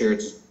making sure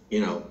it's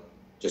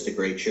just a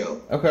great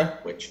show. Okay.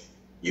 Which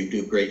you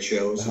do great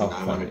shows, and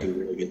I want to do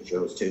really good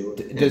shows too.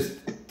 Does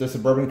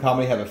Suburban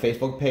Comedy have a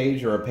Facebook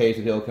page or a page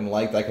that people can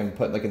that I can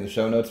put in the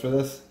show notes for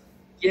this?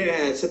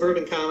 Yeah,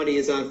 Suburban Comedy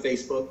is on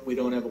Facebook. We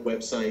don't have a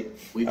website.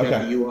 We've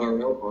got the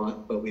URL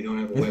bought, but we don't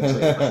have a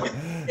website.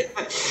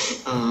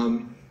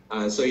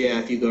 So yeah,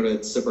 if you go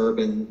to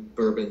Suburban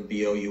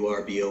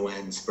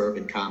BOURBON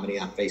Suburban Comedy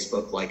on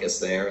Facebook, like us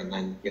there, and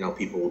then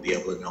people will be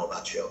able to know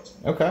about shows.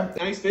 Okay.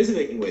 Nice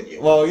visiting with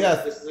you. Well,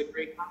 yes. This is a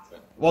great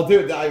concept. Well,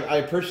 dude, I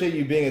appreciate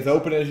you being as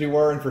open as you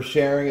were and for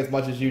sharing as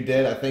much as you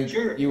did. I think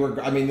you were.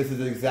 This is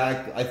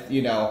exact.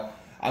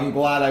 I'm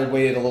glad I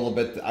waited a little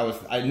bit.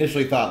 I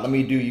initially thought, let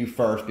me do you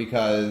first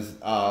because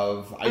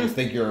I just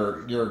think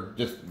you're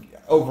just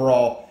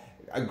overall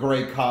a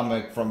great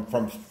comic from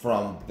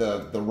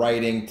the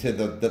writing to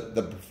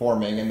the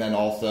performing, and then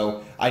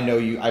also I've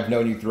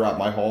known you throughout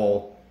my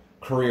whole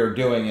career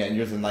doing it, and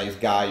you're just a nice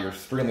guy. You're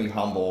extremely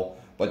humble,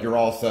 but you're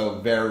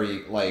also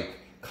very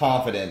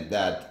confident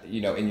that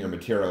in your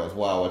material as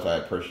well, which I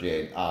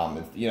appreciate.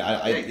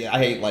 I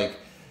hate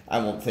I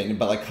won't say,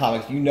 but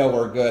comics,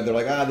 are good.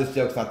 They're this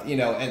joke's not,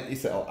 and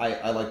so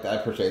I like that. I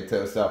appreciate it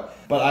too. So,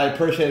 but I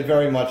appreciate it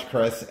very much,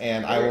 Chris,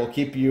 and I will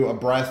keep you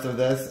abreast of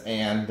this.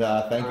 And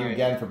thank you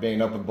again for being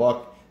an open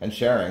book and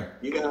sharing.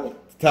 You got it.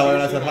 Tell her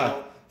I said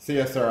hi. See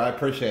you, sir. I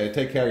appreciate it.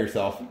 Take care of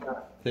yourself.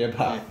 See you.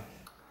 Bye.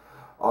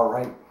 All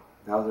right.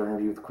 That was our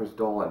interview with Chris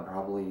Dolan.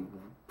 Probably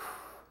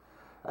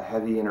a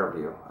heavy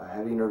interview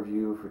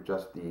for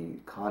just the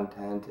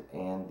content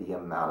and the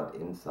amount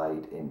of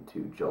insight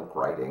into joke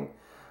writing.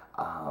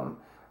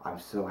 I'm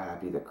so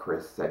happy that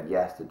Chris said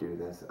yes to do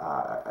this.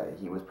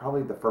 He was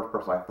probably the first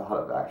person I thought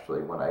of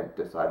actually when I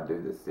decided to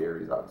do this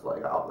series. I was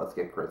like, oh, let's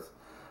get Chris.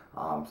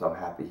 So I'm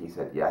happy he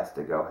said yes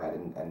to go ahead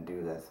and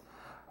do this.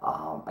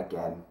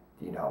 Again,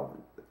 you know,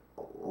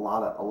 a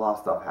lot of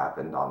stuff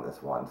happened on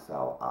this one,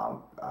 so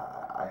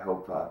I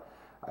hope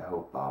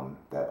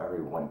that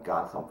everyone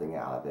got something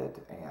out of it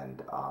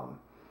and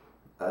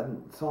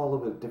saw a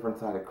little bit different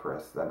side of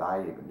Chris than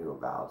I even knew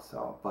about.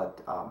 So,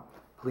 but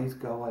please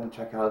go and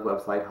check out his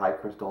website,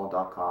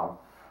 hichrisdolan.com.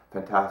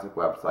 Fantastic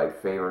website.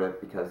 Favorite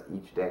it because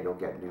each day you'll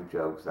get new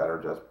jokes that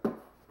are just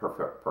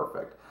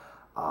perfect.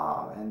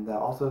 And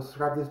also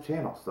subscribe to this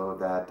channel so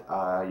that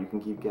you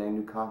can keep getting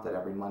new content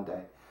every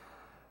Monday.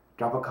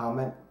 Drop a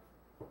comment.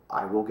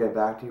 I will get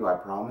back to you, I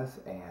promise.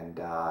 And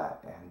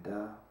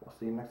we'll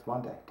see you next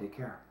Monday. Take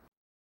care.